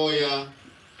ihoya,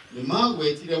 nĩ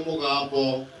magwetire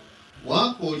mũgambo wa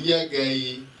kũũria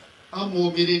Ngai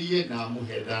amũmĩrĩrie na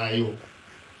amũhe thayũ.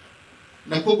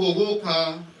 Na koguo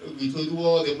gũka gwitũ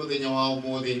ithuothe mũthenya wa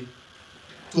ũmũthĩ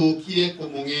tũkire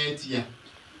kũmũng'etia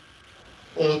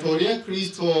o ta ũrĩa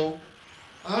Kristo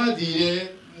athire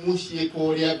mũciĩ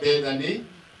kũrĩa Bethany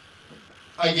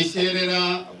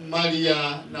agĩcerera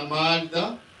Maria na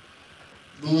Martha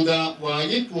thutha wa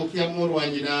gĩkuũ kĩa mũrũ wa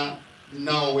nyina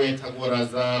nao wetagwo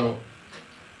Lazaro.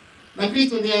 Na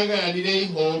Kristo nĩ agayanire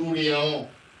ihoru rĩao,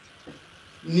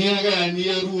 nĩ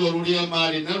agayanire ruo rũrĩa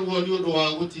marĩ naruo nĩ ũndũ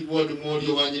wa gũtigwo nĩ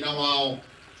mũriũ wa nyina wao.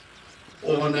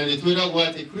 Ona nĩ twĩragwo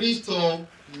atĩ Kristo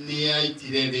nĩ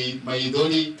aitire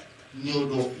maithori nĩ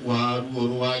ũndũ wa ruo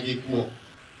rwa gĩkuũ.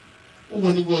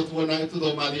 Ũguo nĩguo tuonaga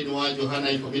tũthoma thĩinĩ wa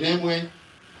Johana 11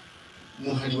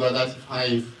 mũhari wa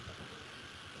 35.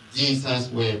 Jesus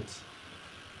wept.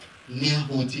 Nĩ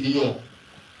ahutirio.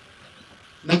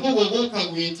 Na koguo gũka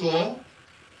gwitũ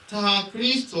ta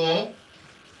Kristo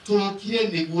tũkire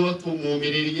nĩguo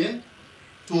tũmũmĩrĩrie,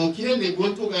 tũkire nĩguo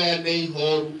tũgayane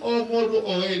ihoru o mũndũ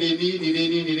oe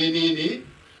rĩnini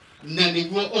na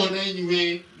nĩguo ona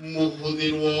inyuĩ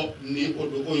mũhũthĩrwo nĩ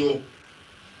ũndũ ũyũ.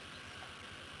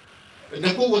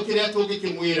 Na koguo kĩrĩa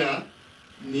tũngĩkĩmwĩra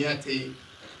nĩ atĩ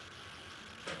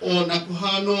ona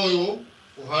kũhana ũyũ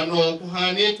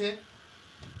kũhanĩte,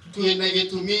 twĩna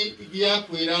gĩtũmi gĩa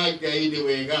kwĩra Ngai nĩ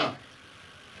wega,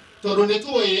 tondũ nĩ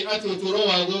tũĩ atĩ ũtũũro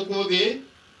wa gũkũ thĩ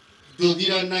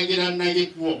ndũthiranagĩra na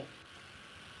gĩkuũ.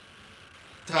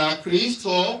 Ta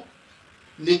Kristo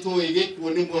nĩ tũĩ gĩkuũ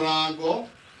nĩ mũrango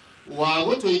wa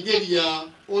gũtũingĩria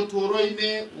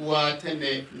ũtũũro-inĩ wa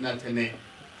tene na tene.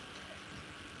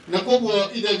 Na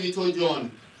koguo ithe witũ John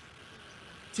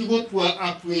ti gũkua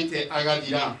akuĩte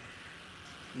agathira,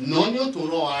 no nĩ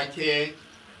ũtũũro wake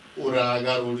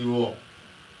ũragarũrirwo.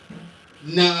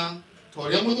 Na ta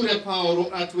ũrĩa mũthure Paulo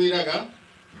atwĩraga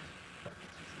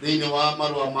thĩinĩ wa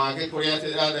marũa make kũrĩa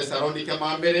Athesalonike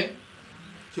ma mbere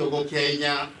kĩongo kĩa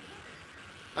 4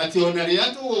 atĩ ona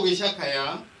rĩrĩa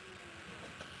tũgũgĩcakaya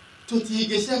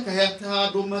tũtingĩcakaya ta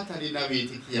andũ matarĩ na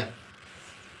wĩtĩkia,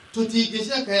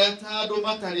 tũtingĩcakaya ta andũ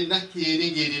matarĩ na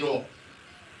kĩĩrĩgĩrĩro.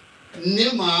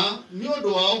 Nĩma nĩ ũndũ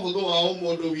wa ũhũthũ wa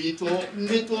ũmũndũ witũ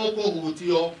nĩ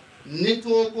tũkũhutio, nĩ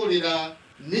tũkũrĩra,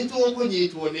 nĩ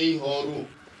tũkũnyitwo nĩ ihoru.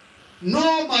 No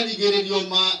marigĩrĩrio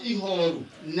ma ihoru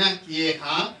na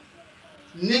kĩeha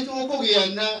nĩ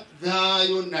tũkũgĩa na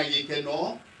thayũ na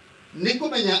gĩkeno nĩ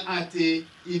kũmenya atĩ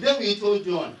ithe witũ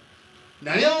John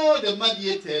na arĩa othe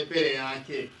mathiĩte mbere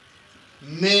yake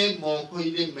me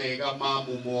moko-inĩ mega ma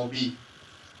mũmobi,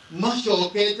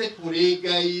 macokete kũrĩ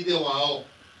Ngai ithe wao.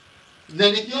 Na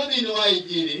nĩkĩo thĩinĩ wa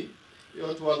Injili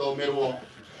ĩyo twathomerwo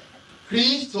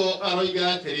Kristo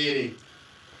aroiga atĩrĩrĩ,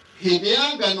 hĩndĩ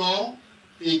ya ngano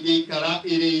ĩngĩikara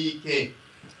ĩrĩ ike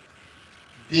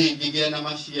ndĩngĩgĩa na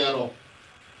maciaro,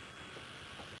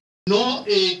 no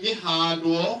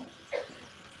ĩngĩhandwo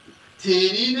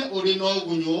tĩĩri-inĩ ũrĩ na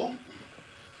ũgunyũ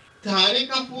tarĩ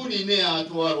kaburi-inĩ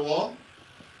yatwarwo,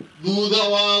 thutha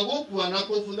wa gũkua na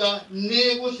kũbutha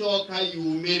nĩ gũcoka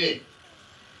yumĩre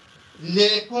na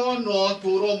ĩkona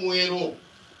ũtũũro mwerũ,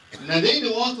 na thĩinĩ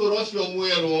wa ũtũũro ũcio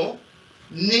mwerũ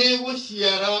nĩ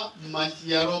gũciara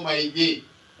maciaro maingĩ.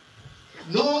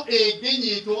 No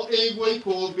ĩngĩnyitwo ĩigwo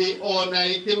ikũmbĩ ona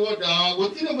ĩkĩrwo ndawa,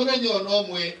 gũtirĩ mũthenya ona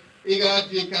ũmwe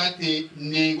ĩgatuĩka atĩ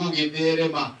nĩ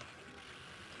gũgĩtherema.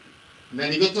 Na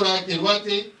nĩguo tũrakĩrwo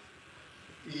atĩ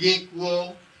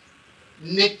gĩkuũ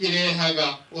nĩ kĩrehaga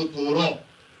ũtũũro,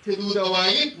 ti thutha wa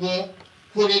gĩkuũ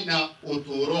kũrĩ na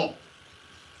ũtũũro.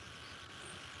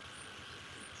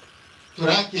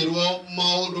 Tũrakĩrwo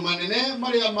maũndũ manene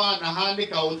marĩa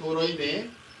manahanĩka ũtũũro-inĩ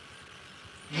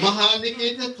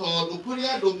mahanĩkĩte tondũ kũrĩ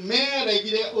andũ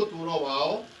meregire ũtũũro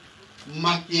wao,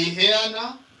 makĩheana,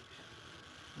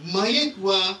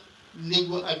 magĩkua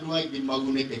nĩguo andũ angĩ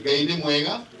magunĩke. Ngai nĩ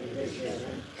mwega.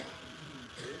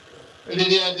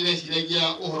 Rĩrĩa ndĩreciragia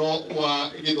ũhoro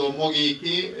wa gĩthomo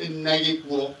gĩkĩ na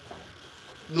gĩkuũ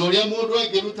na ũrĩa mũndũ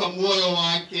angĩruta muoyo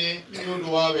wake nĩ ũndũ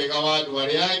wa wega wa andũ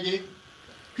arĩa angĩ,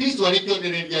 Kristo arĩ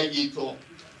kĩonereria gitũ.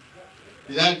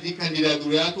 Ndĩraririkanĩra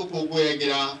thutha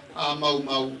tũkũngũyagĩra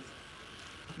mau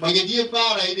magĩthiĩ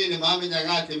mbara-inĩ nĩ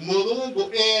mamenyaga atĩ mũthũngũ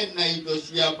ena indo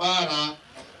cia mbara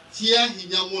cia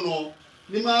hinya mũno,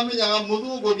 nĩ mamenyaga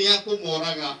mũthũngũ nĩ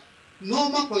akũmoraga, no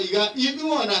makoiga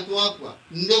ithuĩ ona twakua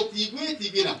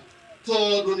tũtigwĩtigĩra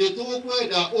tondũ nĩ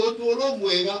tũkwenda ũtũũro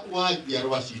mwega wa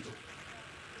njiarwa citũ,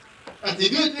 atĩ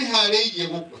ithuĩ twĩharĩirie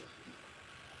gũkua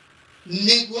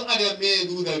nĩguo arĩa me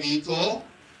thutha witũ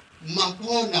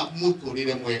makona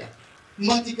mũtũrĩre mwega,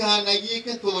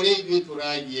 matikanagiĩke ta ũrĩa ithuĩ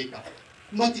tũragiĩka,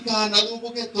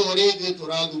 matikanathumbũke ta ũrĩa ithuĩ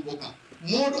tũrathumbũka.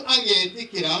 Mũndũ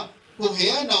agetĩkĩra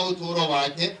kũheana ũtũũro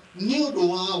wake nĩ ũndũ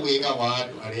wa wega wa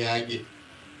andũ arĩa angĩ.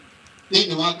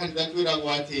 Thĩinĩ wa kanitha twĩragwo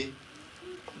atĩ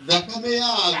thakame ya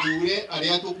athuure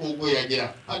arĩa tũkũngũyagĩra,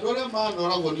 andũ arĩa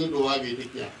manoragwo nĩ ũndũ wa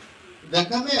wĩtĩkia,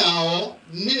 thakame yao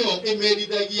nĩyo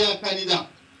ĩmerithagia kanitha,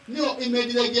 nĩyo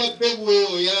ĩmerithagia mbegũ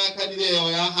ĩyo ya kanitha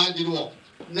ĩyo yahandirwo,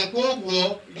 na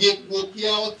koguo gĩkuũ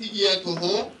kĩao ti gĩa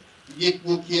tũhũ,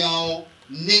 gĩkuũ kĩao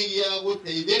nĩ gĩa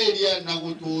gũteithĩrĩria na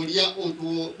gũtũũria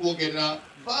kuongerera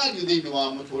value thĩinĩ wa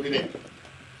mũtũũrĩre.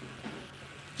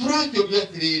 Tũrakĩũria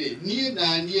atĩrĩrĩ, niĩ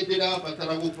na niĩ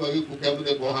ndĩrabatara gũkua gĩkuũ kĩa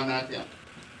mũthemba ũhana atĩa?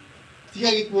 Tiga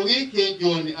gĩkuũ gĩkĩ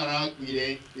John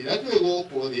arakuire, rĩrĩa twĩ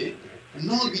gũkũ thĩ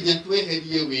no nginya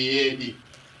tweherie wĩyendi,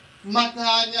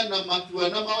 matanya na matua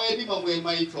na mawendi mamwe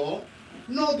maitũ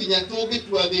no nginya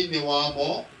tũngĩtua thĩinĩ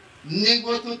wamo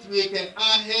nĩguo tũtuĩke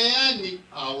aheani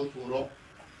a ũtũũro,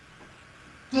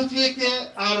 tũtuĩke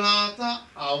arata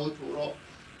a ũtũũro,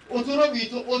 ũtũũro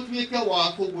witũ ũtuĩke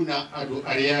wa kũguna andũ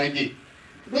arĩa angĩ.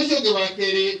 Ũndũ ũcio ũngĩ wa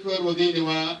kerĩ twerwo thĩinĩ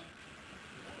wa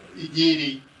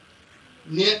Injili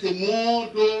nĩ atĩ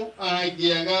mũndũ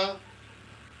angĩaga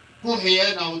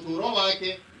kũheana ũtũũro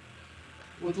wake,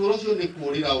 ũtũũro ũcio nĩ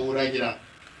kũũrĩra ũragĩra.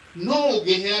 No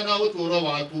ũngĩheana ũtũũro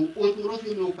waku, ũtũũro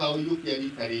ũcio nĩ ũkaũiyũkia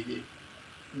rita rĩngĩ,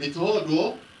 nĩ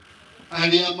tondũ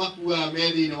arĩa makuaga me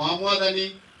thĩinĩ wa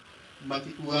Mwathani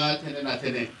matikuaga tene na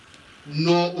tene,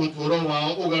 no ũtũũro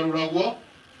wao ũgarũragwo,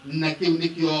 na kĩu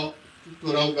nĩkĩo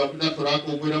tũrauga na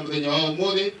tũrakũngũĩra mũthenya wa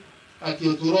ũmũthĩ atĩ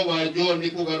ũtũũro wa John nĩ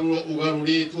kũgarũrwo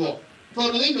ũgarũrĩtwo.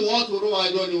 Tondũ thĩinĩ wa ũtũũro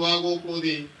wa John wa gũkũ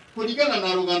thĩ, kũringana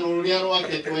na rũgano rũrĩa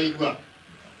rwake twaigua,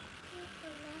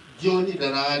 John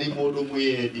ndararĩ mũndũ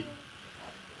mwĩyendi,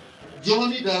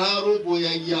 John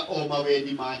ndararũmbũyagia o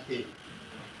mawendi make.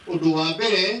 Ũndũ wa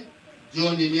mbere,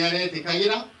 John nĩ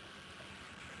aretĩkagĩra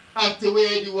atĩ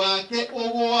wendi wake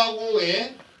ũgũagũe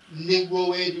nĩguo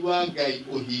wendi wa Ngai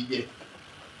ũhinge.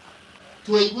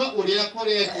 twaigua uria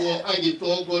akoretwo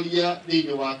agitongoria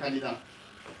thiini wa kanitha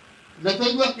na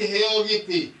twaigua kiheo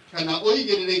giti kana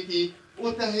uigiriki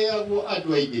utaheagwo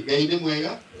andu aingi. Ngai ni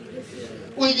mwega.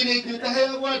 Uigiriki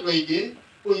utaheagwo andu aingi,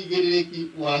 uigiriki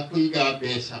wa kuiga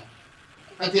mbeca.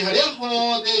 Ati haria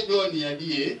hothe John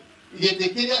athie giti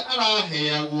kiria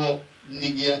araheagwo ni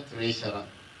gia treasurer.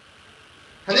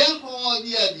 Haria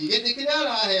hothe athie giti kiria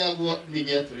araheagwo ni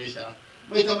gia treasurer.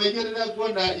 Maita maingi riria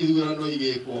nguona ithurano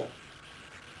igikwo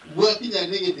gwakinya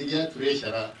ni giti gia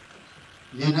treasurer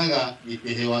nyonaga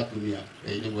gikiheo atumia.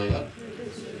 Ngai ni mwega.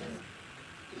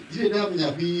 Ndiye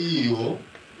ndamenya biyo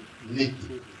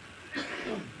niki.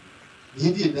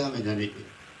 Ndiye ndamenya niki.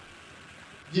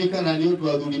 Ndiye kana ni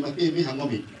undu athuri makimi hango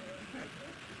miki.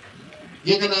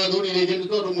 Ndiye kana athuri rege ni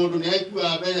tondu mundu ni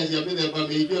aikua mbeca cia mithemba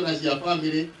mingi ona cia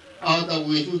family ahota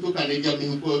gwicutukaniria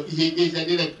mihuko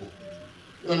ihingicanire ku.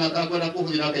 Ona takwenda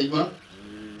kuhuthira kaigua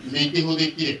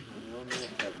nikihuthikire.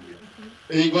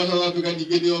 Igwaca watuka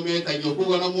ningĩ nĩo metagio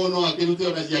koguo na mũno akĩrute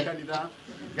ona cia kanitha.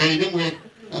 Ngai nĩ mwega.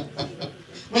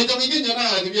 Maita maingĩ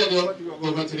nyonaga atumia nĩo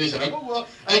matigagwo matreasurer. Koguo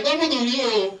angĩkorwo mũthuri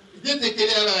ũyũ gĩtĩ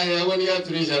kĩrĩa araheagwo nĩ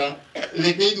atreasurer,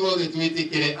 reke ithuothe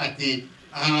twĩtĩkĩre atĩ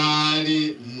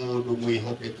ararĩ mũndũ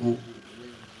mwĩhokeku.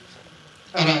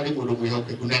 Ararĩ mũndũ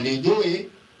mwĩhokeku na nĩ njũĩ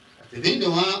atĩ thĩinĩ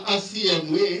wa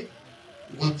ACMA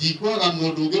gũtikwaga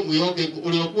mũndũ ũngĩ mwĩhokeku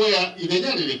ũrĩa ũkuoya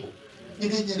ithenya rĩrĩkũ?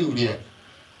 Ithenya rĩu rĩake.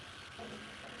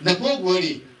 Na koguo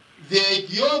rĩ,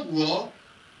 thengia ũguo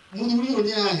mũthuri ũyũ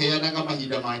nĩ aheanaga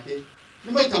mahinda make.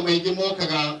 Nĩ maita maingĩ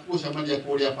mokaga gũcemania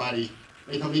kũrĩa Paris.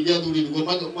 Maita maingĩ athuri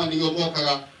nĩguo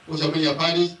mokaga gũcemania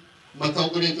Paris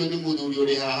matongoretio nĩ mũthuri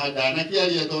ũrĩ haha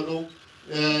ndanakĩaria tondũ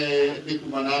nĩ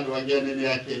kuma na andũ angĩ anene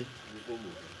ake.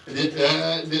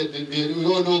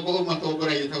 Ũyũ nĩguo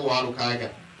matongoragia ta gwarũkanga.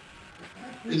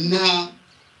 Na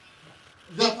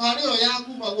thabarĩ ĩyo ya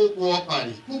kuma gũkũ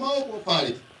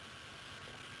Paris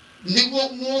niguo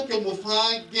muke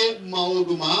mubange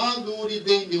maundu ma athuri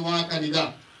thiini wa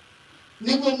kanitha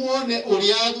niguo muone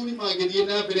uria athuri magithie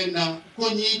na mbere na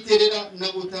kunyitirira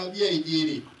na gutambia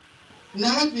injiri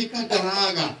na atuika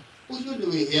ndaraga ucio ni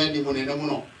wiheani munene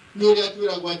muno ni uria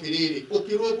twiragwo atiriri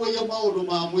ukirũmbũiya maundu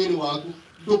ma mwiri waku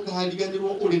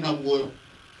ndukariganirwo uri na muoyo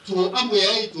tu amwe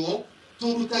aitu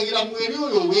turutagira mwiri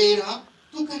uyu wira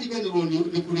tukariganirwo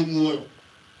ni kuri muoyo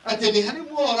ati ni hari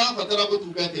muoyo urabatara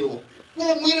gutungatirwo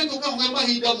kwa mwire tukahoe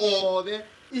mahinda mothe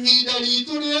ihinda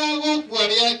ritu ria gukua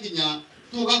riakinya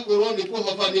tugakorwo ni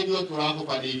kuhobanirio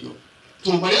turahobanirio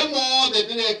tu maria mothe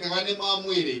ndirekaga ni ma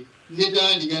mwiri ni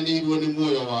ndaniganirwo ni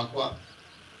muoyo wakwa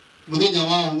muthenya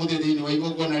wa umuthi thiini wa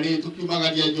igongona ri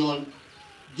tukiumagaria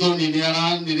John ni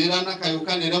aranirira na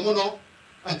kayukanire muno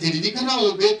atiririkana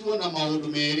ubetwo na maundu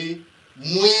meri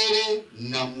mwiri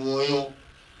na muoyo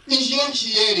icio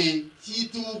cieri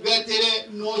citungatire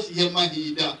no cihe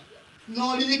mahinda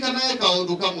no ririkana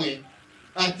kaundu kamwe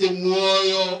ati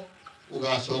muoyo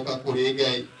ugacoka kuri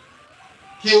Ngai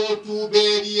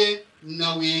kiutumberie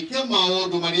na wike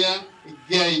maundu maria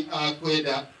Ngai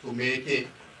akwenda tumeke.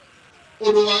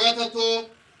 Undu wa gatatu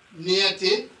ni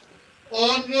ati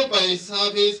only by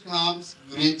service comes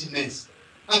greatness.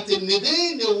 Ati ni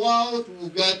thiini wa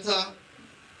utungata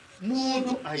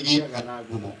mundu agiaga na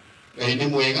ngumo. Ngai ni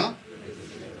mwega.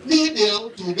 Ni ndia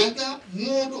utungata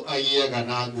mundu agiaga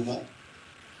na ngumo.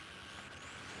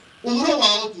 Uhoro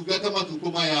wa utungata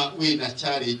matuko maya wina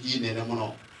challenge nene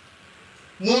muno.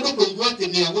 Mundu kuigua ati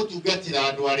ni agutungatira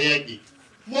andu aria angi.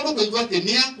 Mundu kuigua ati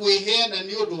ni akwiheana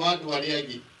ni undu wa andu aria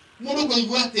angi. Mundu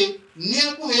kuigua ati ni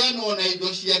akuheana ona indo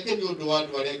ciake ni undu wa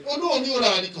andu aria angi. Undu ni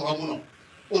uraritoha muno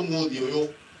umuthi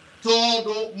uyu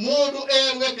tondu mundu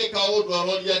eweke kaundu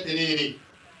aroria atiriri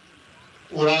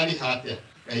urari hatia.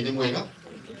 Ngai ni mwega.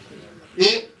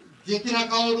 Jikira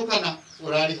kaundu kana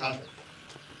urari hatia.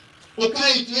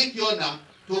 Ukai tuikiona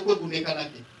tukuguneka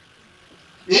naki.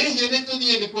 Hene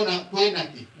tuthie ni kona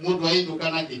kwenaki mundu ainduka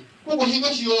naki. Koguo hingo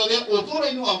ciothe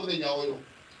uturo-ini wa muthenya uyu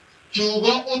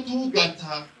kiugo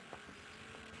utungata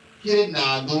kiri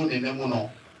na thu nene muno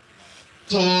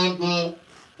tondu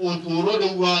uturo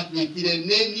riu watuikire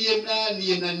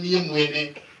ni nie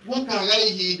mwene gukaga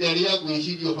ihinda ria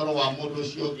gwiciria uhoro wa mundu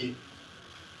ucio ungi.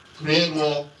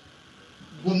 Turerwo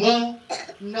ngumo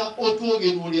na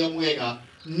utugirwo uria mwega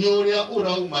ni uria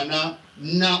uraumana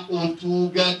na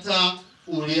utungata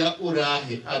uria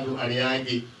urahe andu aria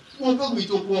angi. Mwaka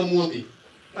gwitu kwa muthi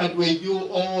andu aingi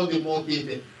othe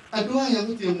mokite andu aya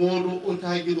gutire mundu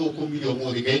utangithukumirio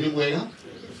muthi. Ngai ni mwega.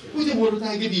 Gutire mundu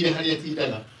utangithire haria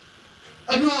tindaga.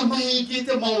 Andu aya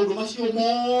mahingite maundu macio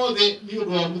mothe ni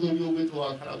undu wa muthuri ugwitwo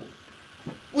wa Karagu.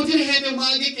 Gutire hindi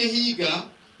mangikihinga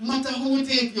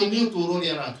matahutitio ni uturo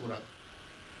uria araturaga.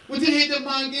 Gutihinde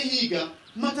mange higa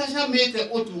matacamite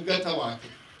utungata wake.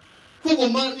 Koguo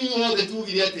mani othe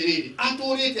tugire atiriri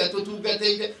aturite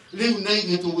atutungateire riu na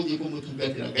ithuĩ tũgũthiĩ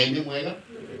kũmũtungatĩra. Ngai nĩ mwega.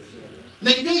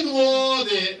 Na ithuĩ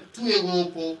othe tuĩ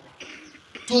gũkũ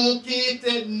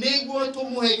tũkĩte nĩguo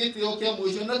tũmũhe gĩtĩo kĩa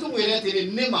mũico na tũmwĩre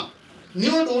atĩrĩ nĩma nĩ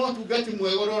ũndũ wa ũtungati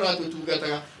mwega ũrĩa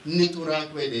ũratũtungataga nĩ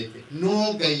tũrakwendete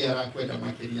no Ngai arakwenda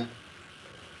makĩria.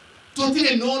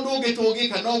 Tũtirĩ na ũndũ ũngĩ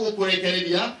tũngĩka no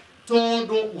gũkũrekereria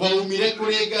tondũ waumire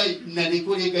kũrĩ Ngai na nĩ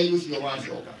kũrĩ Ngai ũcio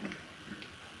wacoka.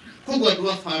 Koguo andũ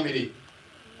a family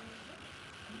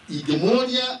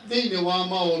ingĩmũria thĩinĩ wa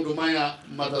maũndũ maya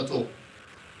matatũ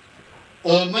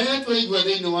o maya twaigua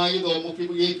thĩinĩ wa gĩthomo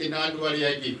gĩkĩ na andũ arĩa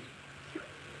angĩ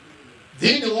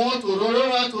thĩinĩ wa ũtũũro ũrĩa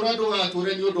ũratũũra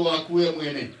ndũgatũũre nĩ ũndũ waku we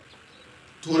mwene,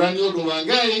 tũũra nĩ ũndũ wa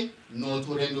Ngai no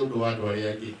ũtũũre nĩ ũndũ wa andũ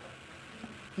arĩa angĩ.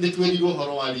 Nĩ twĩrirwo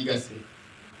ũhoro wa legacy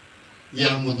ya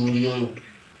mũthuri ũyũ.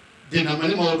 Ndĩna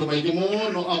nĩ maũndũ maingĩ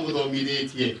mũno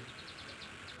amũthomithĩtie.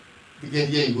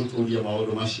 Ngeriai gũtũũria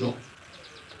maũndũ macio.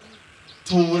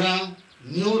 Tũũra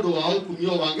nĩ ũndũ wa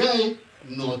ũkumio wa Ngai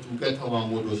no ũtungata wa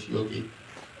mũndũ ũcio ũngĩ.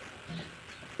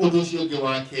 Ũndũ ũcio ũngĩ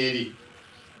wa kerĩ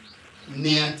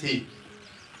nĩ atĩ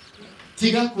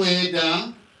tiga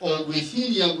kwenda o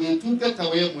gwĩciria gwĩtungata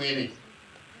we mwene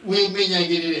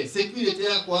wĩmenyagĩrĩre security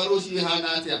yakwa rũciũ ĩhana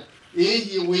atĩa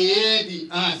ĩhiĩ wĩendi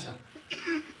aca.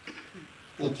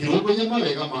 Ũkĩrũmbũiya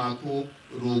mawega maku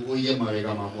rũmbũiya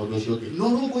mawega ma mũndũ ũcio ũngĩ no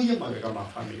rũmbũiya mawega ma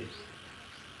family.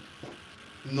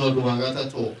 No ũndũ wa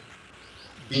gatatũ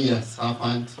be a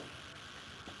servant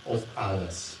of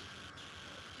others.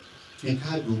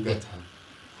 Tuĩka ndungata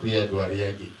kũrĩ andũ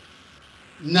arĩa angĩ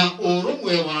na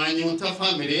ũrũmwe wanyu ta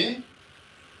family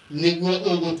nĩguo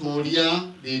ũgũtũũria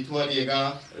rĩtwa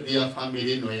rĩega rĩa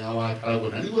family ĩno ya wa Karagu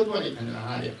na nĩguo twarĩkanĩra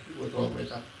harĩa nĩguo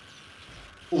twagweta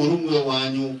ũrũmwe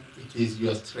wanyu. It is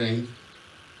your strength.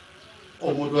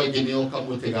 O mũndũ angĩ nĩ oka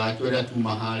mũtĩ gake ũrĩa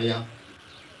tuma harĩa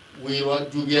wĩwa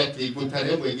njuge atĩ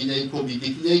ngũtare mwe nginya 10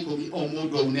 ngĩkinya 10 o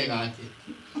mũndũ aune gake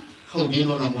hau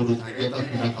ndinona mũndũ tangĩhota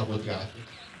kuuna kamũtĩ gake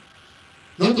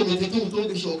no tũmĩtĩ tũu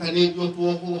tũngĩcokanĩrio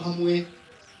tuohwo hamwe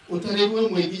ũtarĩrwo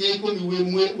mwe nginya 10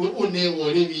 wĩ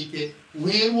ũnewo ũrĩ wike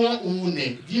wĩrwo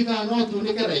une ndiga no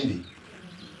tuunĩke raithi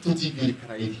tũtingĩũrĩka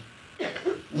raithi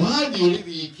wathiĩ ũrĩ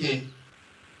wike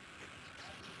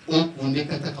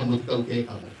ũkunĩka ta kamũtĩ kau ke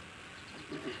kamwe.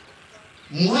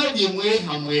 Mwathiĩ mwĩ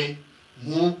hamwe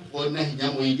mũkuona hinya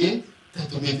mũingĩ ta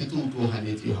tũmĩtĩ tũu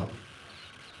tuohanĩtio hamwe.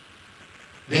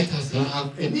 Let us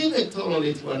love and even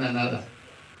tolerate one another.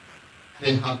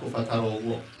 Nĩ hakũbatara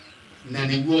ũguo na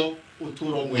nĩguo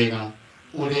ũtũũro mwega,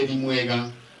 ũreri mwega,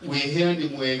 wĩheani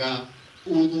mwega,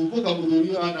 ũthumbuka mũthuri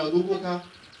ũyũ anathumbuka,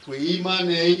 kwĩima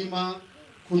na eima,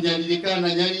 kũnyarirĩka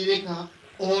na nyarirĩka,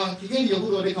 o akĩgeria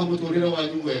gũthondeka mũtũũrĩre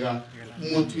wanyu mwega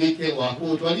mũtuĩke wa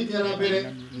kũũtwarithia na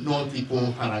mbere no ti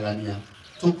kũũharagania.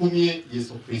 Tũkumie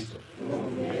Yesu Kristo.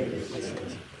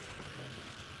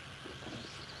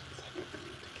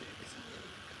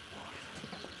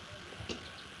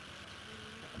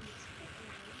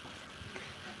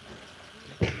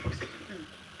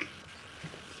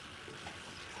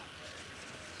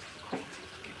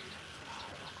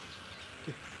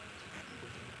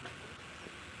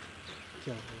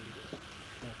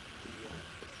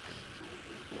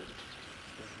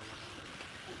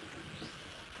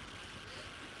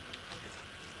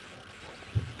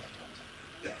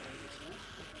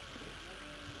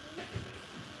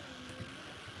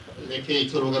 Rekei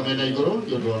tũrũgame na igũrũ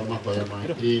nĩ ũndũ wa mahoya ma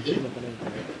kĩrĩndĩ.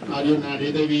 Ariũ na aarĩ a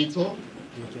Ithe witũ,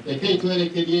 rekei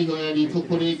twerekerie ihoya ritũ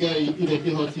kũrĩ Ngai Ithe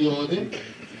kĩhoti yothe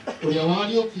ũrĩa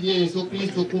wariũkirie Yesu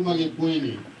Kristo kuuma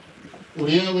gĩkuũ-inĩ,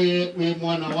 ũrĩa wĩ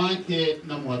mwana wake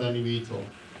na mwathani witũ.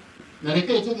 Na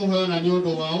rekei tũmũhoe na nĩ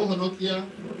ũndũ wa ũhonokia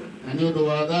na nĩ ũndũ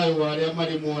wa thayũ wa arĩa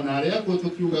marĩ muoyo na arĩa akuũ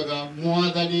tũkiugaga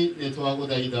Mwathani nĩ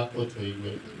twagũthaitha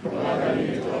ũtũigue.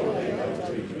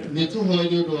 Nĩ tũhoe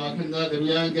nĩ ũndũ wa kanitha theru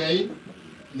ya Ngai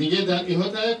nĩgetha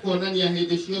ĩhotage kuonania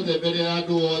hĩndĩ ciothe mbere ya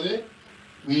andũ othe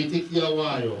wĩtĩkia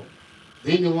wayo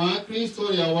thĩinĩ wa Kristo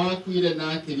ũrĩa wakuire na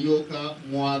akĩriũka.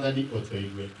 Mwathani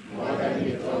ũtũigue.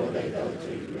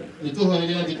 Nĩ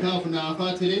tũhoere athikabu na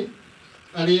abatĩrĩ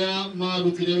arĩa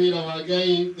marutire wĩra wa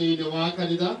Ngai thĩinĩ wa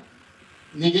kanitha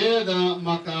nĩgetha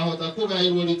makahota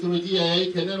kũgaĩrwo liturujia ya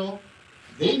ikenero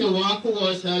thĩinĩ wa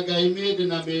kũgoca Ngai mĩndĩ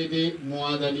na mĩndĩ.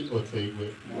 Mwathani ũtũigue.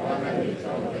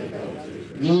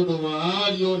 Nĩ ũndũ wa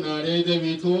ariũ na arĩa a Ithe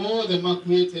witũ othe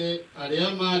makuĩte arĩa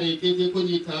marĩkĩtie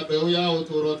kũnyita mbeũ ya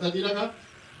ũtũũro ũtathiraga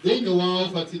thĩinĩ wa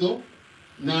ũbatitho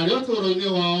na arĩa ũtũũro-inĩ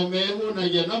wao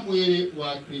mehũnagia na mwĩrĩ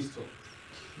wa Kristo,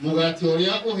 mũgate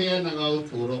ũrĩa ũheanaga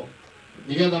ũtũũro,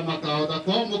 nigetha makahota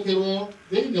kwamũkĩrwo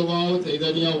thĩinĩ wa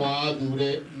ũteithania wa athure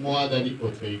Mwathani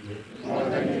ũtũigue.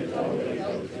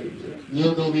 Nĩ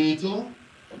ũndũ witũ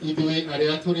ithuĩ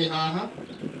arĩa tũrĩ haha,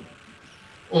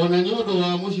 ona nĩ ũndũ wa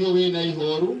mũciĩ wĩna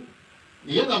ihoru,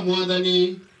 nigetha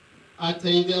Mwathani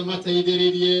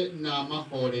mateithĩrĩrie na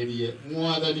mahorerie.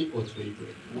 Mwathani ũtũigue.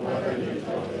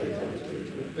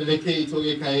 Rekei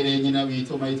tũgĩkaĩre nyina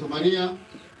witũ maitũ marĩa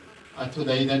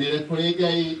atũthaithanĩre kũrĩ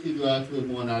Ngai ithuĩ atwĩ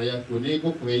mwana arĩa akuũ. Nĩ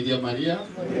ngũkũgeithia Maria,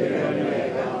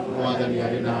 Mwathani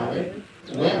arĩ nawe,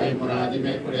 we wĩ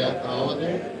mũrathime kũrĩ aka othe,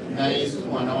 na Yesu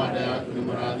mwana wa nda yaku nĩ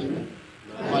mũrathime.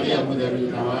 Maria mũtheru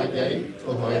nyina wa Ngai,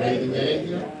 tũhoere ithuĩ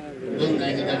ehia rĩu na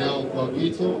ihinda rĩa gũkua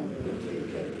gwitũ.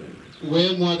 We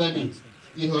Mwathani,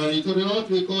 ihoya ritũ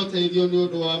rĩrotwĩka ũteithio nĩ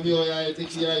ũndũ wa mĩoyo ya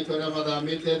etĩkia aitũ arĩa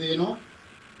mathamĩte thĩ ĩno,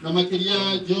 na makĩria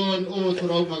John ũũ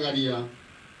tũraumagaria,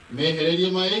 mehererie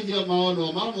mahĩtia mao no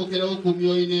mamũkĩre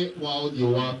ũkumio-inĩ wa ũthiũ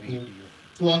waku.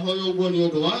 Twahoya ũguo nĩ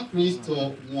ũndũ wa Kristo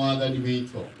Mwathani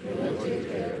witũ.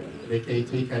 Rekei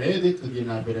tũikare thĩ tũthiĩ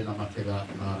na mbere na matega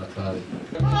na thabarĩ.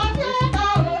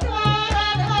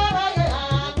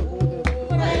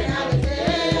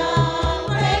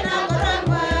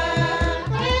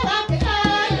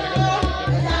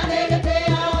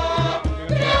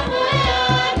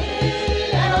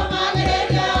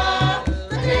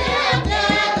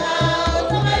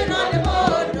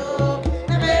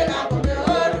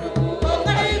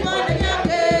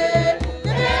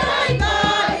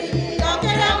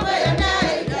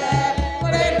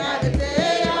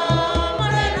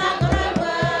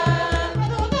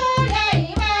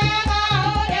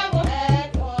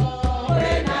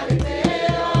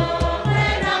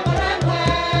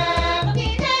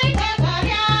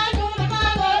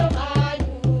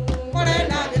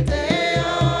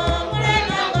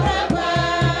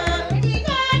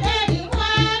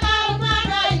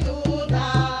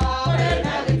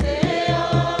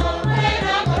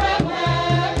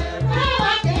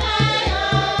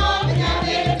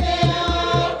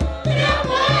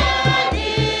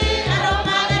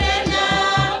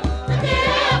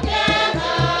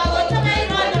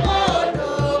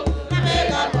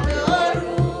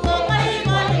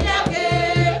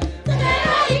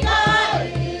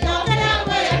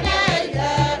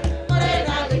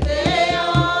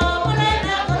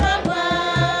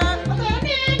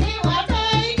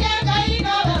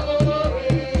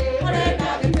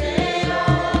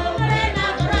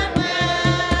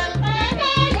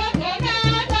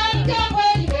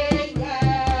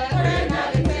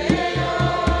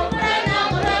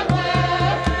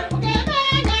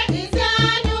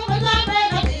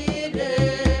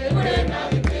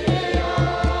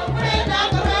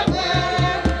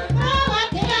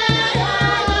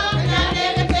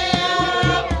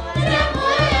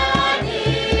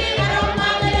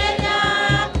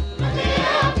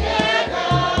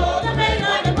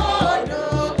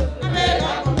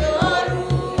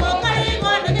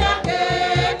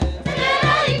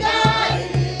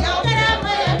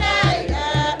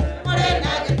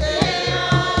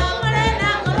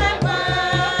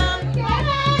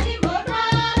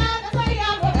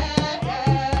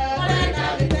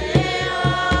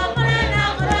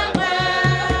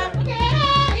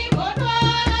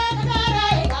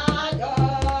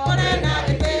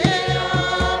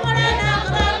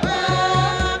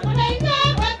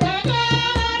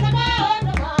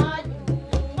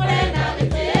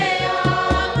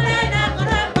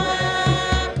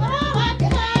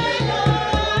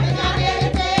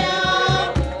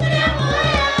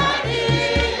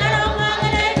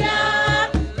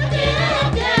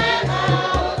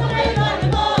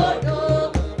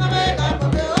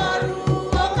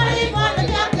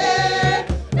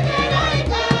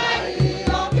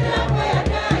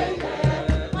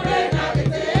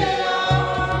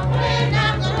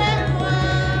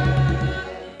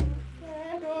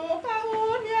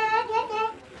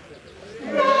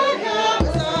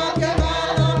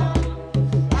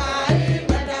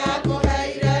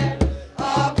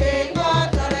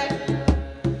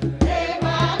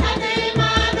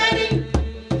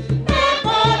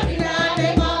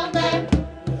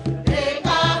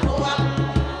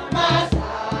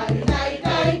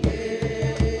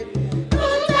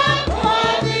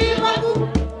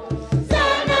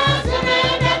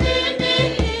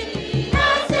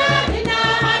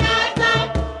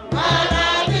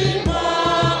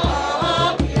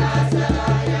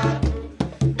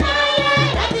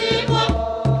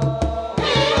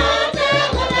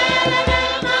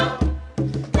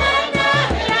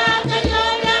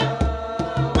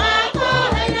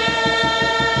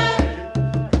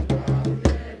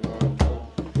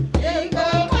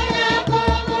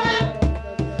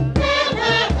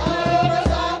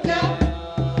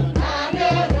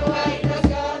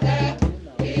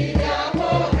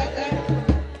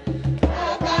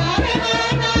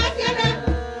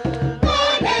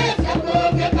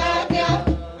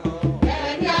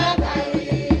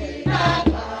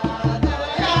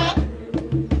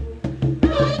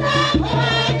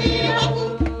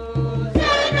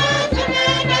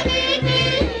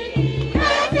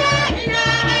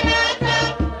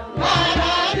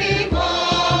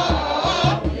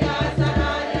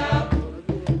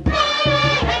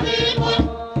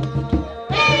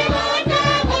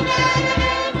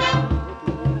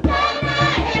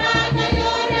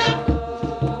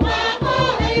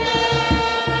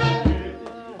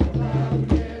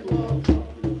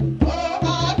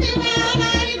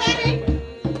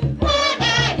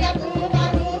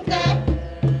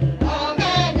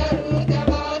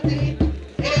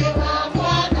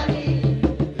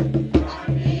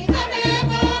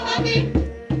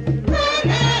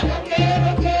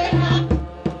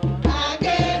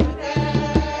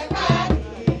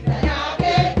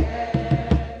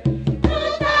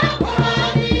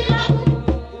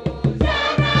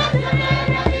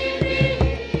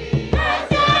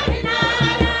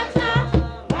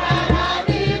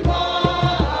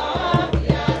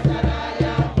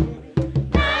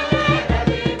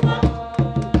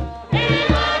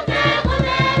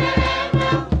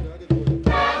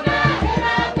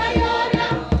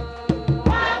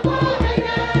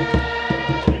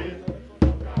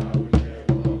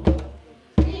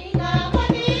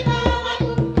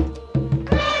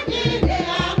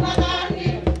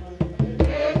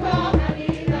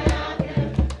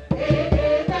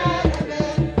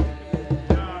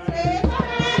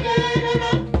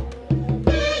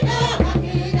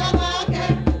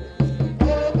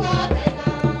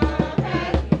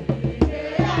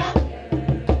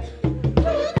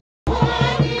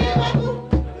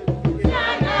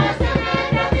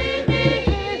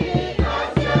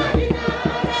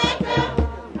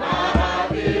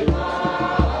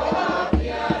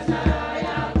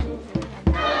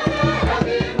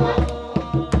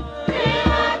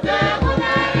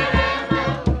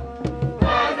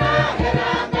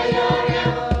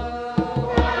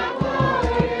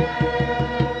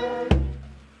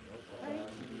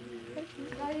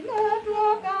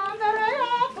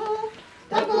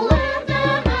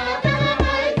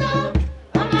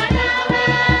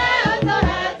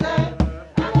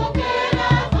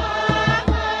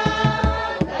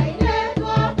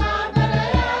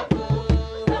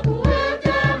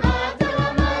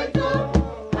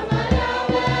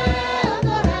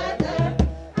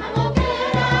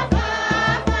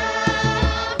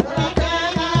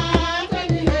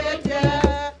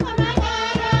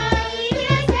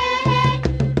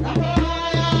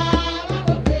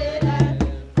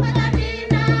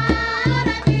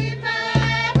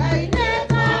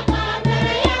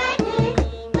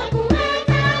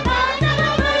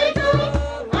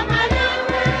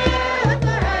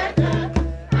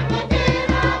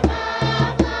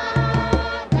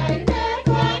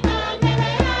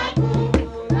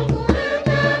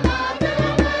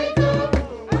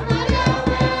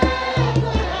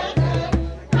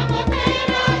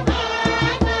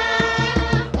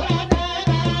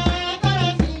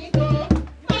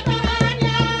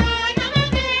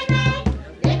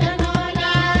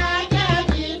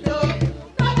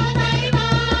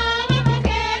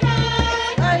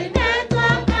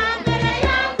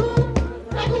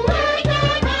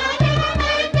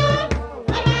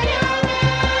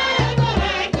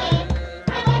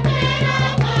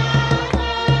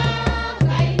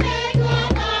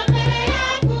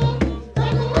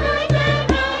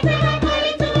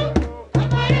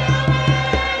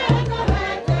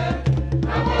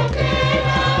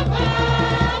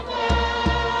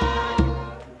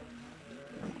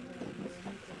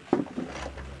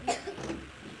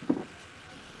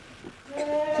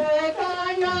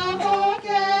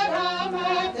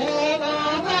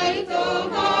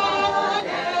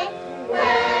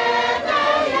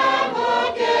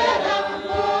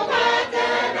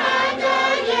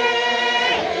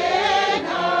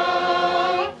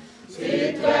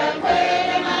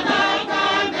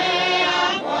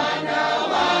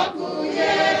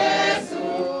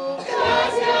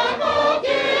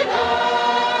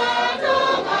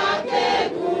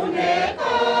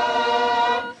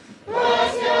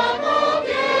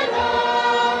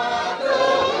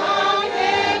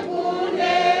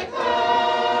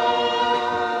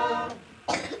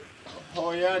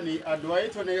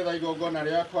 igongona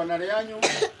rĩakwa na rĩanyu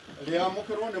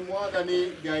rĩamũkĩrwo nĩ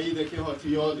Mwathani Ngai Ithe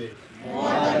Kĩhoti yothe.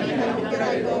 Mwathani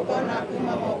ndamũkĩra igongona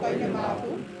kuma moko-inĩ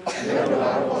maku nĩ ũndũ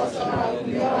wa ũgoco na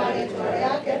umithio wa rĩĩtwa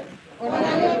rĩake,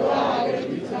 ona nĩ ũndũ wa wagĩrĩru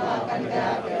witũ na wa kanitha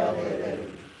yake yothe theru.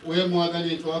 We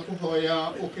Mwathani twakũhoya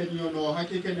ũkenio na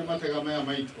ũhakĩke nĩ matega maya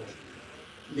maitũ,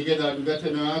 nĩgetha ndungata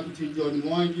ĩno yaku ti John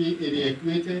Mwangi ĩrĩa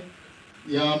ĩkuĩte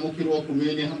yamũkĩrwo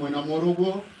kumĩnĩ hamwe na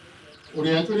mũrũguo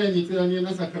ũrĩa tũrenyitithania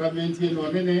na sakramenti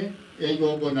ĩno nene ya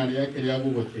igongona rĩake rĩa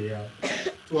gũgũtĩĩa.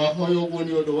 Twahoya ũguo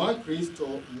nĩ ũndũ wa Kristo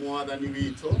Mwathani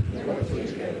witũ.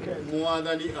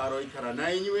 Mwathani aroikara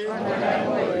na inyuĩ,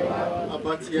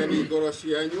 ambatiani ngoro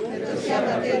cianyu,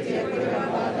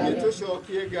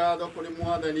 nĩtũcokie ngatho kũrĩ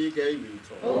Mwathani Ngai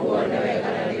witũ.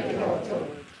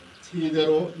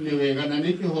 Ti-itherũ nĩ wega na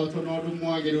nĩ kĩhoto na ũndũ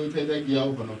mwagĩrĩru ũteithagia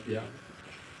ũhonokia.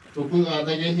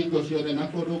 Tũkwĩgathagia hingo ciothe na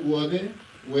kũndũ guothe,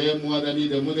 we Mwathani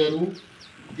Ithe mũtheru,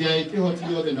 Ngai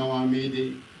Kĩhoti yothe na wa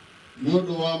mĩndĩ, nĩ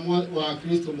ũndũ wa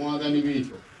Kristo Mwathani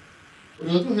witũ,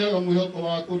 ũrĩa ũtũheaga mwĩhoko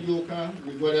wa kũriũka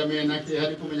nĩguo arĩa mena kĩeha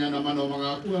nĩ kũmenya na mano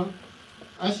magakua,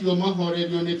 acio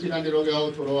mahorerio nĩ kĩranĩro gĩa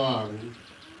ũtũũro wagu.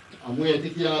 Amu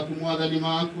etĩkia aku Mwathani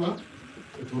makua,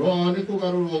 ũtũũro wao nĩ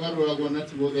kũgarũrwo ũgarũragwo na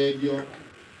ti gũthengio,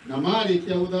 na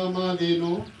marĩkia gũthama thĩ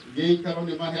ĩno gĩikaro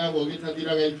nĩ maheagwo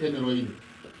gĩtathiraga ikenero-inĩ.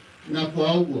 Na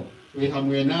kwa ũguo twĩ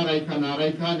hamwe na araika na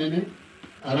araika nene,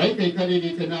 araika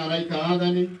ikarĩrĩte na araika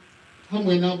athani,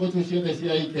 hamwe na mbũtũ ciothe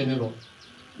cia ikenero,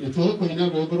 nĩtũkũina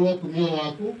rwĩmbo rwa kumio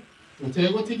waku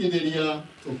tũtegũtigithĩria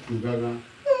tũkiugaga: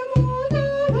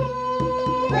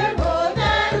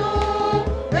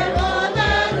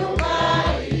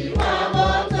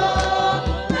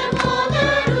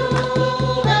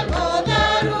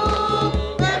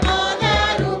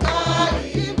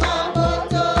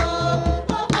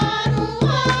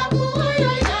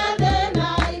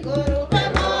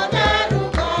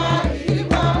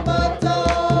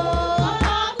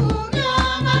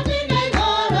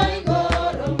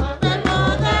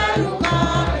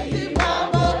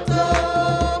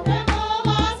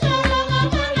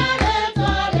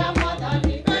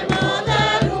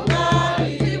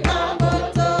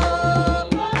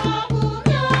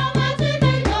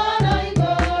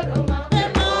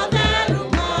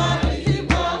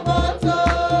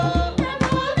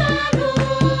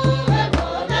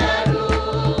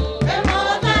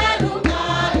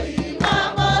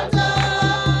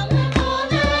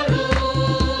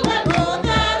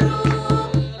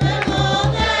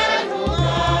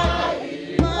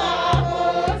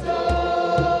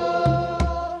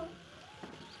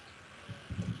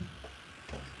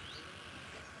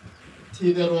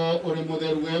 ti-itherũ ũrĩ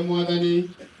mũtheru we Mwathani,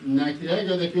 na kĩrĩa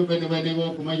gĩothe kĩũmbe nĩwe nĩ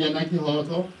gũkũmagia na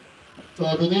kĩhoto,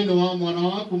 tondũ thĩinĩ wa mwana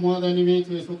waku Mwathani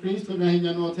witũ Yesu Kristo na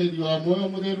hinya na ũteithio wa muoyo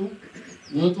mũtheru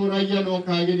nĩ ũtũũragia na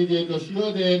ũkagĩrithia indo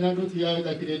ciothe na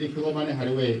ndũtigaga kĩrĩndĩ kĩgomane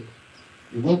harĩ we,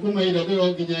 nĩguo kuma irathĩro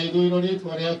nginya ithũĩro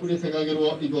rĩĩtwa rĩaku rĩtegagĩrwo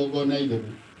igongona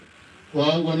itheru. Kwa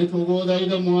ũguo nĩ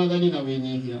tũgũthaitha Mwathani na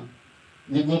wĩnyihia,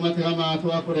 nĩguo matega maya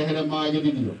twakũrehere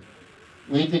magĩrithio,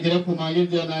 wĩtĩkĩre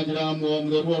kũmagĩrithia na njĩra ya muoyo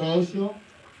mũtheru oro ũcio,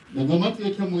 nĩguo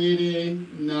matuĩke mwĩrĩ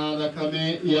na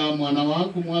thakame ya mwana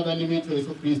waku Mwathani witũ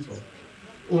Yesu Kristo,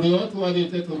 ũrĩa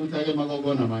ũtwathĩte tũrutage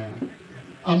magongona maya.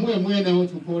 Amwe mwene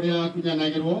ũtukũ ũrĩa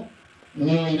akunyanagĩrwo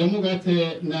nĩoire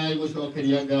mũgate na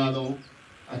agĩgũcokeria ngatho,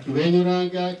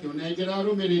 akiwenyũranga akĩũnengera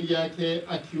arũmĩrĩri ake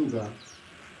akiuga,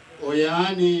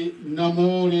 oyani na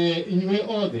mũrĩe inyuĩ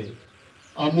othe,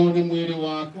 amu nĩ mwĩrĩ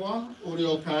wakwa ũrĩa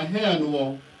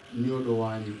ũkaheanwo nĩ ũndũ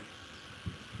wanyu.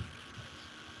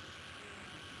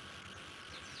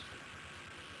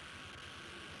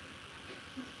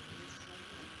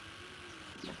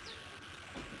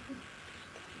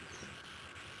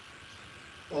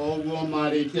 Oguo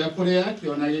marĩkia kũrĩa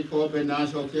akĩona gĩkombe na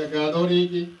acokia ngatho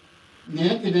rĩngĩ, nĩ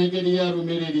akĩnengeria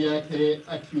arũmĩrĩri ake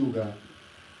akiuga,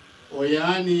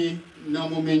 oyani na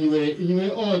mũmĩnyue inyuĩ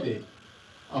othe,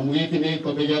 amu gĩkĩ nĩ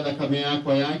gĩkombe gĩa thakame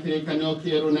yakwa ya kĩrĩkanĩro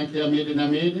kĩerũ na kĩa mĩndĩ na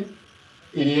mĩndĩ,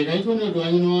 ĩrĩa ĩgaitwo nĩ ũndũ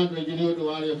wanyu na wa andũ aingĩ nĩ ũndũ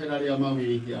wa rĩohera rĩa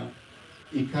mawĩhia.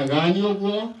 Ikagani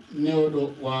ũguo nĩ ũndũ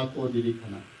wa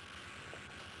kũndirikana.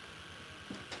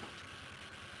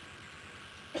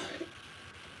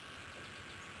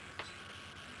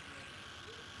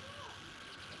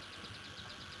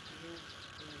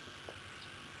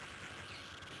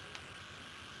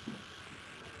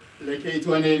 Rekei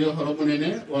twanĩrĩre ũhoro mũnene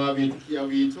wa wĩtĩkia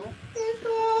witũ.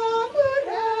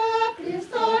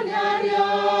 Kristo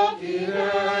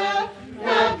nĩariũkire,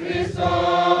 na Kristo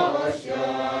ũcio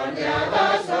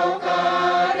nĩagacoka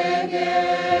rĩngĩ,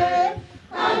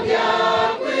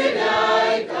 angĩakuire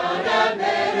aikare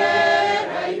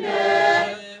mbĩrĩra-inĩ,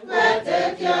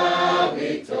 wĩtĩkia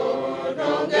witũ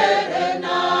ndũngĩrĩ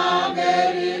na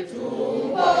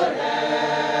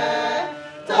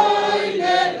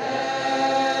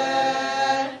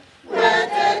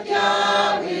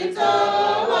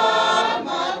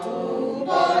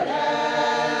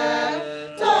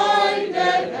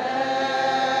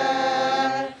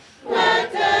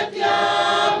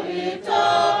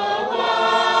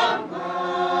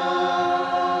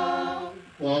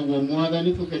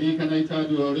mwathani tukiririkana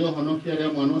itanduro ria uhonokia ria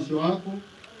mwana ucio waku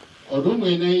ondu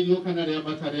mwe na irio kana ria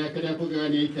bata riake ria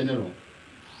kugegania ikenero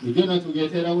ningĩ ona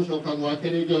tũgĩeterera gũcoka gwake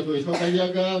rĩngĩ o twĩcokagia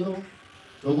ngatho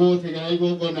tũgũtigĩra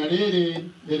igongona rĩrĩ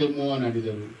rĩrĩ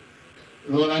muonanĩrĩru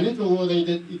rora nĩ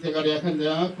tũgũthaitha itega rĩa kanitha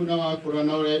yaku na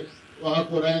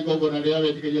wakũra igongona rĩrĩa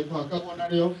wetĩkĩrie kũhakagwo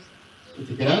narĩo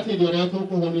itikĩra atĩ irio rĩa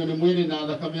tũkũhonio nĩ mwĩrĩ na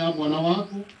thakame ya mwana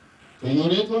waku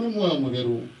tũiyũrĩtwo nĩ muoyo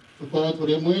mũtheru tũkorwo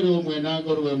tũrĩ mwĩrĩ ũmwe na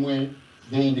ngoro ĩmwe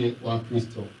thĩinĩ wa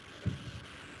Kristo.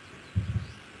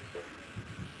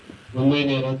 we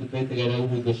mwene aratũtwetagĩra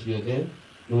hingo ciothe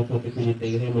no tũhote kũnyita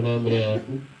ihema na mbere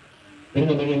yaku mbere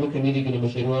na marĩa mũkeniri nginya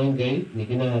mũciari wa Ngai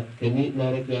ningĩ na keni na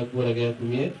areki wa kuora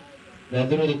gĩakumie na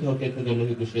thũrũ nĩtũhokete thũno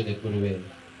hingo ciothe kũrĩ we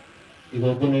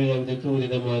igongona rĩrĩa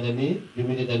gũtũtũũrĩra mwathani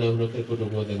riumĩrĩte na ũhonokio kũndũ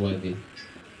guothe gwa thĩ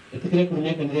ĩtĩkĩra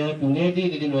kũrũmia kanitha yaku ng'endi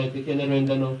rĩrĩ na wĩtĩkia na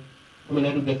rwendano hamwe na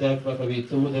ndungata yaku baba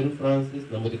witũ mũtheru Francis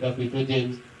na mũthikabu witũ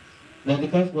James na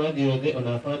thikabu wa thĩ yothe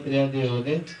ona bamĩrĩ ya thĩ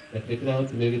yothe na kĩrĩa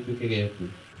kĩrahotumĩra gĩtuĩke gĩaku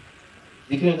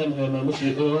thikĩra tha mahoya ma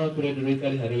mũciĩ ũyũ waku rendo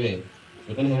rũikare harĩ we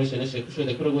ũkana harĩ ciana ciaku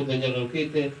ciothe kũrĩa guothe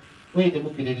nyarũrũkĩte weite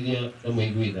mũkirĩrĩria na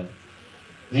mũiguitha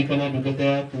ririkana ndungata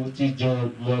yaku ti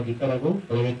John Mwangi Karagu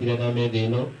ũrĩa wetire thame thĩ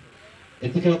ĩno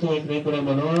ĩtĩkĩra tũwaitĩra kũrĩa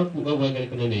mwana waku ũguo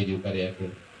ngerekano na iriũka rĩake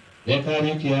rĩrĩa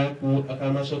kariũki yaku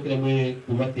akamacokera mwĩrĩ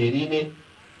kuma tĩri-inĩ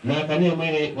na akanĩa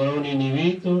mwĩrĩ wa ũnini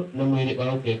witũ na mwĩrĩ wa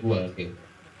ũkengu wake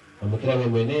amũkĩra we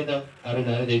mwene tha arĩ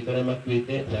na arĩa itũ arĩa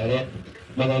makuĩte na arĩa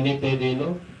mathamĩte thĩ ĩno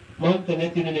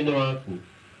maũkenetio nĩ nene waku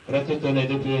ũrĩa twĩtona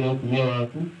ithũkĩrĩo na ũkumia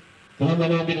waku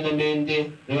tũhamana mbere na mĩndĩ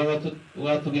rĩrĩa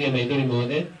ũgatũgiria maithori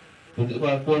mothe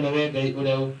tũgakuona we Ngai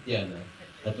ũrĩa ũkĩana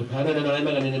na tũkahanana nawe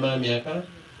magana-inĩ ma mĩaka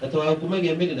na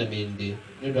tũgakumagia mbere na mĩndĩ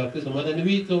nĩ ũndũ wa Kristo mwathani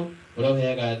witũ ũrĩa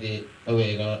ũheaga thĩ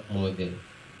mawega mothe.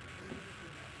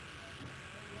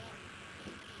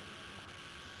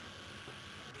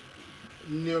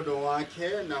 Nĩ ũndũ wake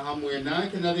na hamwe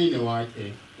nake na thĩinĩ wake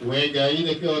we Ngai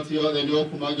thĩ yothe yothe nĩ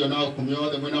ũkumagio na ũkumia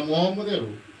wothe mwĩna muoyo mũtheru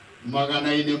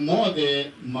magana-inĩ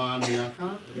mothe ma mĩaka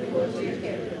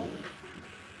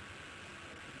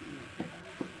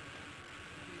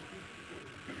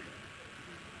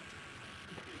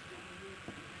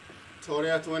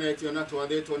torĩa tuonetio na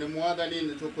twathĩtwo nĩ mwathani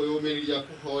nĩ tũkwĩyũmĩrĩria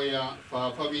kũhoya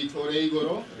baba witũ ũrĩa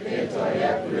igũrũ rĩĩtwa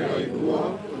rĩaku rĩroiguo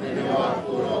ũnene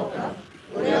waku ũroka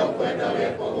ũrĩa ũkwenda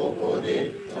wekwo gũkũ thĩ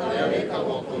ta ũrĩa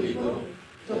wĩkagwo kũu igũrũ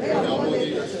tũhe ũmũthĩ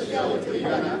irio cia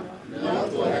gũtũigana no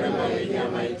tuohere mahĩtia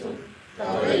maitũ ta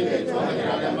ũrĩa ithuĩ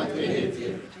tuohagĩra arĩa matwĩhĩtie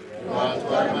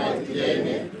ndũgatware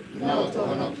mahĩtia-inĩ no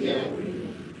ũtũhonokie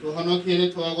tũhonokie nĩ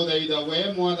twagũthaitha we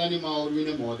mwathani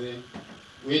maũru-inĩ mothe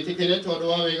wĩtĩkĩre tondũ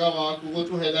wa wega waku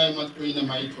gũtũhe thayũ matukũ-inĩ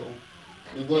maitũ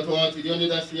nĩguo twahotithio nĩ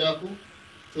tha ciaku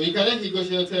tũikare hingo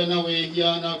ciothe na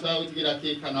wĩhia na ũtagũtigĩra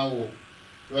kĩ kana ũ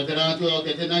twetera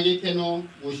twĩhokete na gĩkeno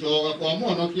gũcoka kwa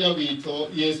mũhonokia witũ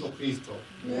Yesu Kristo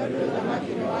nĩ ũndũ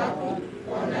ũthamaki nĩ waku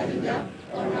ona hinya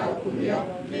ona ũkumio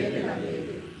mĩĩrĩ na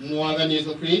mĩĩrĩ. Mwathani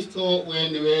Yesu Kristo we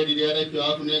nĩ werire arekio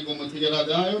aku nĩ ngũmũtigĩra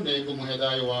thayũ nĩ ngũmũhe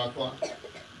thayũ wakwa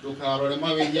ndũkarore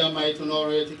mawĩhia maitũ no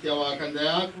wĩtĩkia wa kanitha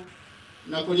yaku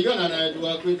na kũringana na wendi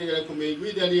waku wĩtigĩre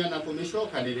kũmĩiguithania na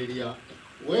kũmĩcokanĩrĩria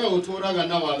we ũtũũraga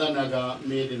na wathanaga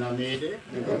mĩndĩ na mĩndĩ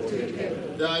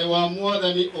thayũ wa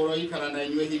mwathani ũroikara na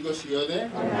inyuĩ hingo ciothe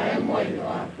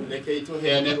rekei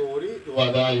tũheane rũũri rwa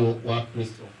thayũ wa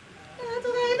Kristo.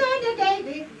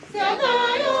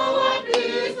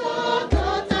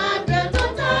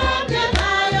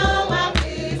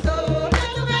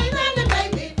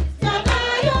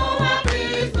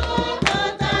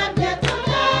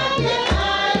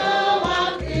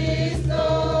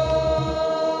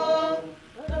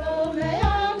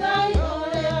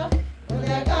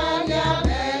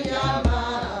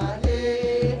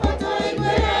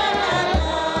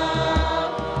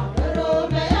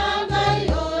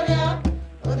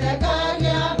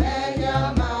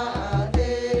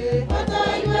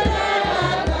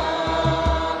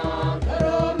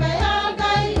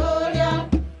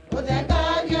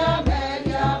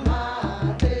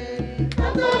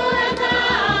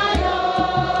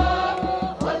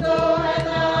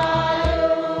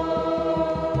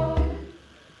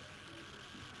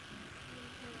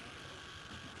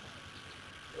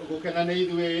 Gũkena nĩ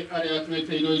ithuĩ arĩa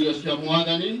twĩtĩirwo irio cia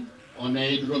mwathani ona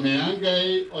ndũrũme ya Ngai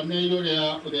ona ũrĩa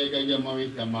ũthengagia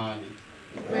mawĩtia ma thĩ.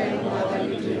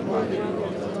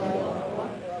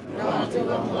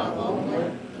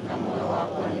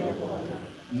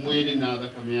 Mwĩrĩ na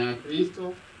thakame ya Kristo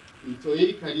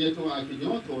itũikarie tũgakinya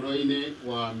ũtũũro-inĩ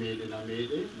wa mĩndĩ na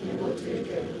mĩndĩ.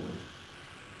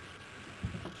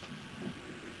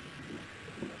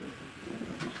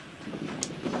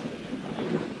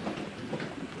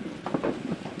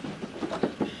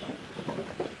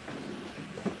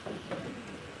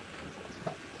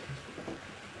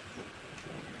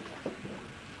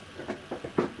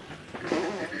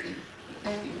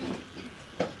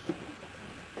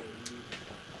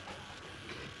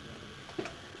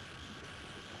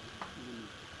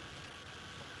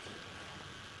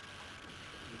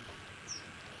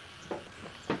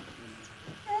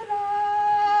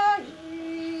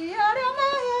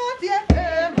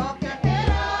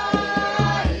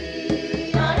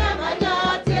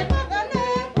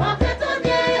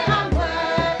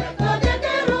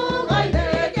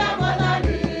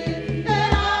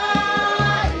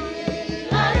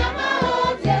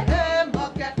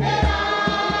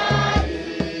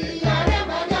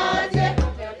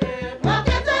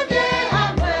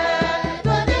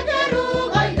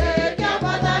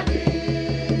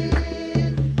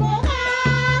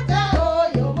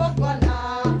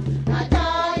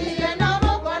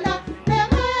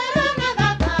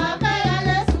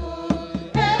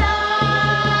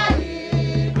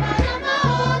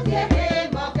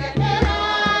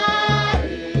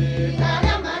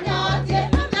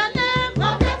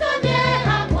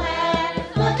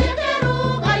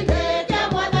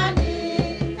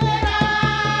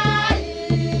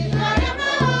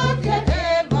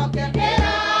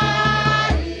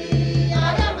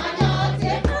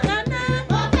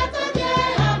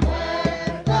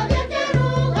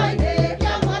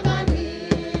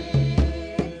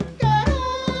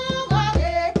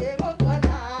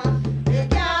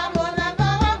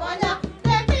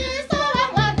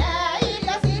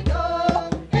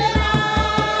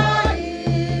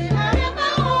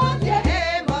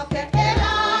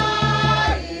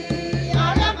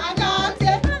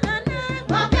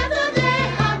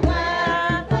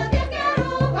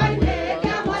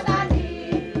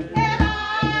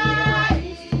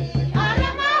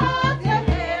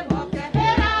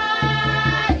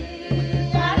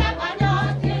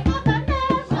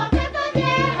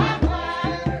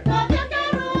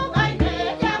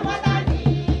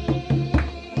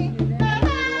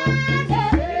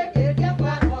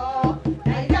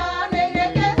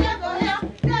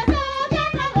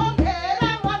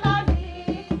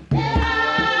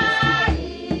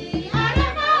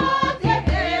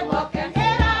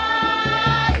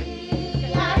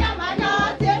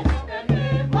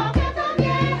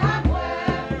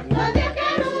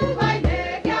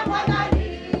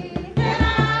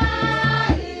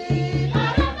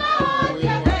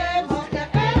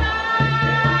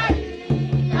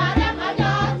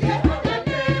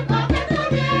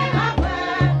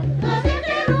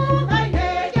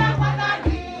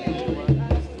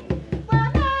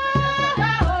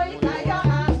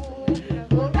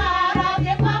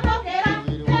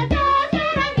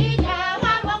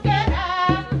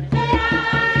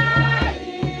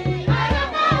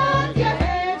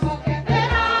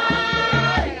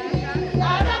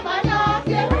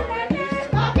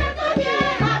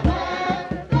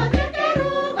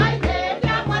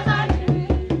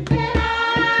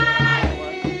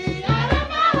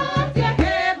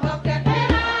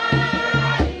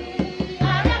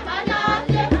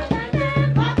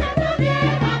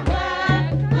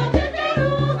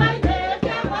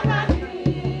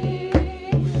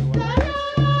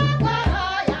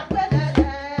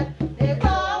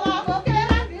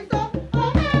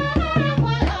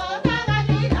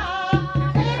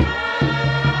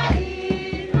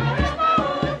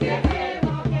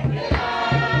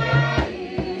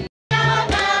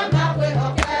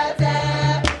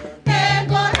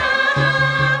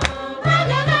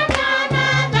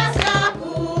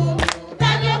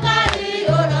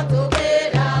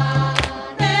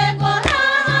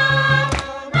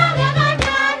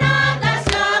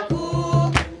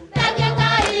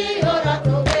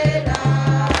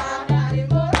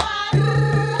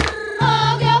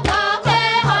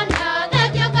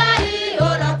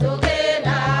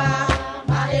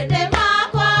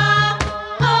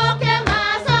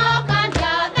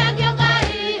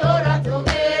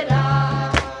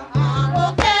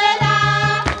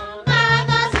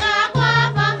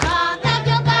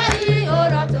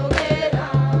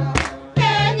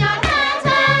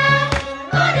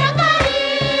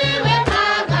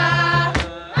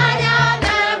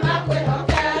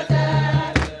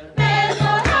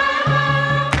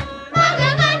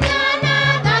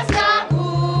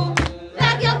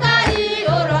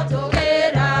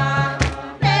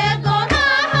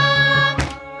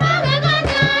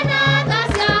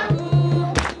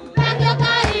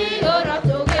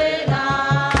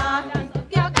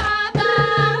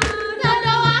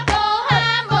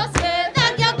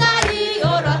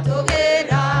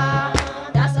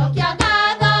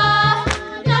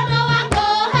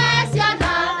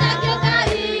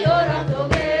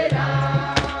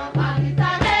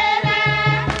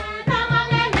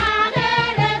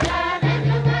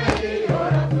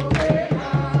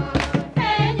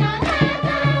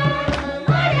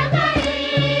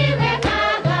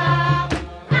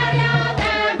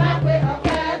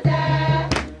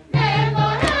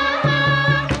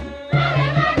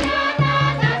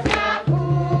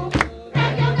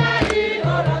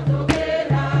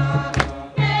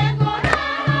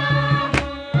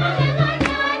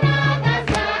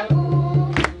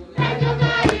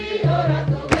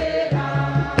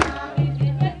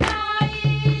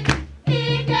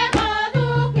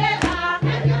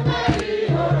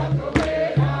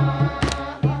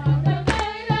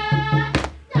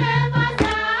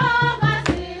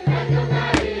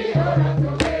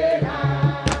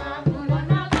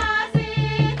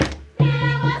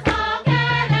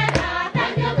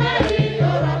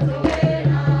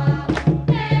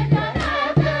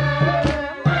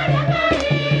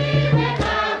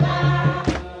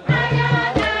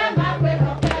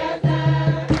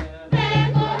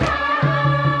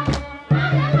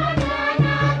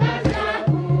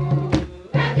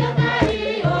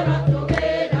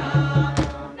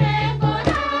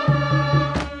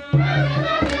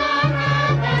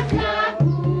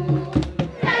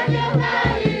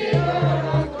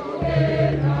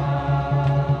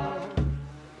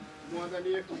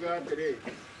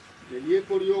 nenie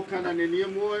kuriukana nenie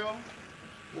muoyo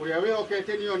uria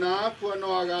wihokete nio na akua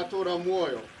no agatura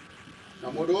muoyo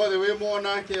na mundu wothe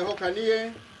wimona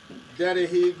akehokanie ndari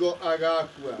hingo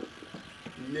agakua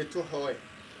nituhoe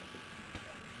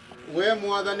we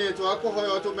mwathani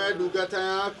twakuhoya utume ndungata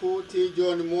yaku ti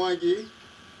John Mwangi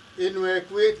inwe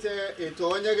kwite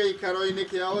itonyage ikaro-ini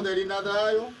kia utheri na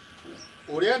thayu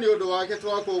uria ni undu wake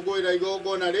twakungwira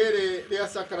igongona riri ria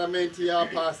sakramenti ya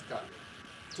Pasaka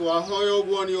twahoya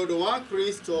uguo ni undu wa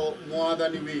Kristo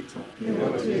mwathani witu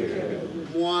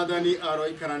mwathani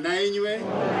aroikara na inywe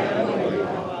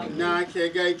nake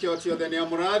Ngai kiothe ni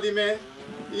amurathime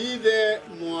ithe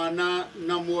mwana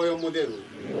na muoyo mutheru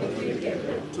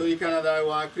tuikana thayu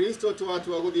wa Kristo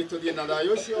twatua guthie tuthie na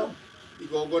thayu ucio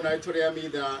igongona itu ria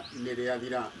mitha ni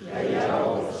riathira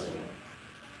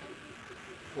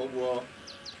koguo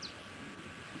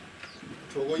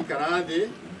tuguikara thi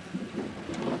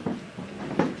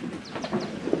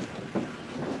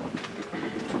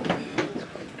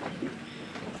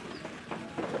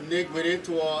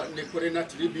negwiritwo ni kuri na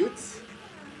tributes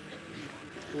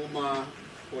kuma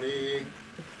kuri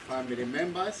family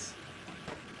members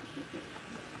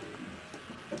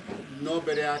no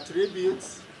mbere ya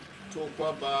tributes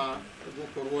tukwamba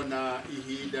gukorwo na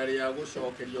ihinda ria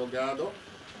gucokerio ngatho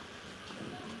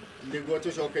niguo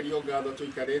tucokerio ngatho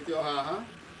tuikarite o haha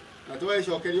na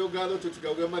twacokerio ngatho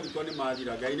tutikauge mathiko ni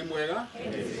mathira Ngai ni mwega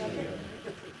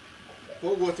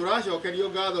koguo turacokerio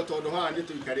ngatho tondu haha ni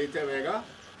tuikarite wega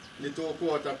ni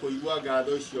tukuhota kuigua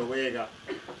ngatho icio wega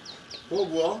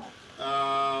koguo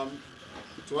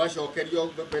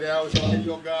twacokerio mbere ya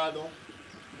gucokerio ngatho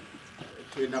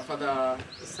twina Father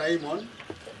Simon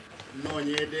no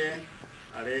nyende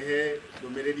arehe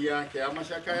ndumiriri yake ya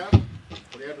macakaya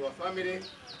kuri andu a family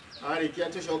arikia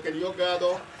tucokerio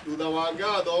ngatho thutha wa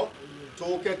ngatho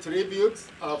tuke tribute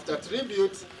after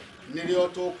tribute nirio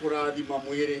tukurathima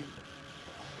mwiri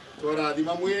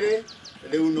twarathima mwiri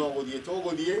riu no guthie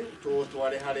tuguthie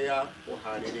tutware haria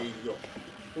uhaririirio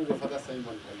kugo Father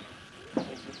Simon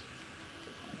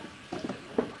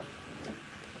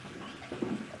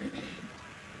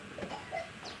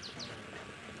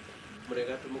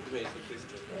Murega tumukume Yesu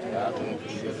Kristo.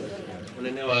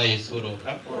 Munene wa Yesu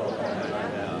roka.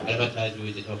 Alibataji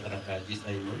wije toka na kaji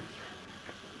Simon.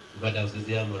 Baada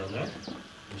usizia Muranga.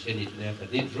 Misheni tunaya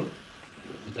cathedral.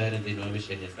 Mutahera ndino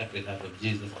misheni ya Sacred Heart of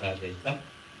Jesus kagaita.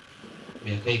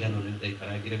 Miaka igano nenda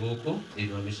ikaragire goko.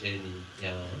 Ndino misheni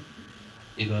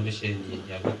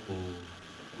ya goko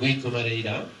gwitu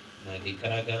mareira na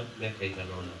gikaraga miaka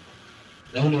iganona.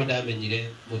 Na huni wadamenyire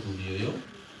muthuri uyu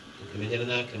tukimenyana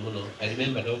nake muno I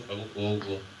remember ndoka guko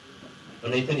uguo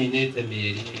ona itaninite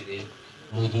mieri iri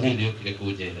muthuri ni ukire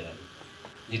kunjerera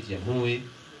nitia mui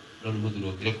no muthuri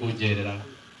ukire kunjerera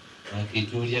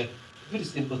akituria very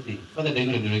simple thing Father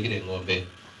Daigure ni regire ng'ombe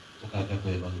ukaka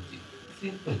kwe mahuti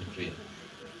simple and clear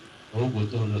uguo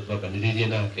tuhono twakaniririe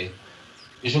nake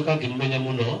icoka ngimumenya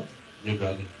muno ni undu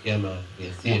wa kiama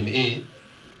gia CMA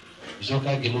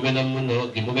icoka ngimumenya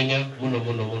muno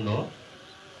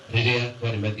riria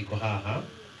twari mathiko haha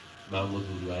ma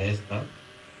muthuri wa Esther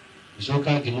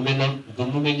icoka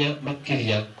ngimumenya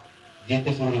makiria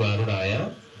thiete bũrũri wa Rũraya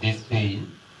Spain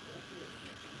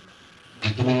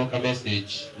ngĩtũmĩrwo ka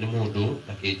message nĩ mũndũ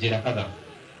akĩnjĩra katha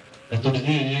na tondũ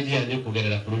nĩũrĩria nĩ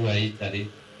ũkũgerera bũrũri wa Italy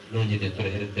no nyende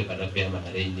tũrehere tebana ya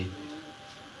maharĩ-inĩ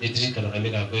nĩndirikanaga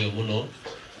mĩgambo ĩyo mũno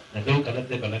na ndoka na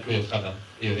tebana ĩyo katha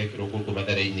ĩyo wekĩrwo gũkũ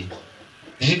mathare-inĩ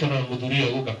ndirikanaga mũthuri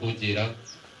ũyũ gũka kũnjĩra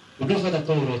undu Father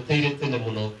Paulo teire tene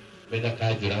muno wena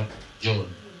kanjura John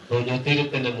tonyo teire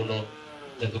tene muno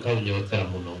na tukaunyotera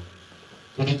muno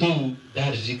tundu tu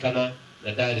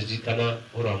ndaririkana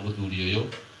ora muthuri uyu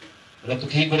na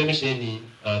tukihingura misheni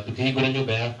tukihingura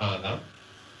nyumba ya Father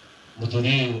muthuri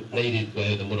uyu na iritu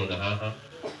yothe muno na haha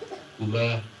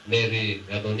kuma Mary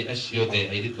gathoni acio the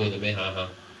airitu yothe me haha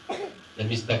na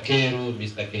Mr. Keru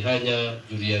Mr. Kihanya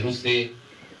Julia Ruse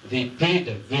they prayed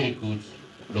a very good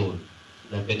Lord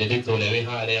na Benedicto lewe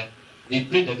haria they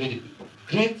prayed a very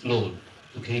great Lord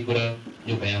tukihingura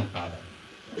nyumba ya Father.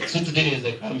 So today as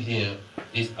I come here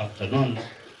this afternoon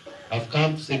I've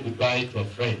come to say goodbye to a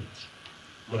friend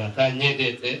murata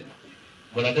nyendete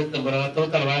murata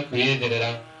utara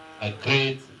kwiyetherera a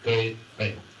great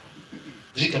friend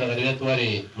zikana rĩrĩa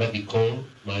twarĩ mathiko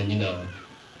ma nyina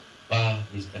ba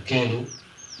Mr. Kelu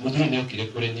muthuri nĩ okire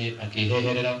kũrĩ niĩ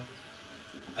akĩheherera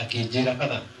akĩnjĩra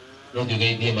kana no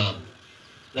thiũgeithie mama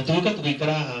na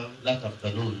tũgĩikara haha that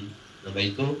afternoon na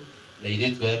maitũ na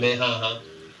airĩtu aya me haha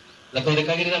na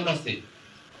twandĩkagĩrĩra mase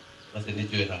nĩ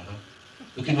njũĩ haha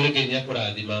tũkĩmwĩra Ngai nĩ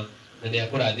akũrathima na nĩ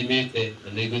akũrathimĩte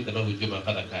na nĩ aiguĩte mahunjio ma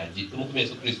Father Kanji tũmũkumie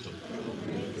Yesu Kristo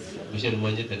Michelle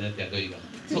Mwangi tena tiagoiga.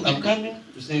 So I'm coming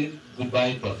to say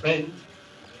goodbye to a friend.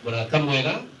 Murata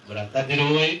mwega, murata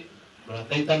diroi,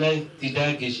 murata itana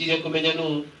tida geshiria kumenya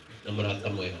no na murata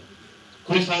mwega.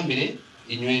 Kuri family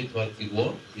inywe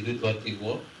twatigwo, idu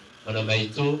twatigwo, ona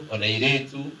maitu, ona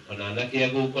iretu, ona anake ya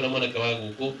guko na mwanake wa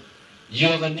guko. You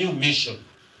have a new mission.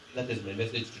 That is my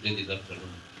message today this afternoon.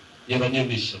 You have a new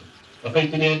mission. Papa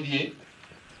ituniambie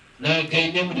na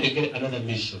Kenya mnege another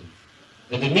mission.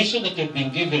 And the mission that you have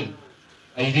been given,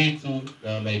 Airetu,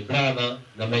 my brother,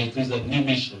 na maitu is a new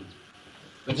mission.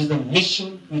 But it's a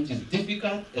mission which is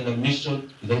difficult and a mission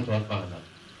without our Father.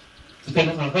 So tell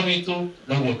us, now we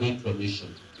are going to a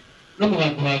mission. No more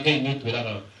again, you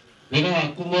to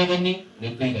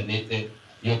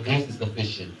your grace is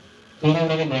sufficient.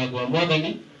 Tunaona mrago wa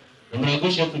mwadhani na mrago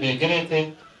ucio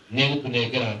tunegerete ni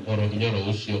tunegera ngoro hinyoro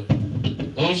ucio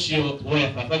ucio woya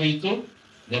papa witu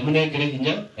na munegere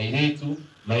hinya airetu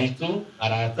maitu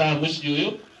arata mucio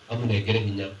uyu amunegere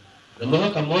hinya na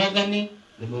mwaka mwadhani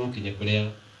ni mukinye kuria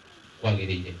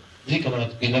kwagirire thika mana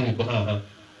tukina wiko haha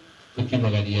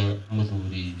tukimagaria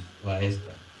muthuri wa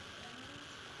Esther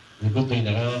niko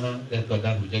tuina haha eto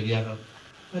ndahujagia haha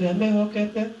aria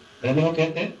mehokete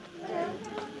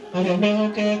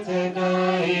Aremehokete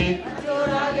Ngai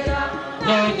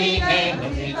Ngai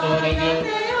Matitoragio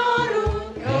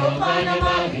Yovanya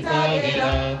Magitagira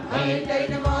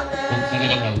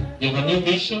Kuntigira hau You have a new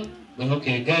mission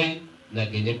Mehoke Ngai Na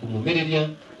genye kumumiriria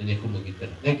Genye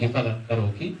kumugitera Thank you Father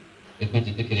Karoki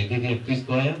Ekujindikire githie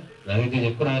Kristo aya Na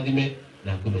genye kurathime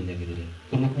Na kumenyagirire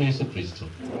Tumukume Yesu Kristo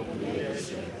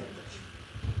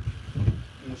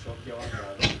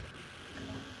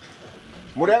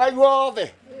Murega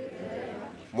iwothe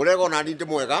murega na ndi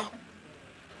mwega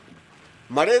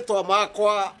maretwa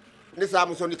makwa ni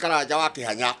Samson Karanja wa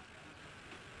Kihanya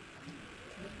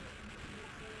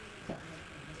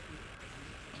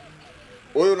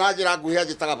uyu na njira nguhia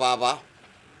njitaga baba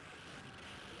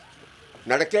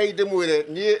na rekei ndimwire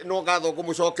nie no ngatho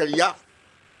ngumucokeria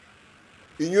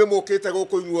inyue mukite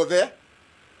guku inyuothe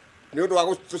ni undu wa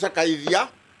gutucakaithia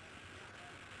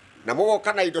na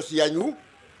mugoka na indo cianyu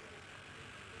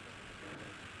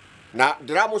na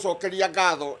ndiramucokeria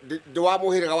ngatho ndi wa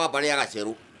muhiriga wa Mbare ya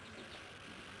Gaceru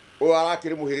uyu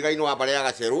arakiri muhiriga-ini wa Mbare ya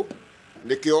Gaceru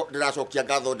nikio ndiracokia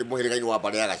ngatho ndi muhiriga-ini wa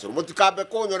Mbare ya Gaceru mutikambe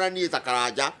kunyona nie ta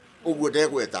Karanja uguo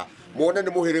ndegweta muone ni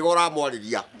muhiriga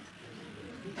uramwariria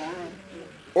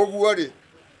uguo ri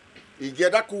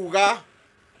ingienda kuga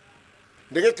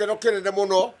ni gikeno kinene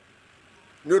muno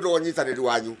ni undu wa unyitaniri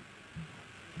wanyu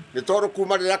ni tondu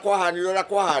kuma riria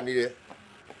kwahanire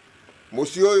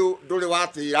muci uyu nduri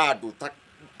watira andu ta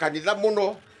kanitha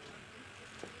muno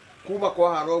kuma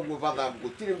kwahana uguo batha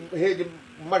gutiri hindi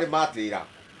mari matira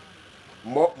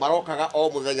marokaga o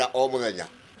muthenya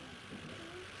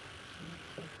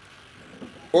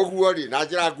uguo ri na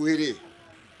njira nguhiri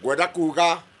ngwenda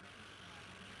kuga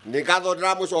ni ngatho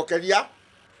ndiramucokeria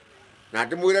na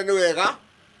ndimwire ni wega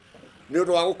ni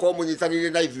undu wa gukorwo munyitanire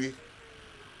na ithui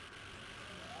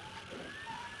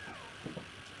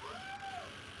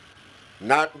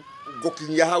na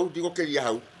gukinyia hau ndigukiria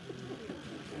hau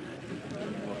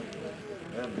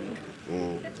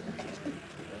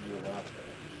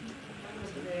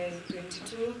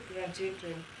 22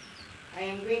 grandchildren. I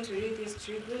am going to read this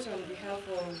tribute on behalf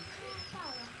of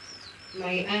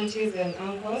my aunties and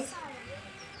uncles.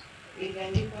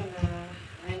 Iliandikwa na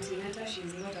Auntie Nata, she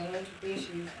is not allowed to pay,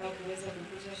 she hakuweza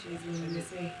kukuja, she is in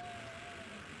USA.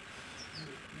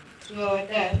 To our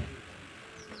dad,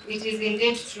 it is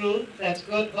indeed true that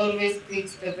God always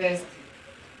picks the best.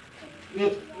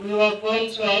 We were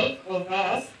born 12 of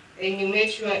us, and you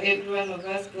made sure every one of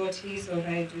us got his or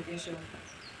her education.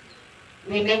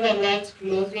 We never lacked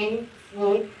clothing,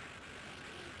 food,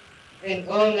 and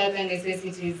all other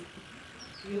necessities.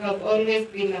 You have always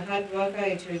been a hard worker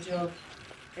at your job,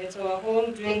 at our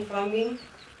home doing farming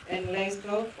and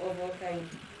livestock of all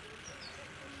kinds.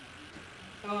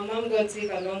 Our mom got sick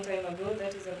a long time ago,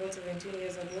 that is about 17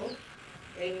 years ago,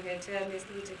 and you had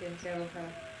tirelessly taken care of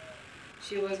her.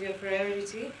 She was your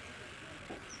priority,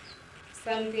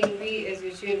 something we as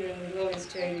your children will always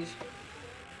cherish.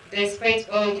 Despite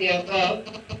all the above,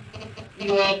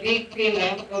 you are a big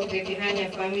pillar of the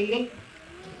Kihanya family,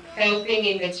 helping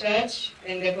in the church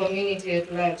and the community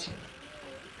at large.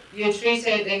 You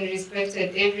treated and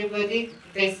respected everybody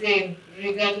the same,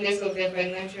 regardless of their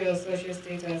financial or social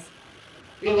status.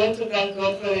 We want to thank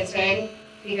God for the time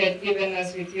He had given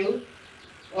us with you,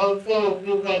 although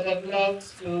we would have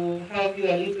loved to have you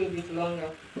a little bit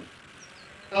longer.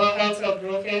 Our hearts are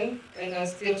broken and are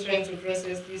still trying to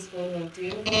process this whole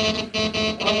ordeal.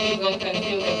 Only God can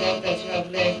fill the gap that you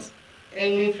have left.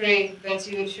 And we pray that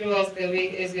you will show us the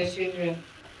way as your children,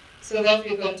 so that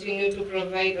we continue to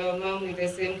provide our mom with the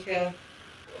same care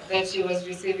that she was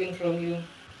receiving from you.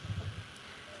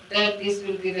 That this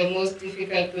will be the most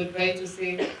difficult goodbye to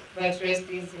say, but rest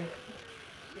easy.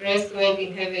 Rest well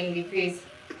in heavenly peace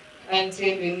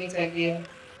until we meet again.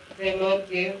 The Lord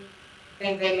gave,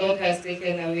 and the Lord has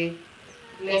taken away.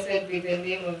 Blessed be the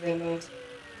name of the Lord.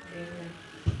 Amen.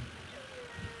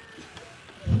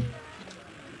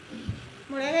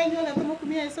 Murega inyuothe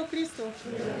tumukumia Yesu Kristo.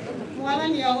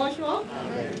 Mwathani agocwo.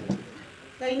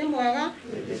 Ngai nĩ mwega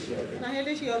na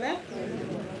hĩndĩ ciothe.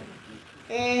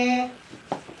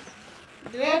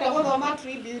 Ndĩrenda gũthoma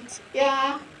tribute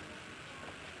ya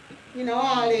nyina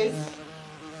wa Alice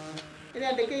ĩrĩa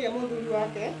andĩkĩire mũthuri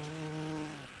wake.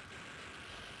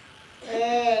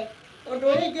 Ũndũ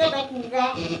ũrĩa ingĩenda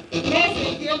kuga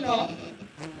message ĩno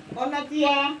ona ti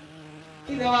ya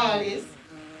ithe wa Alice,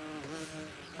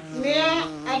 nĩ ya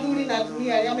athuri na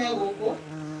atumia arĩa me gũkũ,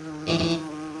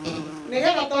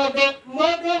 nĩgetha tondũ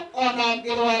mũndũ ona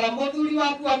angĩrwara, mũthuri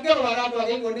waku angĩrwara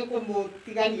ndwagĩrĩirwo nĩ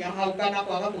kũmũtigania hau kana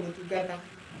kwaga kũmũtungata.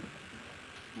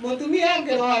 Mũtumia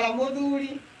angĩrwara,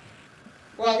 mũthuri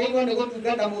wagĩrĩirwo nĩ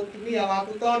gũtungata mũtumia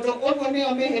waku, tondũ ũguo nĩyo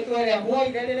mĩhĩtwa ĩrĩa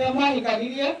mwoire rĩrĩa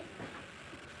mwahikanirie,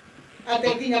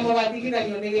 atĩ nginya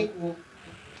mũgatigithanio nĩ gĩkuũ.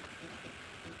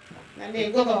 Na nĩ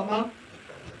ngũthoma.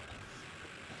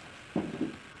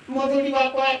 Mũthuri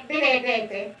wakwa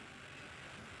ndĩrendete,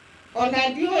 ona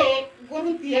ndiũĩ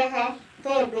ngũrutia ha,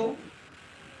 tondũ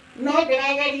no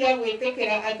ndĩrageria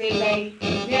gwĩtĩkĩra atĩ Ngai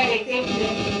nĩarĩkĩtie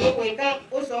gũgwĩta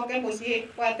ũcoke mũciĩ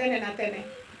wa tene na tene.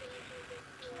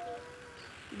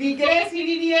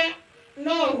 Ndingĩreciririe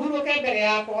no ũhurũke mbere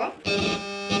yakwa.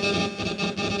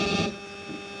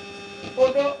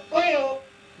 Ũndũ ũyũ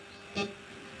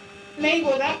nĩ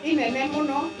igũtha inene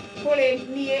mũno kũrĩ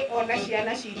niĩ ona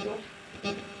ciana citũ.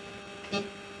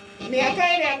 Mĩaka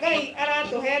ĩrĩa Ngai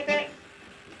aratũhete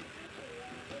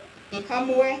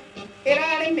hamwe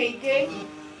ĩrarĩ mĩingĩ,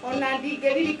 ona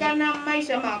ndingĩririkana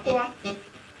maica makwa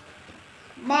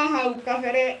ma hau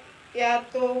kabere ya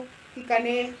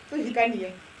tũhikanie.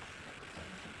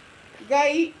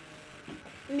 Ngai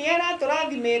nĩ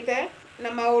aratũrathimĩte na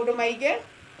maũndũ maingĩ,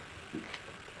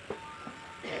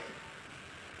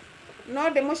 no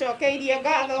ndĩmũcokeirie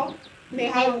ngatho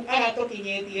nĩ hau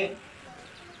aratũkinyĩtie.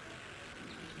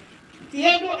 Ti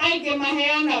andũ aingĩ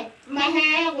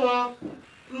maheagwo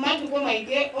matukũ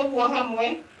maingĩ ũguo hamwe,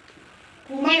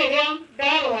 kuma rĩrĩa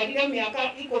ndarwarire mĩaka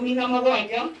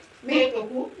 17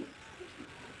 mĩhĩtũku.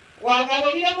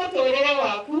 Wagarũrire mũtũrĩre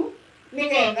waku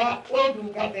nĩgetha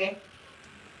ũndungate,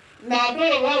 na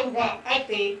ndũrĩ wauga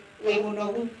atĩ wĩ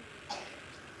mũnogu.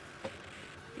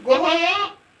 Ngũhoya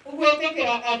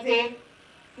gwĩtĩkĩra atĩ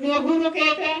nĩ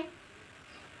ũhurũkĩte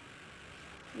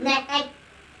na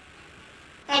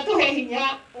atũhe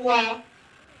hinya wa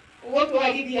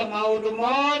gũtwarithia maũndũ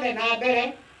mothe na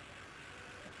mbere.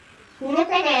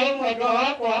 Hurũka thayũ mwendwa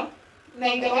wakwa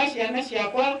na ithe wa ciana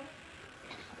ciakwa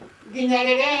nginya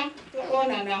rĩrĩa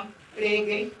tũkonana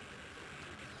rĩngĩ.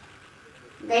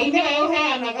 Ngai nĩwe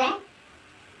ũheanaga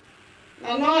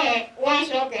na nowe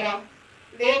wacokera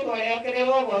rĩtwa rĩake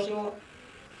rĩrogocwo.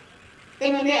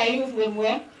 Ĩno nĩ Ayubu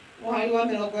 1 mũhari wa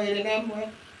 21.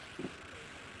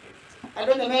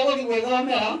 Andũ nĩ megũthiĩ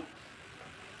gwĩthomera,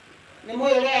 nĩ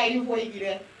mũĩ ũrĩa Ayubu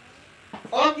oigire.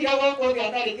 Okira gũkũ thĩ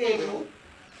atarĩ kĩndũ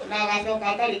na agacoka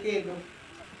atarĩ kĩndũ.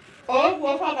 O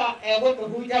ũguo baba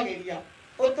egũtũhunjagĩria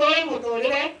ũtũre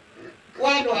mũtũrĩre wa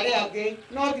andũ arĩa angĩ,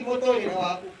 no ti mũtũrĩre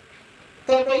waku,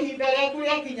 tondũ ihinda rĩaku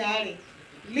rĩakinya-rĩ,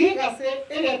 legacy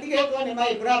ĩrĩa ĩtigĩtwo nĩ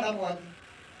my brother Mwangi,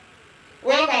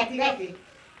 we ũgatiga kĩ?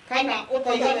 Kana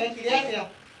ũkoiga wekire atĩa?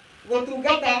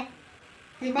 Gũtungata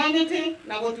humanity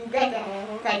na gũtungata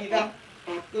kanitha,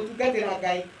 gũtungatĩra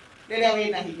Ngai rĩrĩa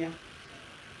wĩna hinya.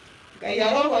 Ngai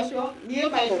arogocwo. Niĩ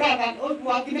my brother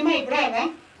Mwangi nĩ my brother,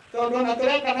 tondũ ona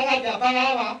tũretanaga njamba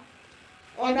yawa,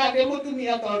 ona ndĩ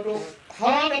mũtumia, tondũ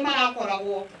hothe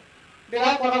marakoragwo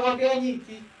ndĩrakoragwo ndĩ o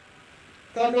nyiki,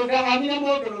 tondũ ndahamire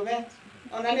mũndũrũme.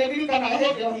 Ona nĩ ndirikanaga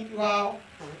hĩndĩ ya ũhiki wao,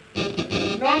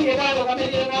 no niĩ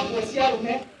ndarũgamĩrĩire na nguo cia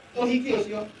arũme ũhiki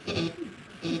ũcio,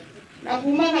 na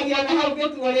kumanagia na hau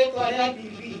ngĩtuo rĩtwa rĩa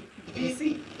DC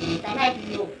kana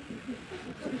DO.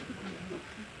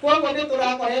 Koguo nĩ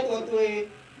tũrakoretwo twĩ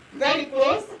very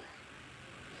close.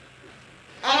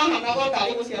 Arahanaga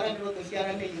tarĩ gũciaranĩrwo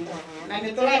tũciaranĩirwo, na nĩ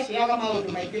tũraciaga maũndũ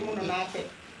maingĩ mũno nake,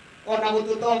 ona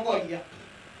gũtũtongoria.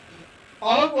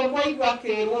 O ũguo mwaigua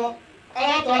akĩrwo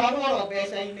aratwara goro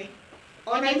mbeca-inĩ,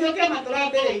 ona ithuĩ kĩama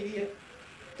tũrambĩrĩirie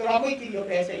tũramũikirio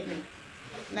mbeca-inĩ,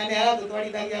 na nĩ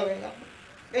aratũtwarithagia wega.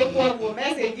 Rĩu koguo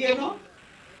message ĩno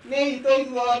nĩ itũ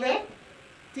ithuothe,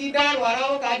 tinda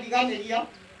rwara ukandiganiria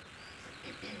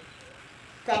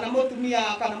kana mutumia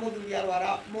kana muthuri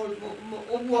arwara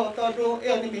uguo tondu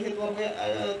iyo ni mihitwa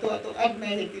andu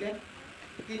mehitire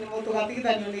kini mutu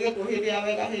gatigithanio ni gikuo hindi ya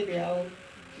wega hindi yao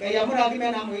ngai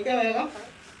amurathime na mwike wega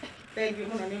thengiu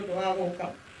muno ni undu wa guka.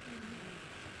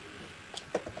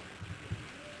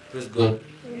 Praise God.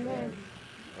 Amen.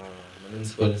 My name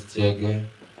is Colin Chege. I'm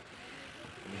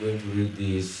going to read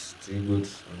these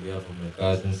tributes on behalf of my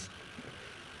cousins.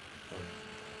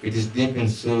 It is deep in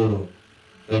sorrow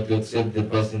that you accept the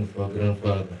passing of our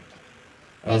grandfather.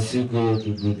 As you go to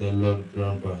be the Lord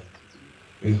Grandpa,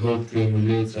 we hope to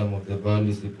emulate some of the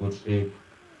values he portrayed,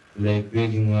 like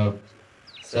waking up,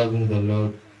 serving the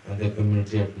Lord and the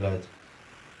community at large,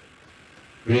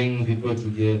 bringing people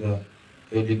together,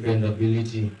 your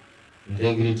dependability,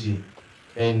 integrity,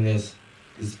 kindness,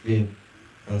 discipline,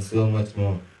 and so much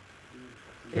more.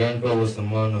 Grandpa was a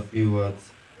man of few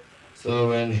words, so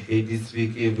when he did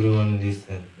speak, everyone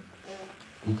listened.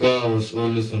 Kuka was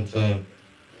always on time.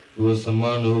 He was a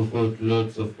man who fought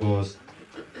lots of wars.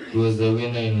 He was a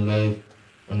winner in life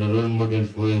and a role model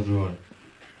for everyone.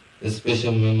 The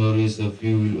special memories of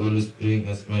you will always bring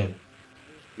a smile.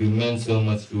 You meant so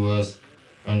much to us,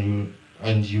 and you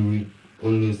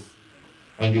always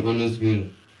will.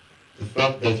 The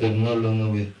fact that you're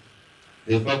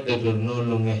no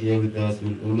longer here with us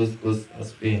will always cause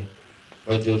us pain,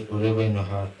 but you're forever in our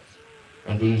hearts,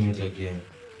 and we'll meet again.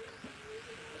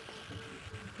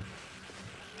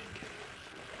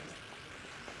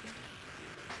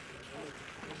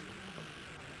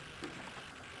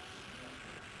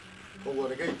 Koguo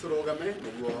rekei turugame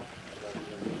niguo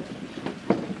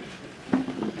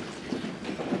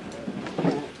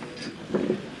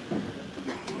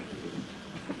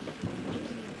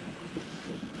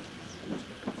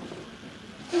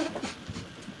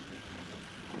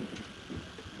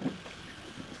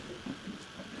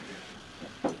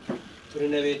turi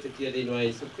na wĩtĩkia thĩinĩ wa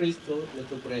Yesu Kristo nĩ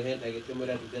tũkũrehe na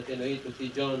gĩtũmĩra ndungata ĩno itũ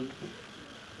ti John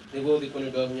nĩguo ũthikwo nĩ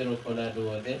ũndũ wa kũnyarũkwo na andũ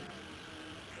othe.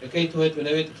 Rekei tũhe na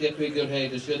wĩtĩkia kwĩingĩra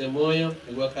indo ciothe muoyo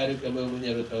nĩguo akarĩkia muoyo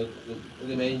mũnyarũka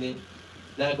ũgima-inĩ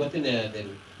na ngwatanĩro ya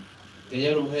theru. Ngai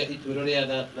arũmũhe ituĩro rĩa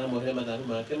tha na mohere mathagu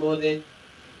make mothe.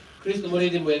 Kristo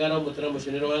mũrĩithi mwega aromũtũra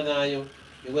mũcenero wa thayũ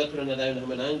nĩguo atũre na thayũ na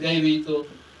hamwe na Ngai witũ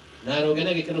na aroge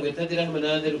na gĩkeno gĩtathira hamwe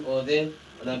na atheru othe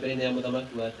ona mbere-inĩ ya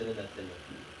mũthamaki wa tene na tene.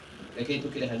 Rekei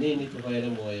tũkĩre hanini tũhoere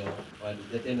muoyo wa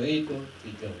ndungata ĩno itũ ti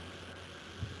John.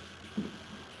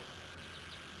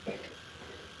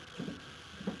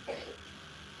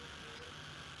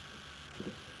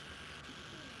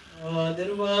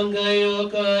 Atheru wa Ngai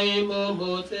okai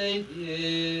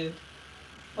mũmũteithie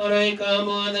araika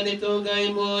mwathani tũ Ngai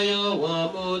muoyo wa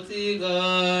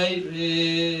mũtigaire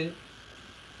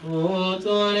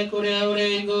mũtware kũrĩa ũrĩ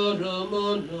igũrũ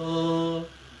mũno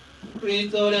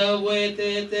Kristo ũrĩa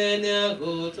ũgwĩtĩte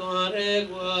nĩagũtware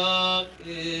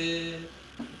gwake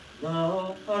nao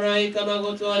araika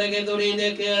magũtware gĩthũri-inĩ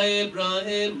kĩa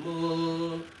Ibrahimu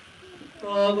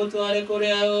magũtware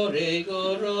kũrĩa ũrĩ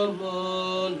igũrũ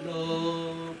mũno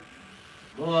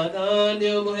Mwathani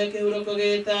ũmũhe kĩhurũko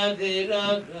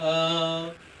gĩtathiraga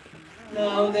na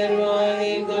ũtheru wa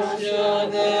hingo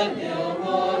ciothe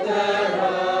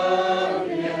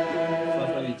nĩũmũtheragia.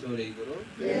 Baba witũ ũrĩ igũrũ,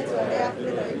 rĩĩtwa rĩaku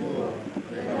rĩroimwo,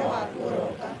 wendo waku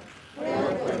ũroka, ũrĩa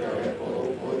ũkwenda ũrekwo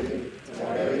gũkũ thĩ, ta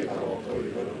ũrĩa wĩkagwo kũu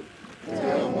igũrũ.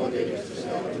 Tũhe ũmũthĩ irio ciitũ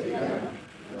cia gũtũigana,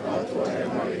 na ũtũohere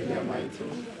mahĩtia maitũ,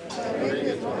 ta ũrĩa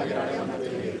ithuĩ tuohagĩra arĩa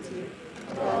matũhĩtie,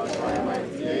 ndũgatũtware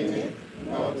mahĩtia-inĩ,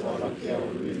 no ũtũhonokie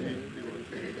ũũru-inĩ.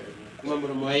 kuma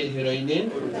mũromo wa ihero-inĩ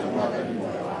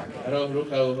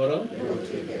arohurũka ũhoro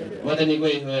Mwathani igua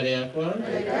ihoya rĩakwa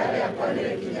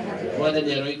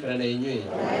Mwathani aroikara na inyuĩ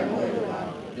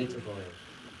nĩtũhoe.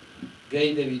 Ngai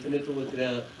ithe witũ nĩtũgũtĩra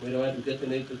mwĩra wa ndungata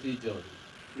ĩno itũ ti John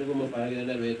nĩguo mũbaragĩre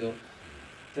na rwendo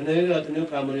tondũ wĩra watũ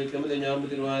nĩũkamũrĩkia mũthenya wa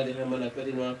mũthiro wa thĩ hamwe nakwa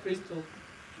thĩinĩ wa Kristo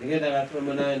nĩgetha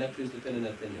agatũrũma nawe na Kristo tene na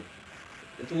tene.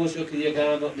 Nĩtũgũcokerie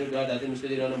ngatho nĩ ũndũ wa ndathani icio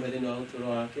ironamo thĩinĩ wa ũtũũro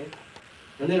wake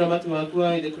na nĩ ũramati waku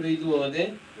wa ithe kũrĩ ithuothe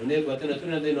na nĩ ngwatanĩro tũrĩ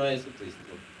na thĩinĩ wa Yesu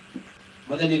Kristo.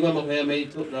 Mwathani igua mahoya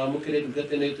maitũ na wamũkĩre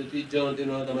ndungata ĩno itũ ti John thĩinĩ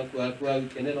wa ũthamaki waku wa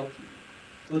gĩkenero.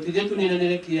 Tũteithie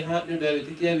tũninanĩre kĩeha nĩ ũndũ wa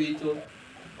wĩtĩkia witũ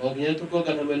o nginya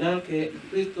tũkongana hamwe nake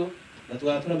Kristo na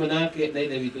tũgatũũra nake na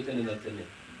ithe witũ tene na tene.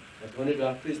 Na tũhone nĩ ũndũ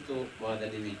wa Kristo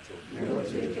Mwathani witũ.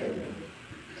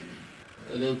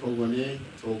 Rĩu koguo nĩ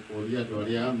tũkũria andũ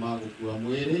arĩa magũkua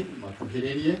mwĩrĩ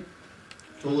makuhĩrĩrie.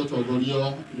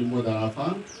 Tũgũtongorio nĩ mũtharaba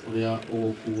ũrĩa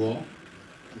ũgũkuo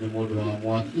nĩ mũndũ wa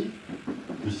mwaki,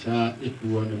 mbica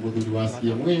ĩkuo nĩ mũthuri wa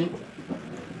CMA,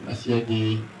 acio angĩ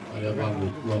arĩa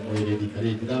magũkua mwĩrĩ rita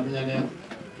rĩrĩ ndiramenya nĩa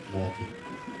moke.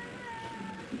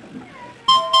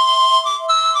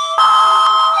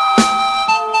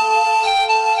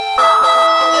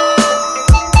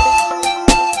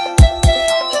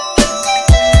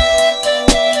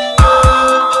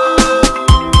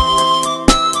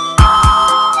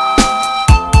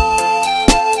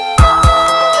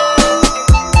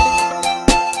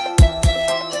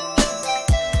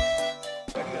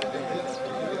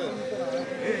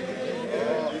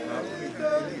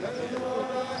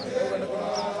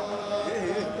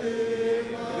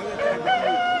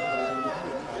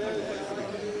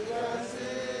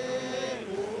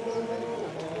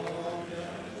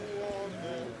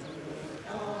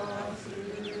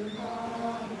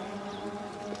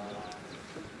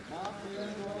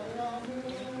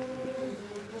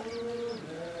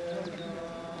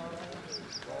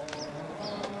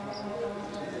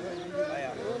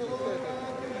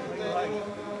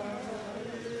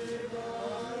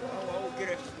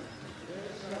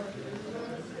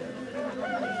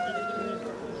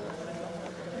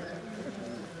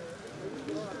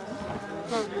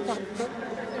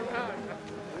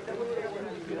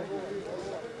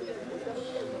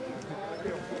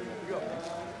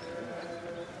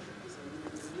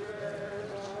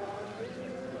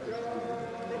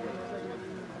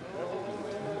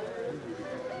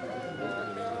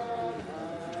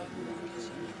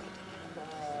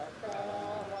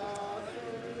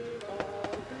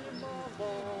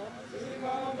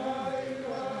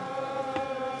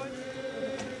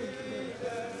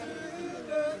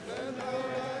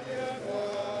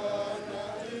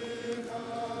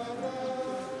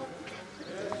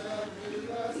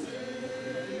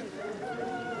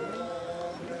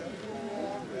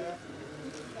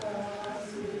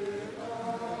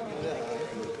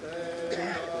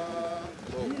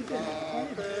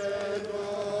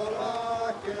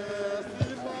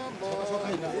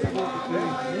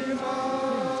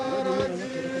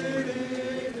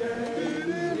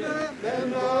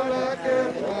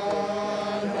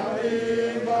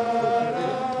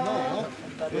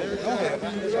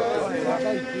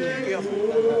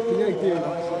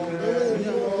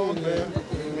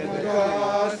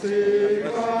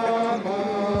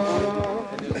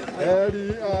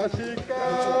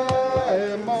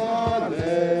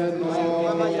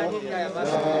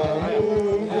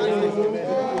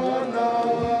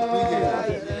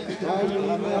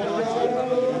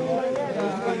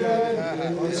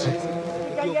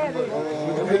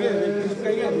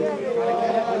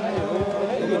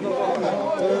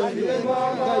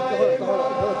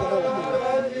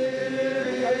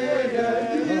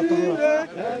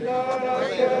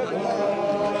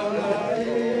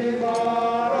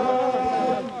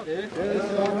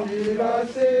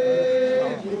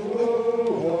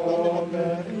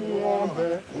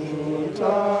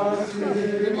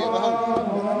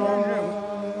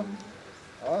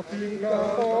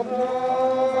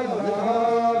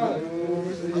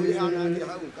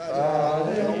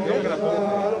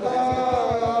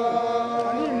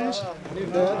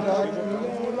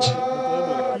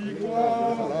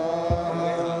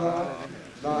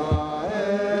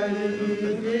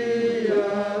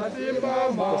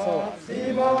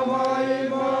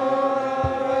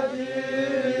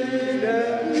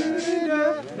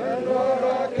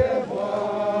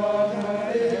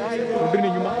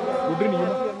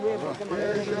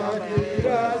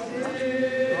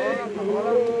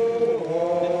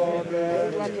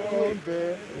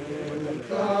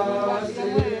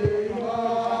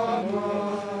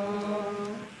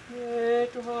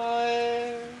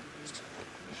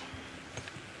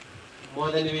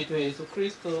 Mwathani witũ Yesu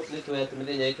Kristo nĩ twete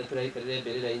mĩthenya ĩtatũ tũraikarire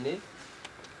mbĩrĩra-inĩ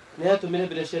nĩ atũmire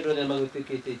mbere cia andũ arĩa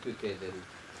magwĩtĩkĩte ituĩke theru.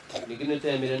 Ningĩ nĩ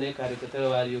tweyamĩrĩra nĩ ĩkarĩka tarĩ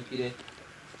wariũkire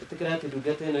ĩtĩkĩra atĩ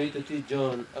ndungata ĩno itũ ti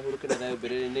John ahurũke na thayũ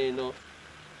mbĩrĩra-inĩ ĩno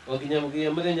o nginyagia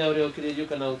mũthenya ũrĩa ũkĩrĩrio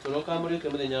kana ũtũũro ũkamũrĩke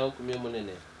mũthenya wa ũkumia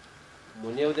mũnene.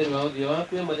 Muonie ũtheri wa ũthiũ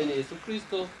waku Mwathani Yesu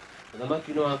Kristo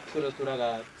ũthamaki-inĩ waku kũrĩa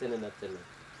ũtũũraga tene na tene.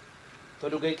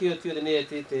 Tondũ Ngai kĩyo ti othe nĩ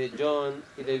etĩte John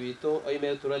ithe witũ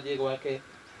oime ũtũũro gwake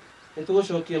nĩ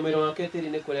tũgũcokia mwĩrĩ wake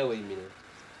tĩri-inĩ kũrĩa woimire.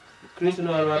 Kristo nĩ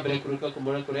wa mbere kũrũka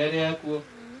kũmũra kũrĩa arĩ akuo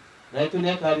na itũ nĩ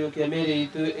akariũkia mĩĩrĩ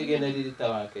itũ ĩgĩe na riri ta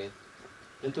wake.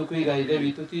 Nĩ tũkũiga ithe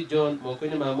witũ ti John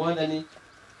moko-inĩ ma Mwathani.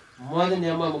 Mwathani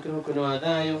amwamũkĩre mũhuko-inĩ wa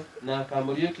thayũ na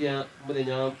akamũriũkia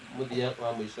mũthenya wa mũthia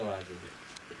wa mũico wa thĩ.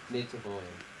 Nĩ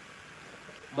tũhoya.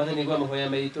 Mwathani gwa mahoya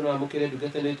maitũ no amũkĩre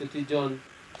ndungata ĩno itũ ti John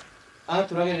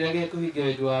atũragĩrĩra gĩa kũhingia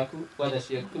wendi waku watha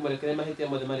ciaku kũmũrekere mahĩtia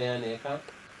mothe marĩa yaneka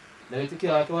na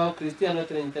wĩtĩkia wake wa ũkristiano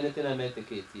tũnyitanĩte na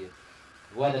metĩkĩtie.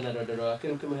 Gwatha na rwendo rwake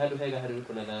rũu kĩmwe handũ hega harĩ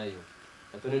rũkũ na thayũ.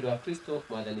 Na tũ nĩ ũndũ wa Kristo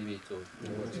Mwathani witũ.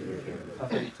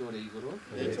 Baba witũ ũrĩ igũrũ.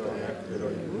 Rĩĩtwa rĩaku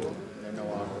rĩroihwo, nene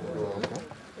waku ũroka,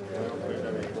 ũrĩa ũkwenda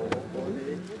wĩkwo gũkũ thĩ,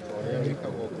 ta ũrĩa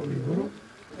wĩkagwo kũu igũrũ.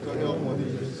 Tũhe ũmũthĩ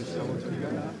irio citũ cia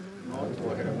gũtũigana, no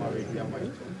tuohere mawĩtia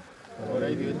maitũ, ta ũrĩa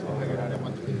ithuĩ tuohagĩra arĩa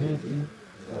matũhĩtĩtie.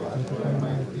 Ndũgatware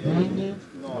mahĩtia-inĩ,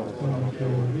 no ũtũhonokie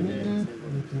ũũru-inĩ.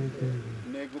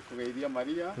 Nĩ ngũkũgeithia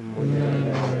Maria,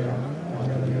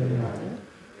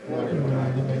 Mwarĩ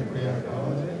mũrathime kũrĩ andũ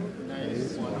othe, na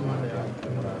Yesu mwana wa Mariamu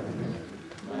mũrathime.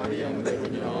 Maria mũtheru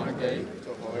nyina wa Ngai,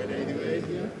 tũhoere ithuĩ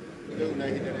ehia, rĩu na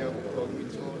ihinda rĩa gũkua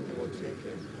gwitũ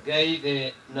nĩgũtuĩke. Ngai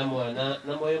Ithe na Mwana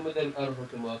na Muoyo Mũtheru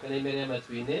arohoke mwaka na imere ya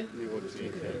matu-inĩ.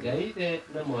 Ngai Ithe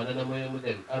na Mwana na Muoyo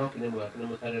Mũtheru arokine mwaka na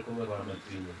mũtarĩre kumwe gwa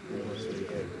matu-inĩ.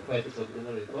 Kwae tũcokie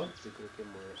na rwĩmbo twĩkĩrĩke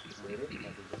mwĩrĩ na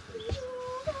tũcokie.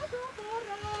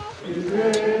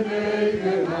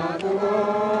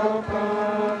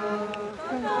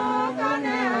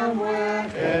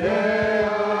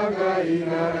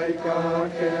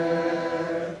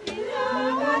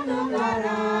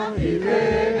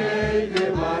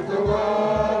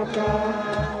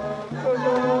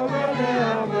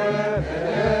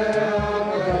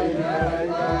 Amen.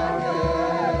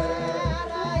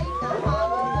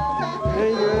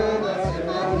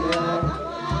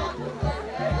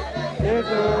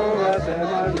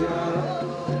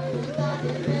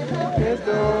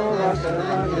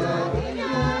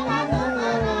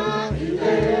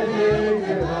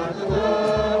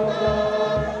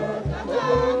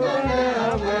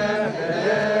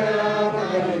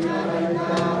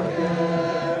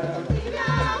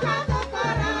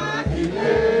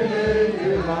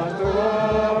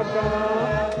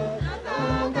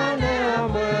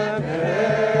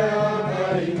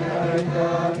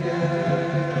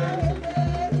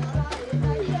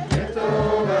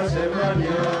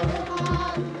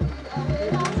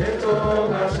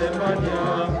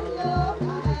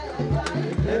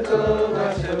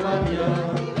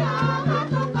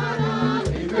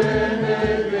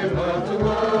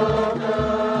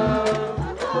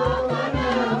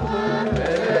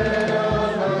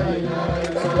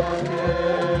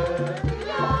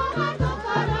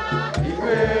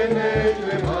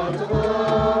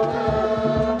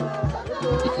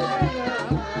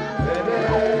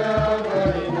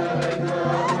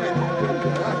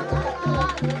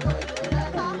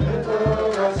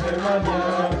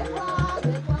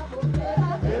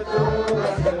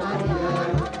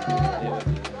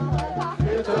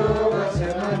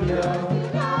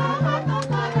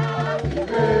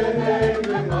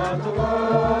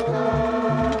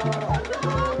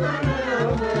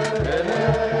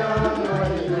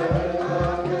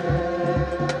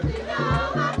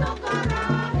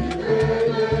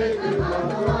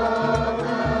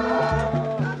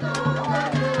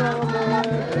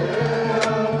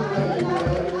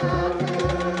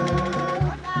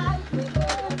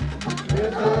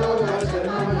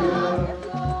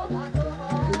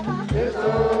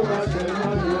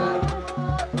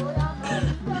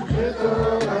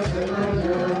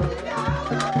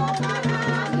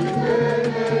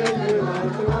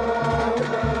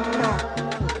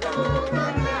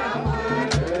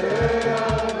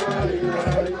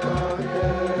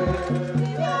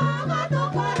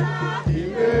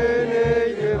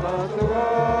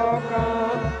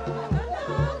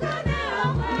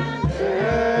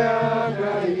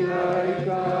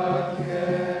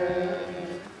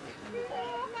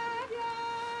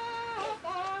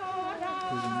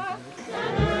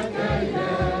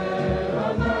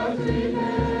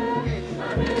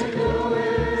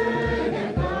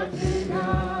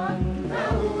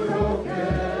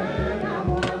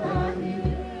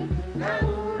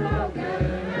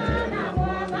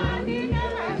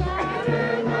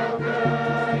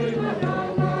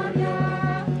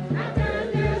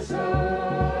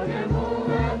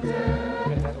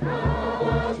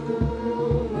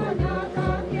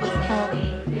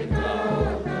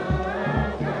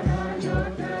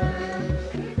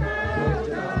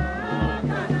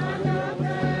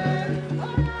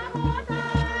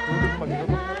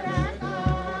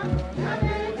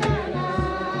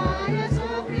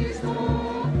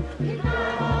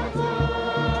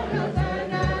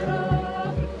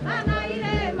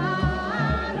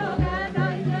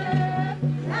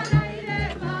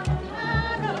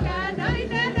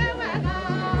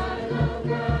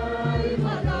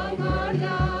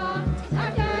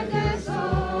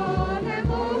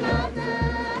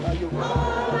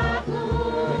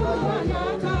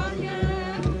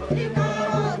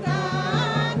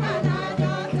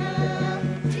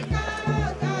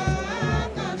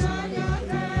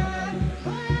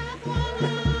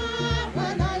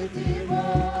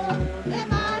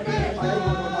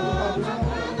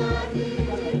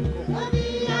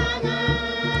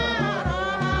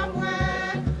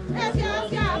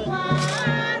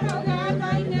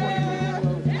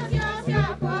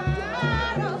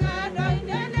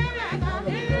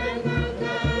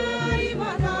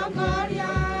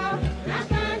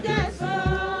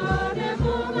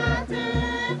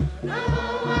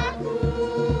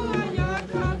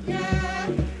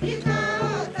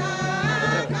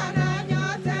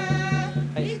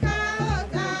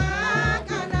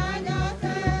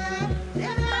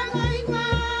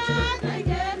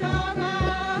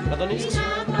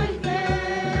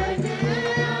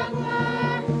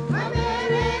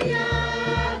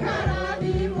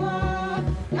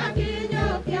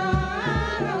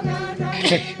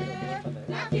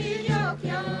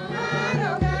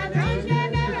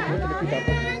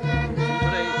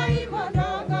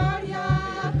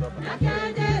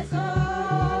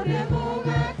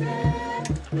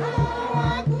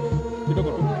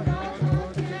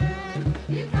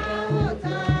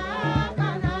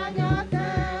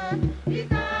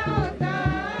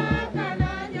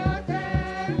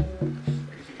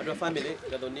 Family,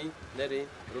 Gadoni, Neri,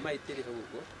 Roma Itiri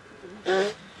Hugo.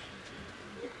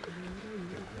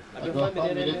 andå a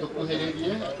bamĩrĩ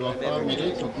tũkuhĩrĩrie andå a bamĩrĩ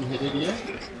tũkuhĩrĩrie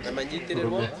na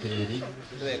manyitĩrĩrwo nĩ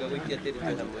wega gũikia tĩri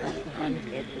twĩ hamwe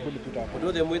mũndũ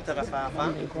ũrĩa mwĩtaga baba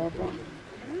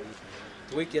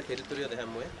tũgũikia tĩri tũrĩ othe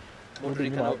hamwe mũndũ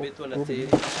ririkana ũmbĩtwo na tĩri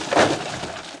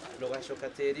ndũgacoka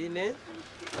tĩri-inĩ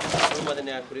no mothe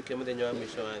nĩ akũrĩkia mũthenya wa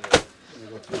mũico wa thĩ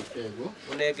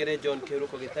ũnengere John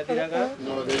kĩhurũko gĩtathiraga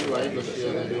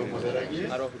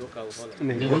arohurũka ũhoro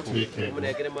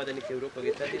ũmũnengere mwathani kĩhurũko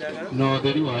gĩtathiraga na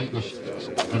ũtheri wa hingo ciothe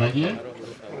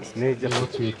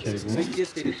tũikie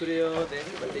tĩri tũrĩ othe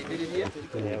mateithĩrĩrie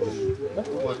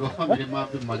ũguo andũ a bamĩrĩ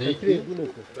mambe marĩkie andũ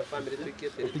a bamĩrĩ tũikie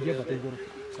tĩri tũrĩ othe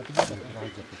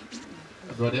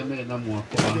andũ arĩa me na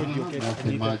mwako moke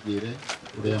manjĩre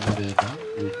ũrĩa marenda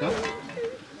gwĩka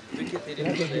tũikie tĩri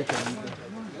tũrĩ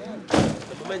othe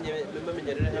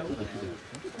mamenyerere hau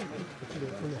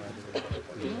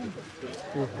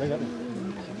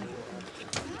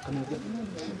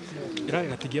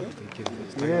gatigia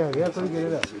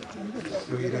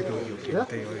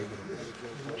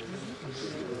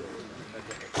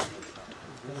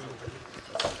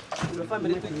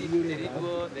family tũikie tĩri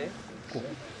tuothe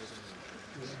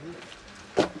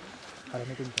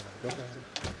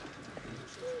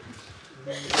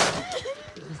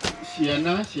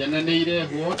ciana nĩ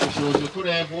irehwo tũcũcũ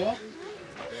tũrehwo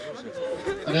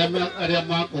arĩa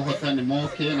makũhota nĩ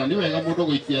moke na nĩ wega mũndũ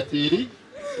gũikia tĩri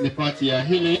nĩ pati ya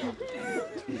healing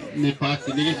nĩ pati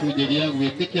nĩ gĩcunjĩ gĩa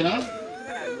gwĩtĩkĩra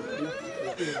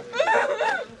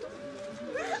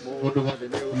mũndũ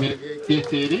gũikia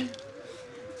tĩri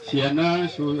ciana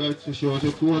tũcũcũ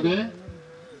tuothe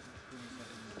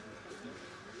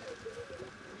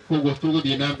koguo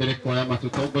tũgũthiĩ na mbere kuoya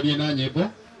matũtongorie na nyĩmbo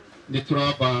nĩ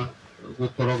tũramba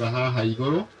gũkoroga haha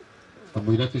igũrũ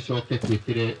kamũira tũcoke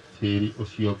twĩkĩre tĩri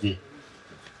ũcio ũngĩ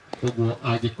koguo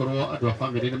angĩkorwo andũ a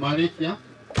bamĩrĩ nĩ marĩkia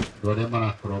andũ arĩa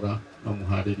marakoroga no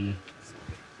mũharĩrie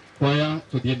kwaya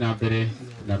tũthiĩ na mbere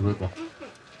na rwĩmbo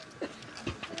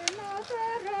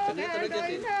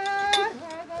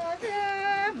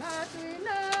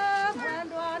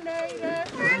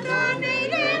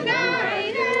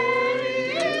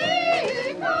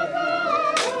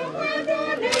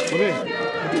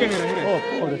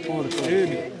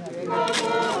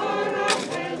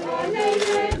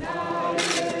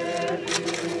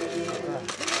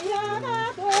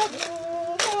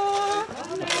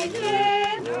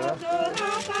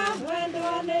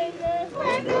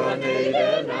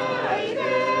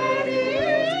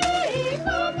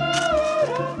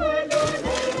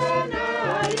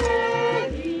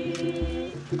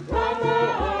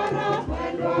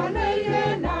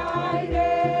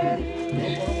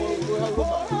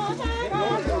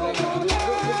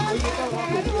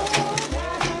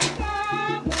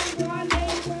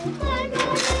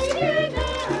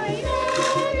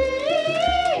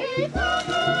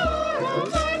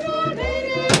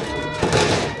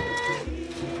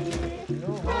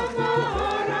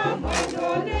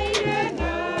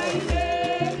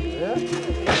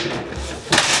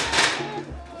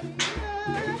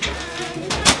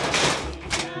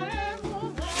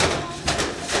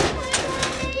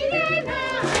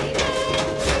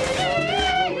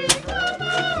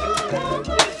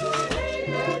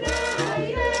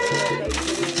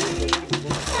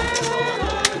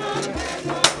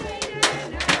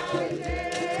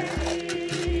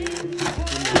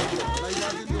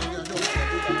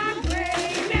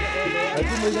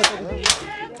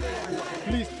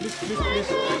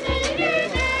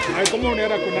 ¿Cómo no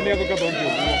era con la niña de cada uno?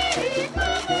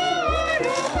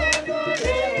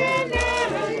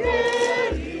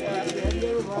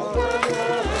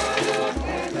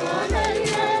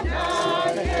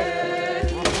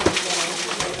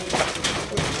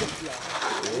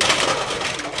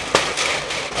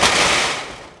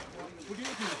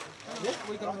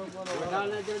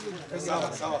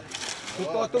 Sawa.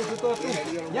 Tutoto.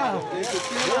 Ya.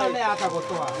 Ya le ata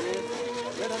kotoa.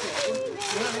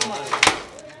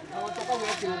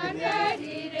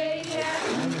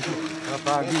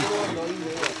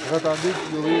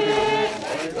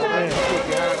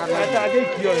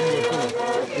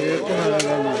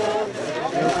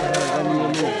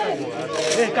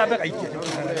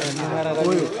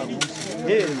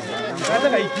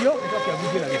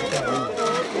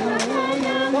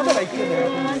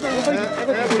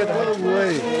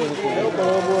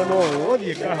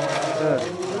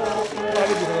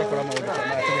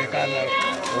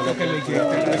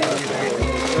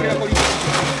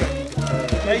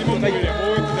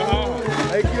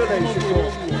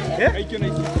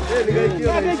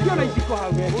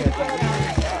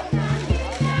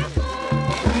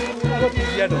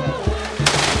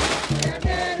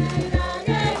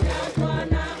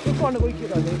 Ona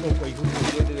kuikira ndio kwa hiyo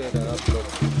ndio ndio upload.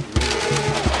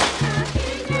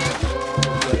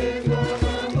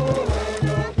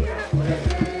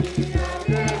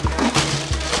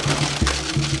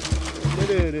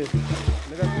 Nere.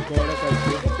 Nega kukora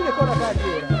kazi. Kile kora kazi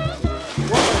ora.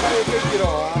 Wona kare kikiro.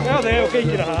 Ndio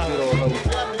kikira ha.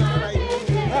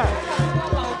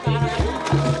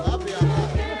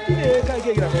 Kile kai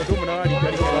kikira kwa tumu na wali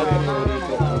kali kala.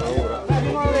 Ni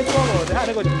mole todo,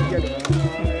 hade ko kikira.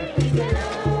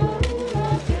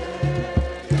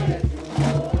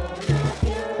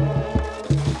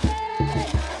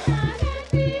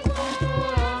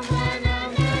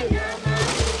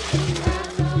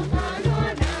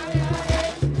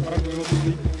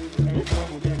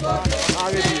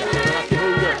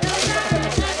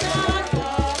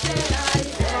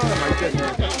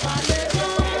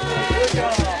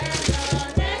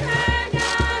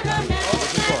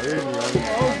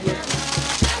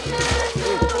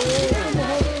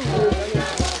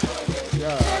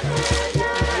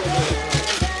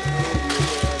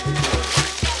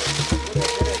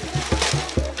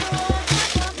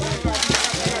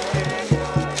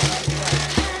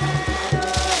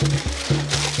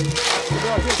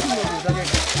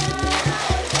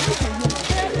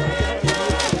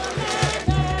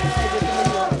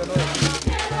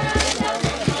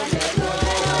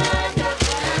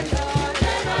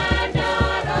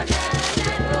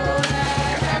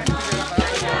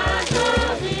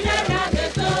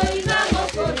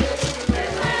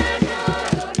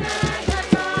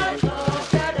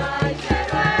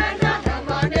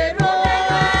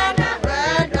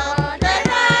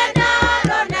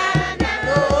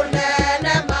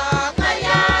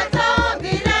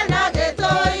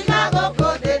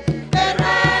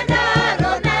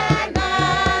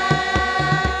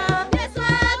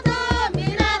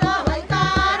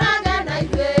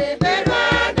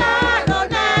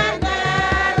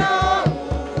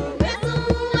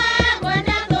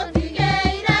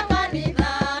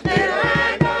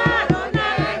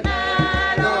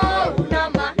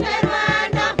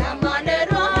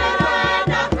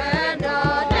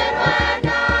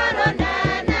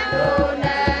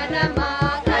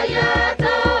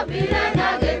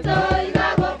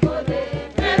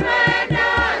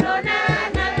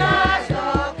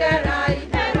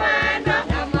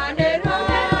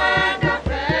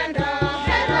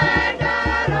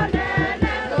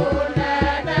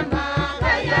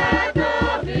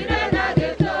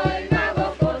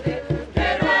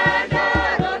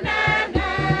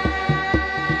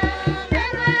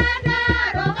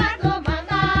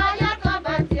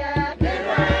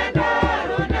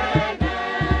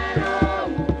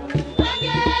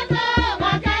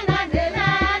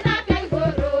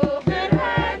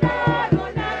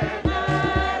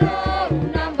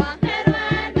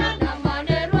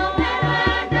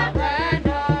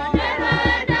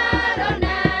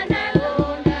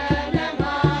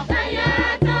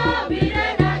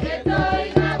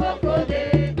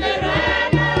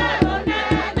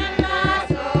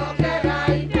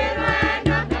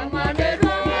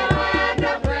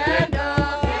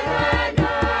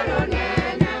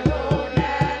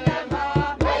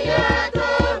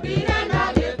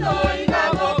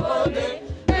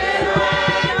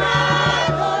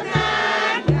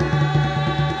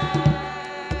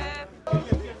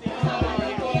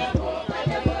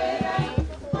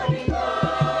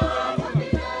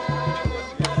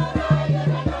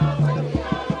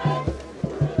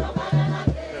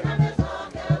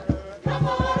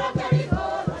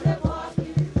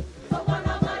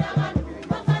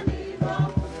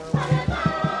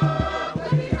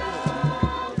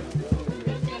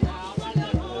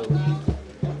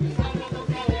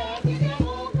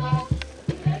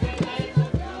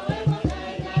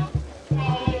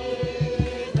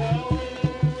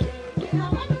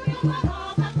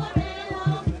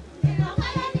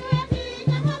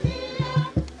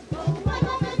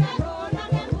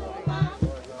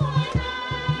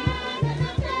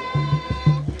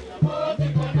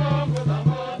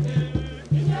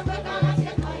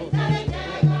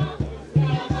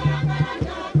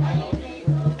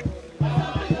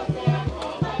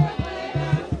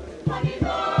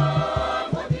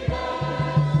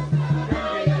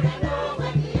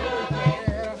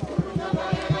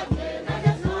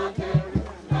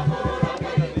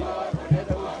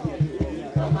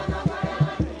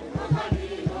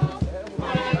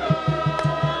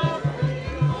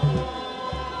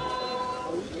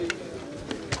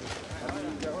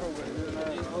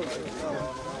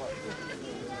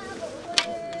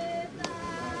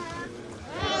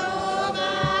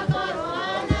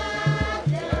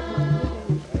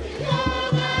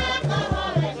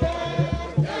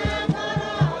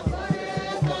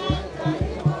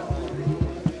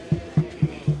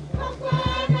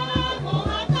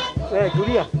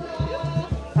 Julia.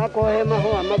 Ako he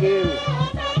mahua magiru.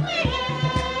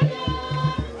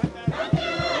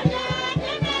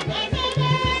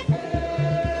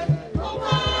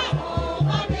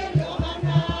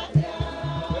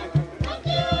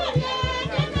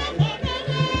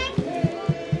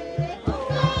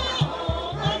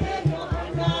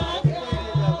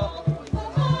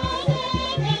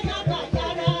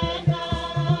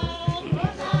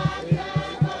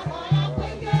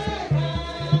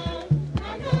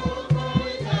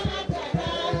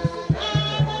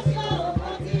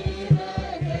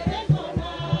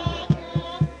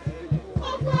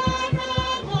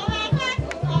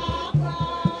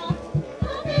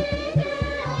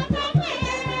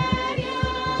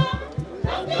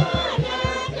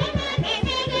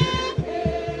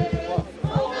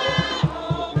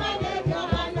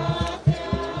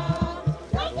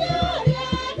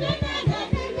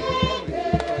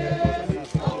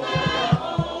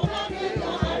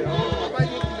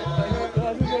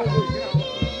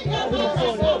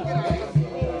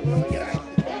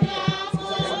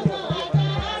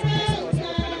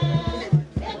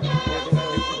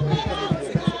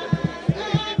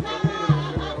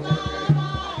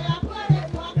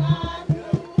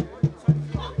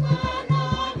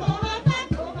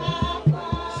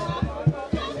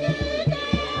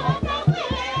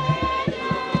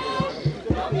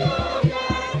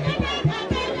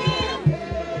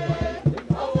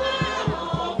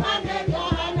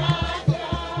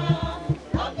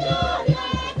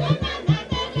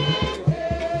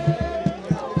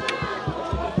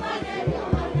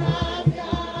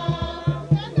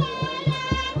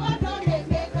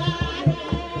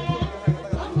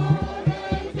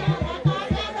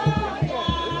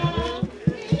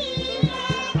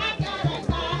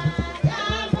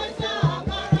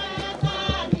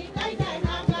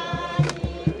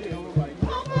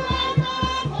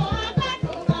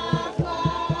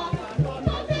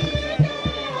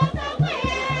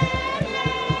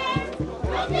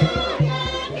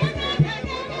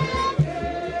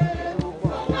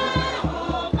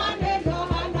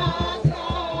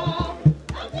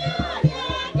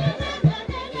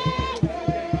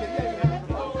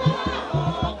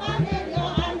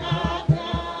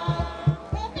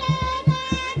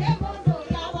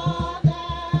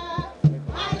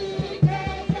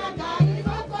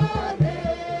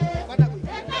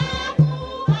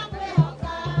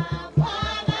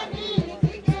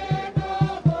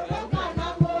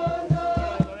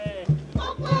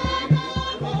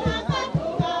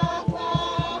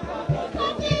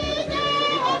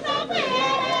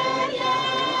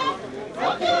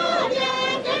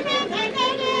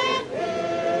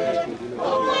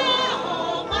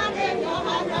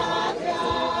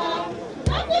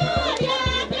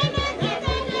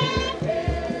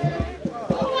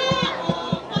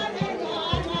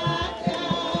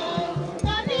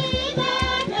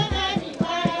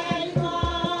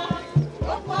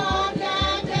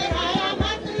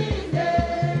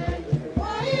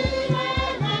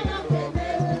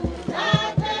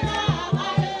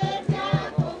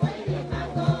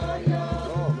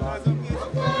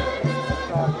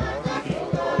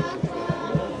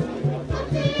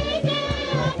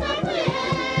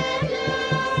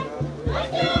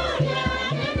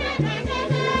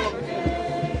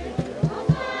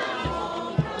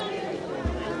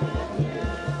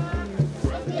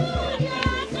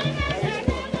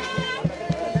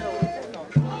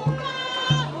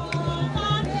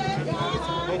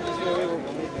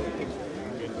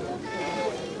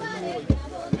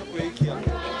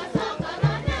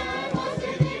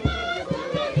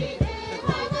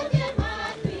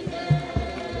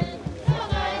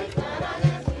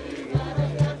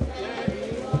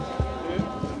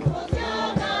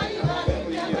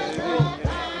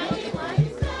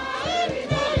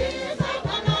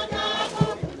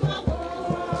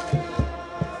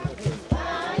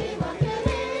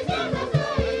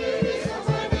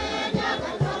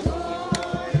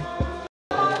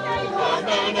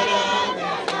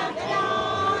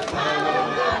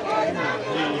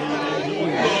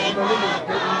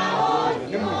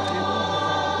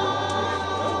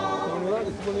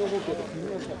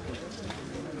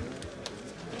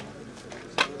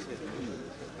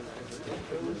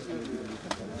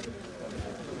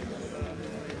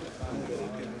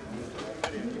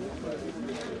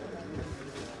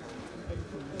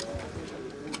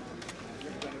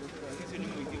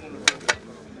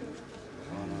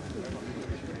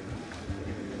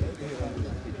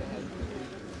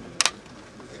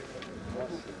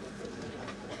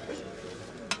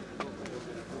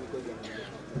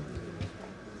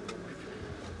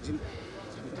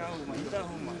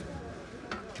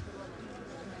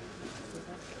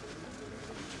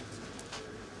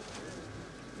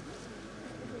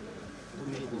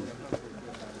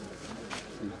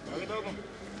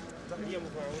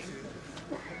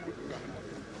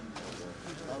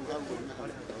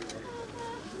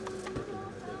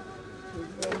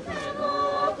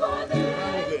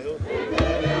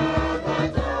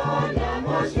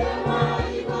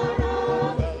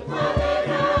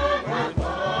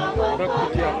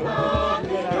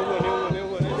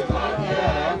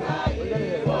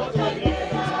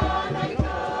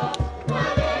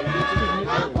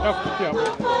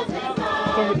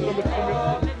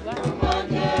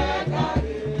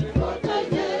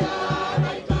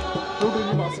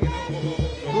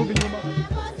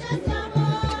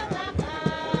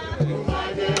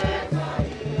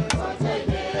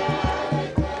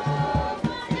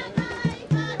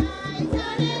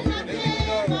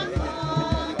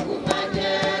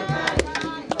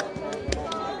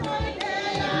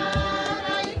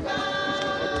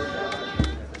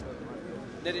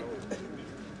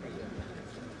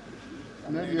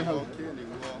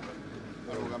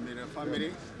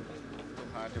 family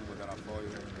tuhande mutharaba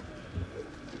uyu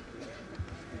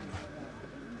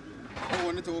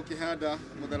koguo nĩ tũgũkĩhanda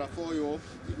mũtharaba ũyũ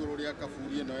igũrũ rĩa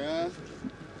kaburi ĩno ya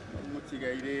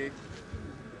mũtigairĩ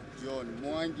John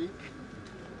Mwangi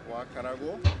wa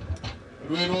Karagu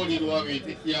rwĩ rũri rwa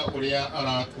wĩtĩkia ũrĩa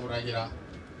aratũragĩra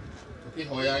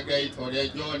tũkĩhoya Ngai ta ũrĩa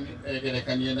John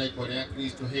egerekanie na iko rĩa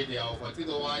Kristo hĩndĩ ya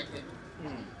ũbatitho wake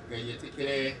Ngai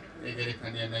etĩkĩre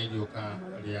egerekania na iriũka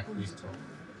rĩa Kristo.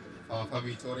 Baba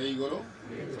witũ ũrĩ igũrũ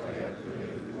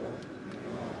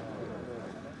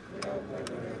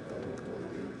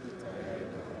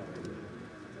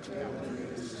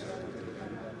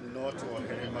no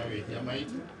tuohere mawĩhia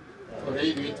maitũ ũrĩa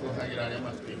ithuĩ tuohagĩra arĩa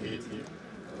matwĩhĩtie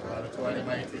twarĩ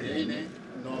mahĩtĩria-inĩ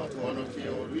no tuhonokie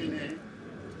ũũru-inĩ.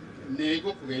 Nĩ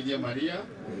ngũkũgeithia Maria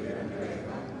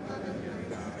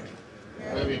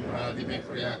we wĩ mũrathime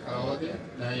kũrĩ aka othe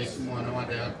na Yesu mwana wa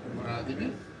nda yaku mũrathime.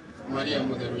 Maria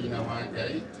mũtheru nyina wa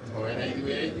Ngai tũhoere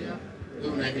ithuĩ ehia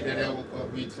rĩu na ihinda rĩa gũkua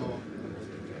gwitũ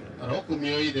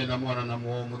arokumio Ithe na Mwana na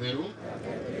Muoyo Mũtheru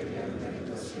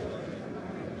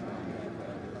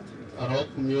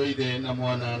arokumio Ithe na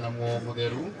Mwana na Muoyo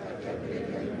Mũtheru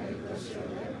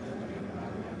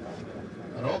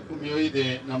arokumio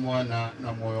Ithe na Mwana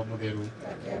na Muoyo Mũtheru.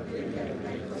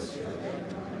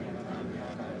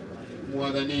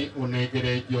 Mwathani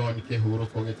ũnengere John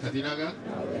kĩhurũko gĩtathiraga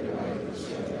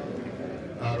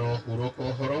arohurũka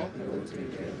ũhoro.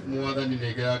 Mwathani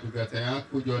nengera ndungata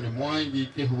yaku John Mwangi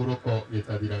kĩhurũko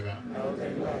gĩtathiraga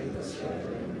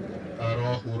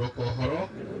arohurũka ũhoro.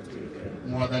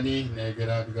 Mwathani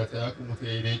nengera ndungata yaku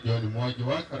mũtigairĩ John Mwangi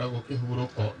wa Karagu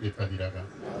kĩhurũko gĩtathiraga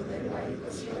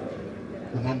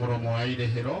kuma mũromo wa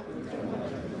irĩhĩro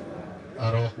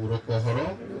arohurũka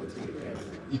ũhoro.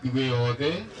 Ithuĩ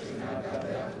othe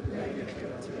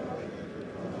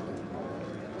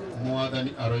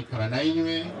Mwathani aroikara na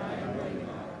inyuĩ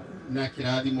na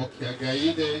kĩrathimo kĩa Ngai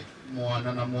Ithe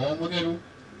Mwana na Muoyo Mũtheru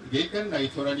gĩikare na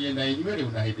gĩtũũranie na inyuĩ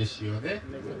rĩu na hĩndĩ ciothe.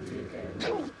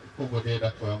 Koguo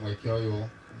ndĩrenda kuoya mweke ũyũ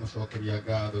mũcokeria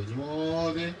ngatho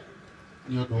inyuothe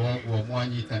nĩ ũndũ wa ũguo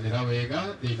mwanyitanĩra wega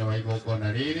thĩinĩ wa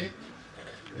igongona rĩrĩ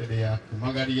rĩa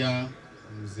kumagaria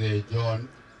Mzee John.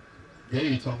 Ngai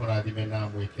witũ amũrathime na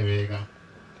mwĩke wega.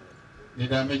 Nĩ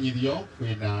ndamenyithio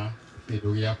kwĩna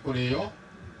kĩndũ gĩa kũrĩo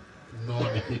no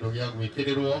nĩ kĩndũ gĩa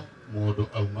gwĩkĩrĩrwo mũndũ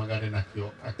aumagare nakĩo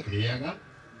akĩrĩaga.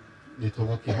 Nĩ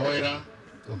tũgũkĩhoera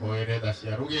tũhoere tha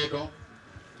cia rũgendo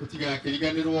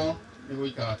tũtigakĩriganĩrwo nĩ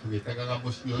gũikara tũgĩtegaga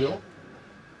mũciĩ ũyũ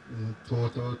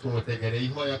tũtegere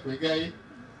ihoya kwĩ Ngai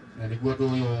na nĩguo ũndũ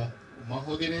ũyũ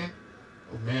ũmahũthĩre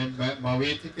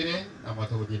mawĩtĩkĩre na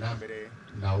matũgũthiĩ na mbere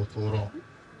na ũtũũro.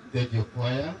 Thengiũ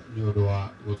kwaya nĩ ũndũ wa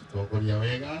gũtũtongoria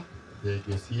wega.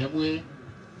 Thengiũ ciemwe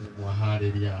nĩ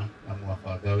mwaharĩria na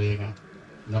mwabanga wega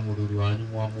na mũthuri wanyu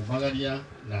mwamumagaria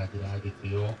na njĩra ya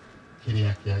gĩtĩo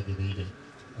kĩrĩa kĩagĩrĩire.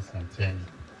 Asanteni.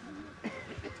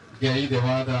 Ngai Ithe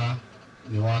wa tha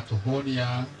nĩ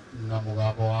watũhũnia na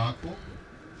mũgambo waku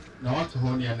na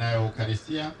watũhũnia na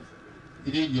Eucharistia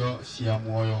iria irio cia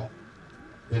muoyo.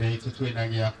 Mbere itũ twĩna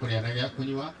gĩa kũrĩa na gĩa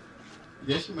kũnyua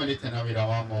iria ciumanĩte na wĩra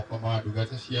wa moko ma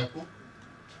ndungata ciaku.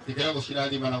 Tikĩra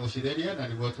gũcirathima na gũcitheria na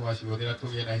nĩguo twacihũthĩra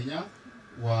tũgĩe na hinya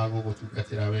wa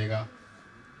gũgũtungatĩra wega.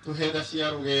 Tũhe tha cia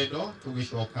rũgendo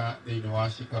tũgĩcoka thĩinĩ wa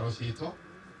cikaro citũ.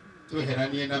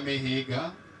 Tweheranie na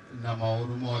mĩhĩnga na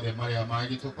maũru mothe marĩa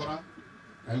mangĩtũkora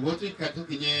na nĩguo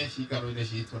tũkinye cikaro-inĩ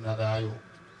citũ na thayũ.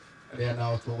 Arĩa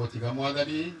nao tũgũtiga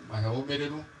Mwathani mahe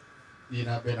ũmĩrĩru thiĩ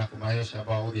na mbere na kũmahe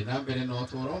ũcamba wa gũthiĩ na mbere na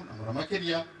ũtũũro na mũno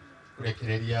makĩria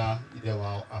kũrekereria ithe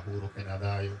wao ahurũke na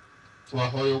thayũ.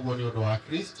 Twahoya ũguo nĩ ũndũ wa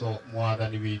Kristo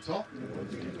Mwathani witũ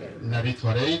na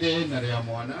rĩtwa rĩa Ithe na rĩa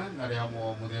Mwana na rĩa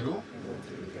Muoyo Mũtheru.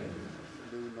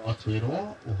 Rĩu no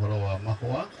twĩrwo ũhoro wa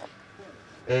mahũa.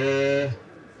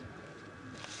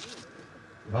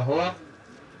 Mahũa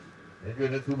nĩnjũĩ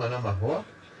nĩ tuma na mahũa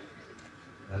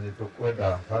na nĩ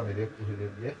tũkwenda bamĩrĩ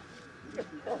ĩkuhĩrĩrie.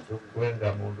 Tũkwenda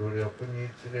mũndũ ũrĩa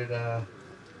ũkũnyitĩrĩra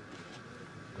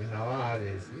nyina wa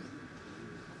Arĩci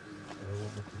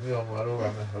mũtumia ũmwe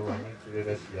arũgame hau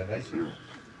anyitĩrĩre ciana ici.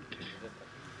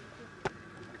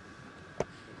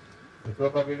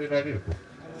 Nĩtwambagĩrĩra rĩrĩkũ?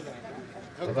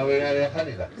 Twambagĩrĩra rĩa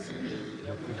kanitha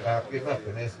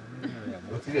akĩmakenesi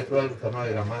gũtirĩ twaruta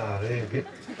mawĩra maya rĩngĩ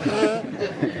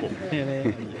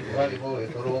wari mũĩ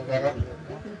tũrũngaga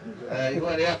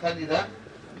igua rĩa kanitha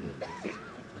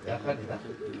kanitha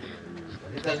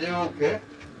nĩ ũke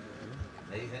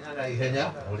na ihenya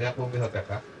ũrĩa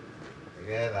kũngĩhoteka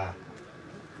nĩgetha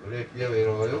tũrĩkie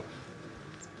wĩra ũyũ.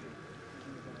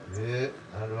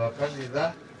 Andũ a kanitha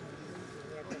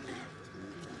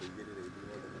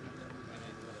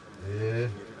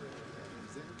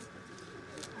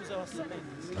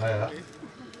Haya.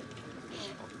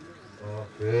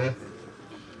 Okay.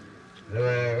 Nĩ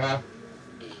wega.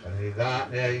 Kanitha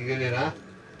nĩ aigĩrĩra.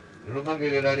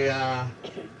 Rũmagĩrĩra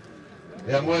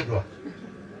rĩa mwendwa.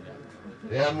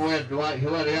 Rĩa mwendwa,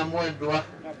 ihũa rĩa mwendwa.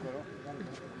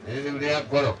 Rĩu rĩa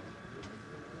ngoro.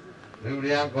 Rĩu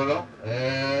rĩa ngoro.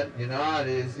 Nyina wa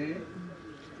Rĩci.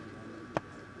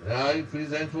 I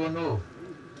present one no.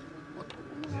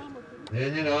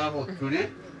 Nĩ nyina wa Mũturi.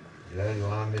 Ĩrarĩ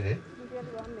wa Mĩrĩ.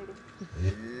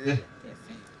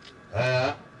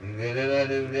 Aya, igĩrĩra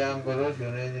rĩu rĩa ngoro ũcio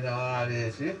nĩ nyina wa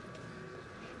Rĩci.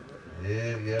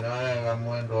 Gĩra wega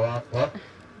mwendwa wakwa.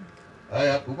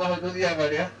 Aya, kuma hau tũthiaga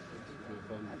rĩa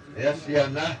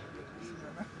ciana.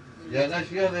 Ciana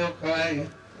ciothe ũkai.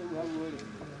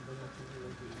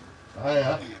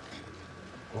 Aya.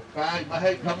 Ũkai,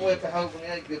 mahei kamweke hau nĩ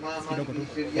aingĩ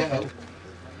mamagicĩria hau.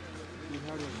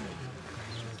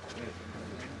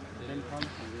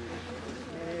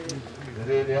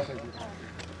 Rĩrĩa.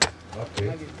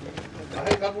 Okay.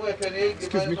 Mahei kamweke nĩ aingĩ.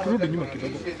 Excuse me, turudi nyuma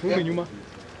kidogo. Turudi nyuma.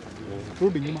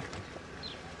 Turudi nyuma.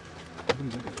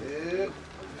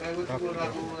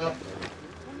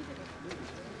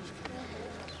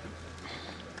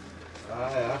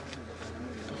 Haya.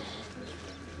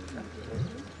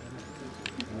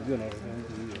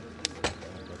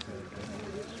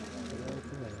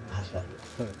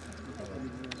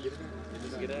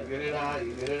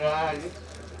 Igĩrĩrai.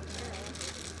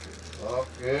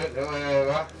 Okay, nĩ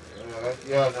wega. Nĩ wega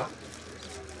ciana.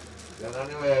 Ciana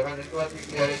nĩ wega nĩ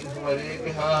twatigia ihũa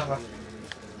rĩngĩ haha.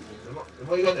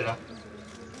 Nĩmwaiganĩra?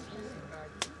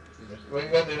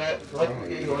 Nĩtwaiganĩra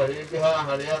twatigia ihũa rĩngĩ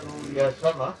haha rĩa athuri a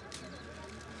Sama.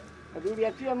 Athuri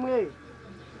a TMA.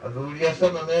 Athuri a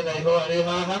Sama mena ihũa rĩ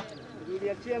haha. Athuri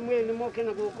a TMA nĩ moke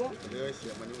na gũkũ.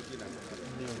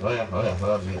 Haya.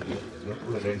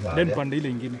 Then pande ile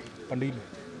ingine, pande ile.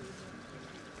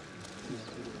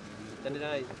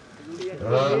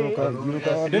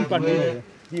 Then pande ile.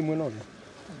 Hii mwenoge.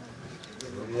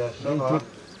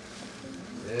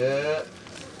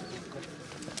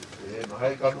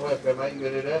 Mahai kamweke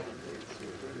maigĩrĩre.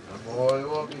 Na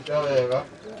moyo mbica wega.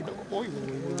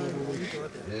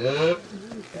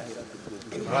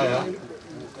 Haya.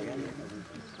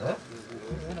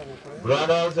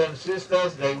 Brothers and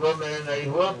sisters, naigomena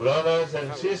ihua, brothers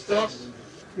and sisters.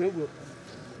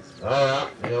 Haya,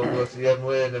 nĩũguo cia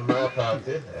mwene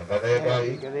makate,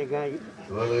 ngaregai.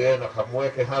 Tuoge na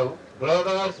kamweke hau.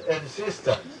 Brothers and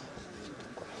sisters.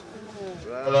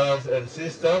 Brothers and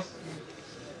sisters.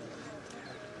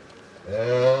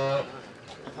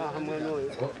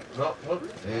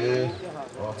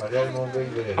 Harĩa nĩ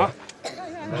mũngĩigĩrĩra.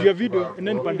 Juu ya video,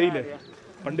 neni pande ile.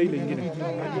 Pande ile ingine.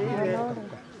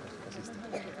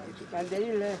 Pande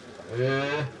ile.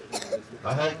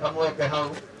 Mahai kamweke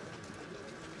hau.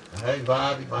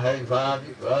 Mahai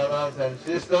vavi, brothers and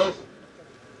sisters.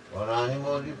 Wanani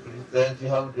moji present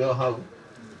hau ndio hau.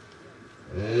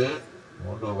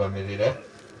 Mũndũ ũgamĩrĩre.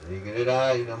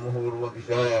 Igĩrĩra ina mũhũrwo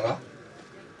mbica wega.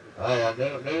 Aya,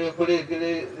 nĩ kũrĩ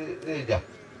nja.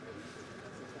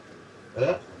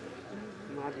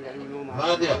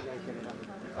 Madia.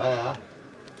 Aya,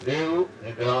 rĩu nĩ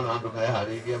ndĩrona andũ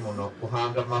meharĩirie mũno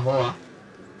kũhanda mahũa.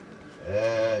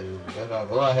 You better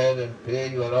go ahead and pay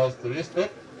your last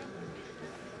respect.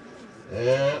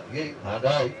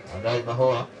 Handai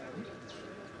mahũa.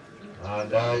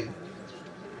 Handai.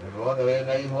 Nĩguothe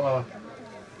wĩna ihũa.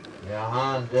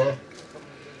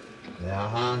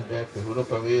 Nĩahande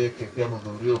kĩhurũko gĩkĩ kĩa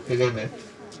mũthuri ũyũ kĩgeme.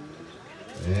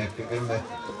 Kĩgeme.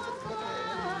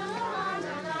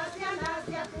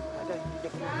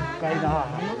 Kaina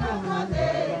haha.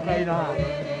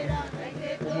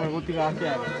 Umwe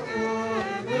gũtigakĩaga.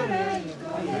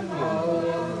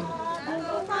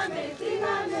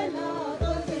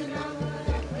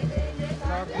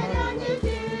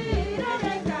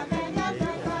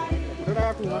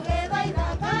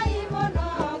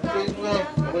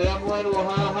 Ũrĩa mwerũ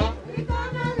haha.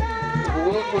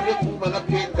 Gũkũ nĩ kuma na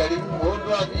kĩngari.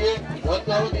 Mũndũ athiĩ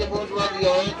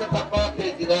oete ta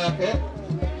package gake.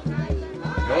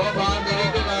 No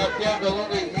maambĩrĩrie gake anga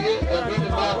gũgĩthiĩ andũ nĩ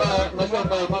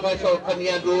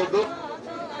magacokania ndũndũ.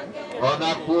 Ona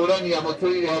kũũrania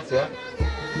mũtũire atĩa.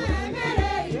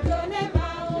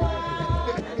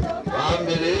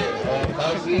 Family,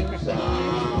 cousins,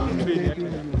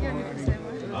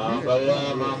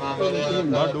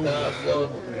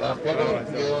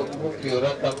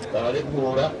 gũkĩũra tarĩ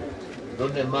kũũra andũ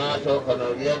nĩ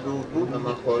macokanagia ndundu na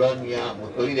makorania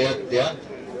mũtũire atĩa.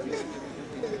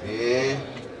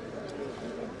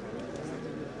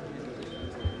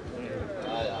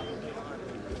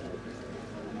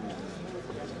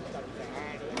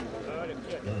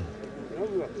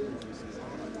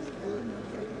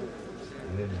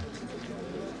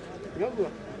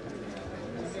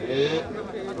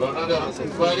 Ronaldo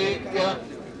kubarika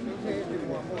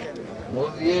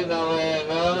muthie na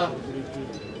wega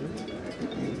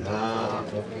na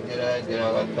mukinyĩre njĩra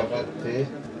gatagatĩ.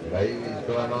 Ngai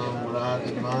witũ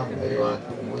aramũrathima, Ngai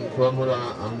witũ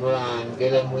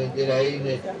amũrangĩre mwĩ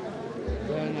njĩra-inĩ.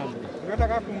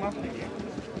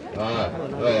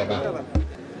 Wega.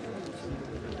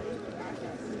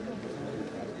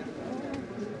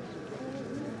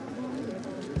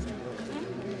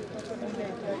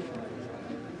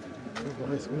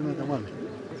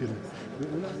 Yeah.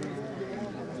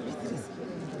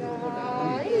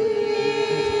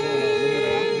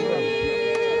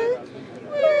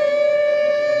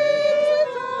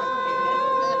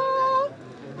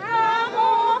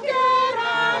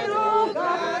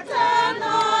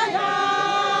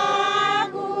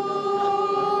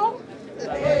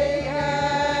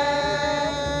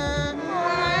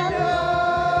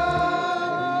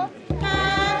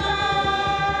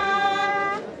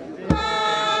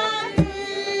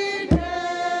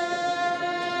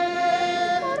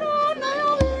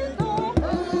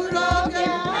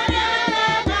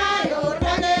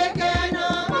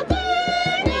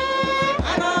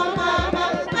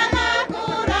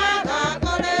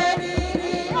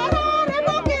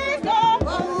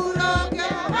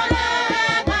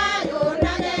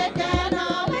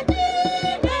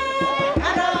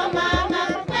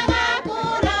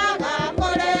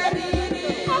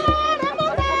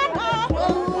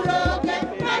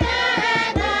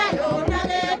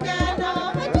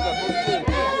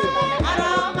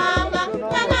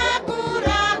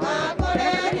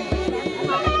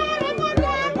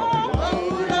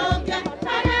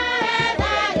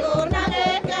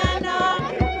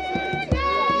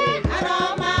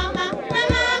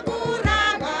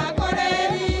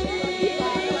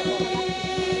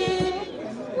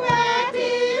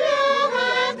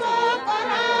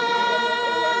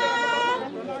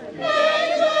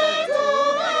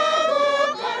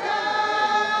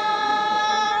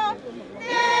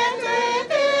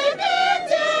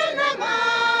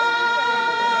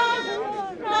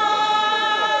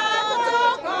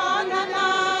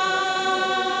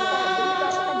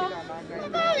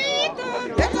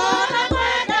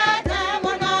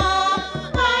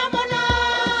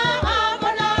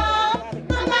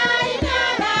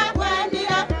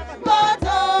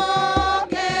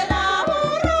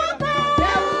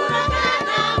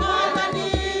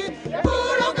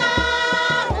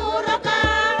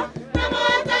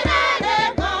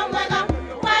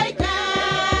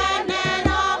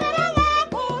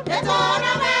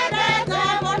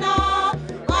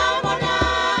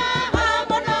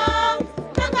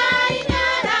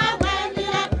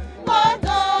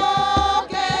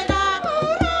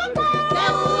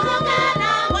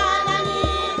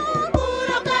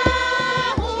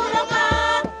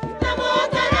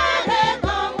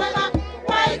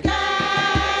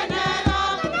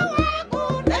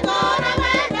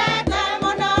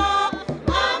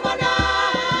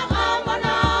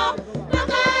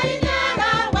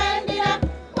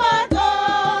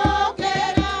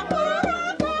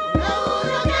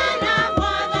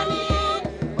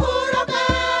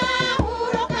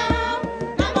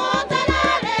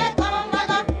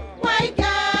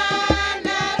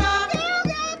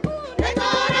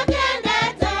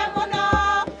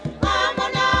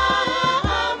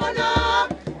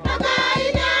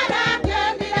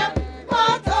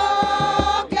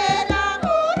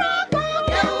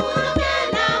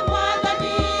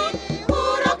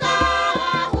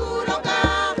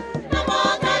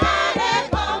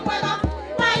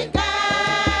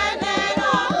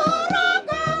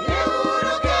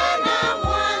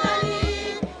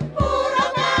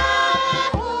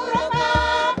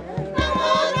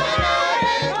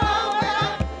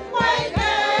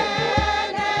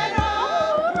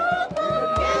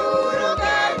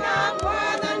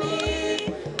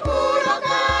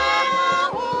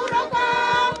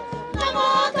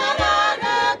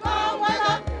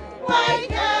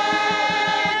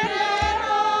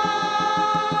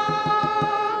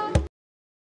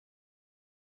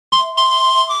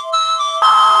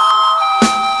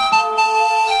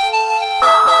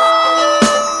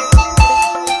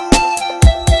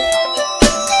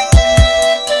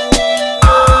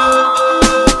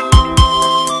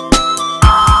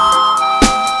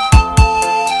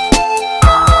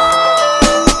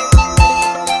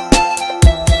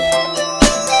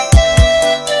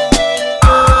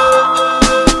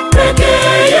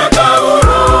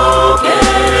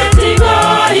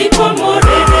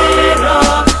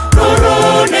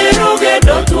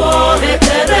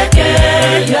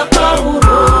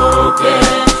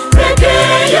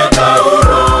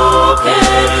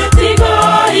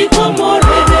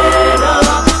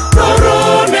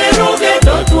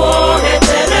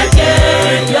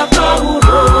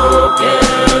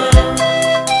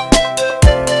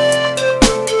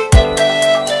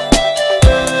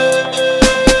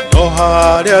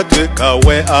 gatuĩka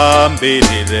we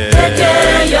ambĩrĩre, reke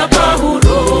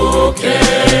yakahuruke,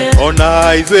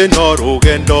 ona ithuĩ no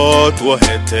rũgendo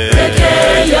tuohete, reke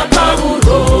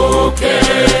yakahuruke,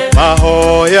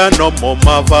 mahoya no mo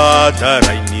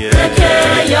mabatarainie, reke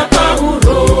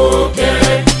yakahuruke,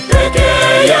 reke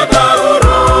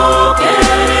yakahuruke,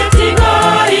 tiga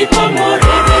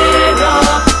ikomorerera,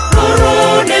 rũrũ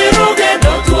nĩ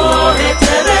rũgendo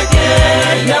tuohete, reke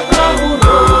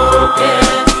yakahuruke,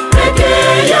 reke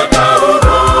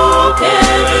yakahuruke,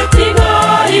 tiga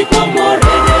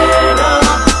ikomorerera,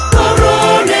 rũrũ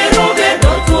nĩ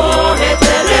rũgendo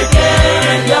tuohete, reke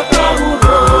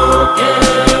yakahuruke.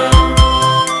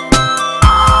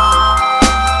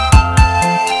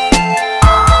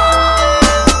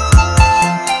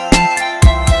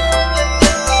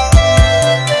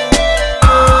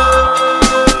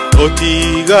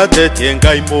 Ũtigathĩtie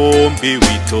Ngai mũmbi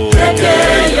witũ, reke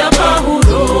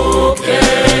yakahuruke,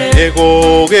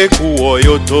 nĩgũgĩkuo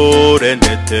ũyũ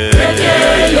tũrendete, reke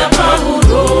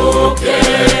yakahuruke,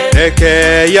 reke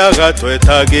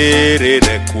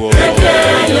yagatwetagĩrĩre kuo, reke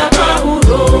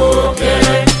yakahuruke,